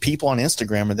 or just people on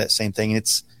Instagram are that same thing.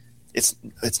 It's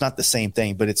not the same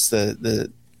thing, but it's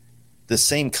the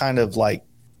same kind of like,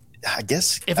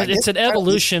 it's an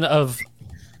evolution of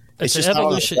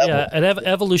an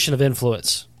evolution of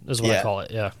influence is what I call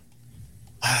it. Yeah.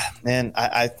 Man,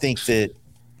 I think that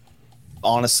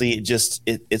honestly, it's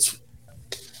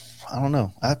I don't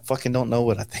know. I fucking don't know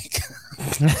what I think.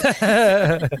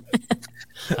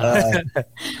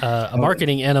 A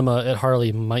marketing enema at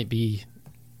Harley might be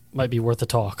worth a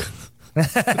talk.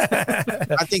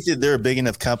 I think that they're a big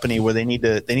enough company where they need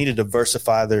to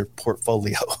diversify their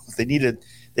portfolio. They need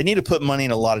to put money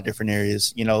in a lot of different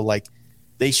areas. Like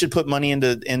they should put money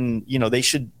they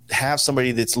should have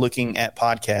somebody that's looking at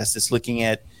podcasts, that's looking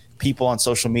at people on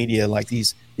social media, like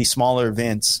these smaller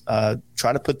events,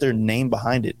 try to put their name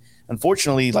behind it.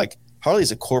 Unfortunately, like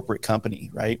Harley's a corporate company,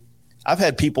 right? I've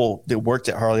had people that worked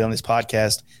at Harley on this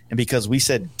podcast, and because we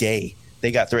said gay,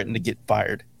 they got threatened to get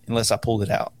fired unless I pulled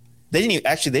it out. They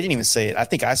didn't even say it. I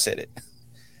think I said it,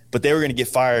 but they were going to get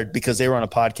fired because they were on a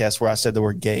podcast where I said the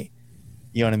word gay.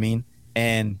 You know what I mean?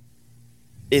 And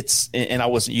I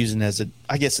wasn't using it as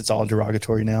I guess it's all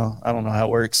derogatory now. I don't know how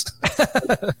it works.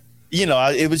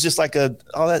 It was just like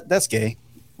that's gay,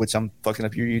 which I'm fucking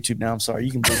up your YouTube now. I'm sorry.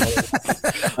 You can bring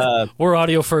that. We're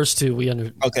audio first too.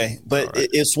 Okay. But right.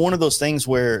 It's one of those things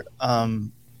where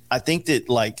I think that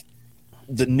like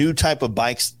the new type of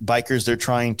bikers they're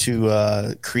trying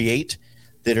to create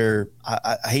that are,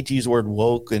 I hate to use the word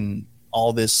woke and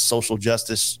all this social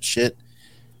justice shit.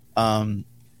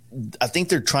 I think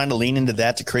they're trying to lean into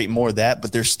that to create more of that,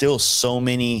 but there's still so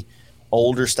many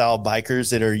older style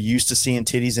bikers that are used to seeing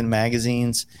titties in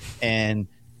magazines and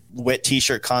wet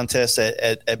t-shirt contests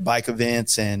at bike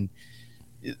events. And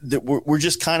we're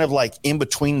just kind of like in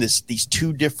between these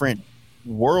two different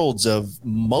worlds of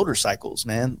motorcycles,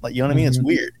 man. Like, you know what I mean? It's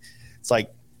weird. It's like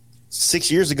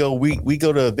 6 years ago, we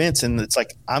go to events and it's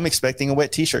like, I'm expecting a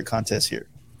wet t-shirt contest here.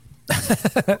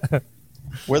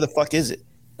 Where the fuck is it?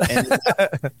 And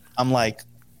I'm like,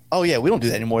 oh yeah, we don't do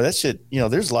that anymore. That shit,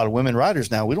 there's a lot of women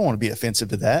riders now. We don't want to be offensive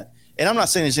to that. And I'm not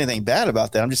saying there's anything bad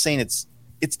about that. I'm just saying it's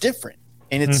different,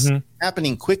 and it's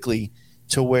happening quickly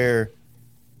to where,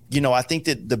 I think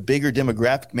that the bigger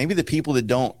demographic, maybe the people that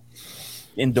don't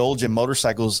indulge in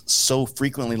motorcycles so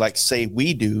frequently, like say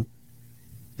we do,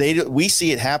 we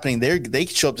see it happening. They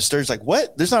show up to Sturgis like,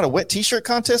 what? There's not a wet t-shirt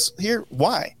contest here?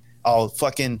 Why? Oh,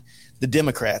 fucking the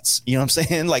Democrats. You know what I'm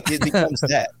saying? Like it becomes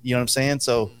that. You know what I'm saying?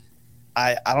 So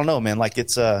I don't know, man. Like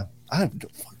it's what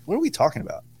are we talking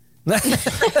about?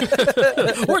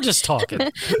 We're just talking.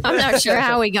 I'm not sure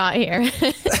how we got here.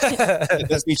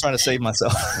 That's me trying to save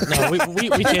myself. No,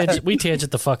 we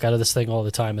tangent the fuck out of this thing all the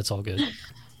time. It's all good.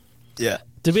 Yeah.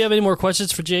 Did we have any more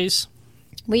questions for Jace?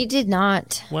 We did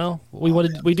not. Well,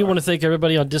 we do want to thank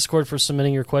everybody on Discord for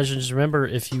submitting your questions. Remember,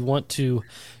 if you want to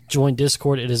join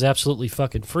Discord, it is absolutely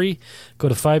fucking free. Go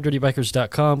to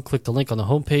 5dirtybikers.com, click the link on the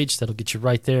homepage. That'll get you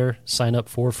right there. Sign up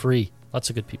for free. Lots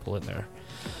of good people in there.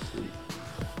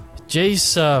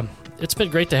 Jace, it's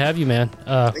been great to have you, man.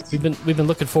 We've been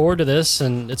looking forward to this,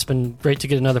 and it's been great to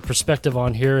get another perspective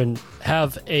on here and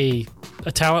have a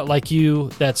talent like you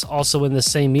that's also in the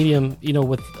same medium,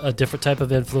 with a different type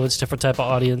of influence, different type of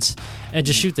audience, and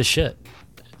just shoot the shit.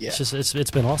 Yeah.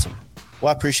 It's been awesome. Well,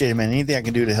 I appreciate it, man. Anything I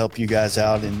can do to help you guys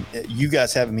out, and you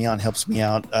guys having me on helps me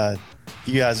out. If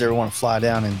you guys ever want to fly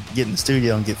down and get in the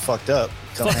studio and get fucked up,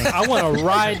 come hang. I want to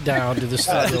ride down to the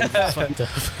studio and get fucked up.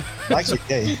 Mike's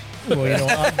okay. Well,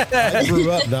 I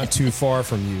grew up not too far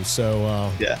from you,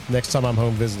 so next time I'm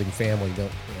home visiting family,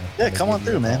 come on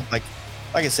through, man. Like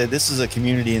I said, this is a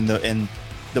community, and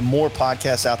the more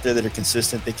podcasts out there that are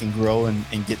consistent, they can grow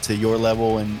and get to your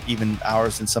level and even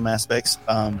ours in some aspects.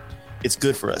 It's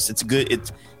good for us.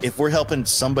 If we're helping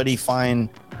somebody find,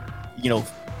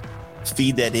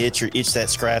 feed that itch or itch that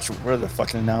scratch, or whatever the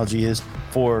fucking analogy is,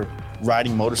 for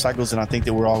riding motorcycles, and I think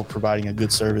that we're all providing a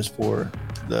good service for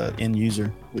the end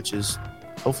user, which is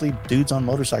hopefully dudes on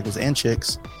motorcycles and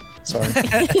chicks. Sorry.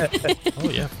 Oh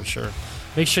yeah, for sure.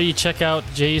 Make sure you check out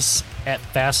Jace at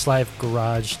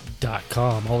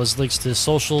fastlifegarage.com. All his links to his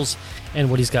socials and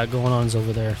what he's got going on is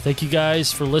over there. Thank you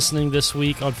guys for listening this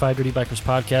week on 5 Dirty Bikers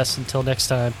Podcast. Until next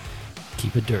time,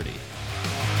 keep it dirty.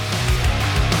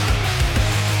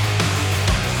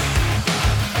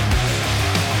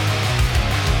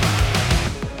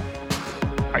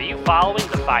 Are you following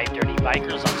the 5 Dirty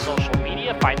Bikers on social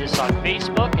media? Find us on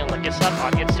Facebook and look us up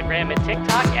on Instagram and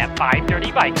TikTok at 5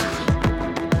 Dirty Bikers.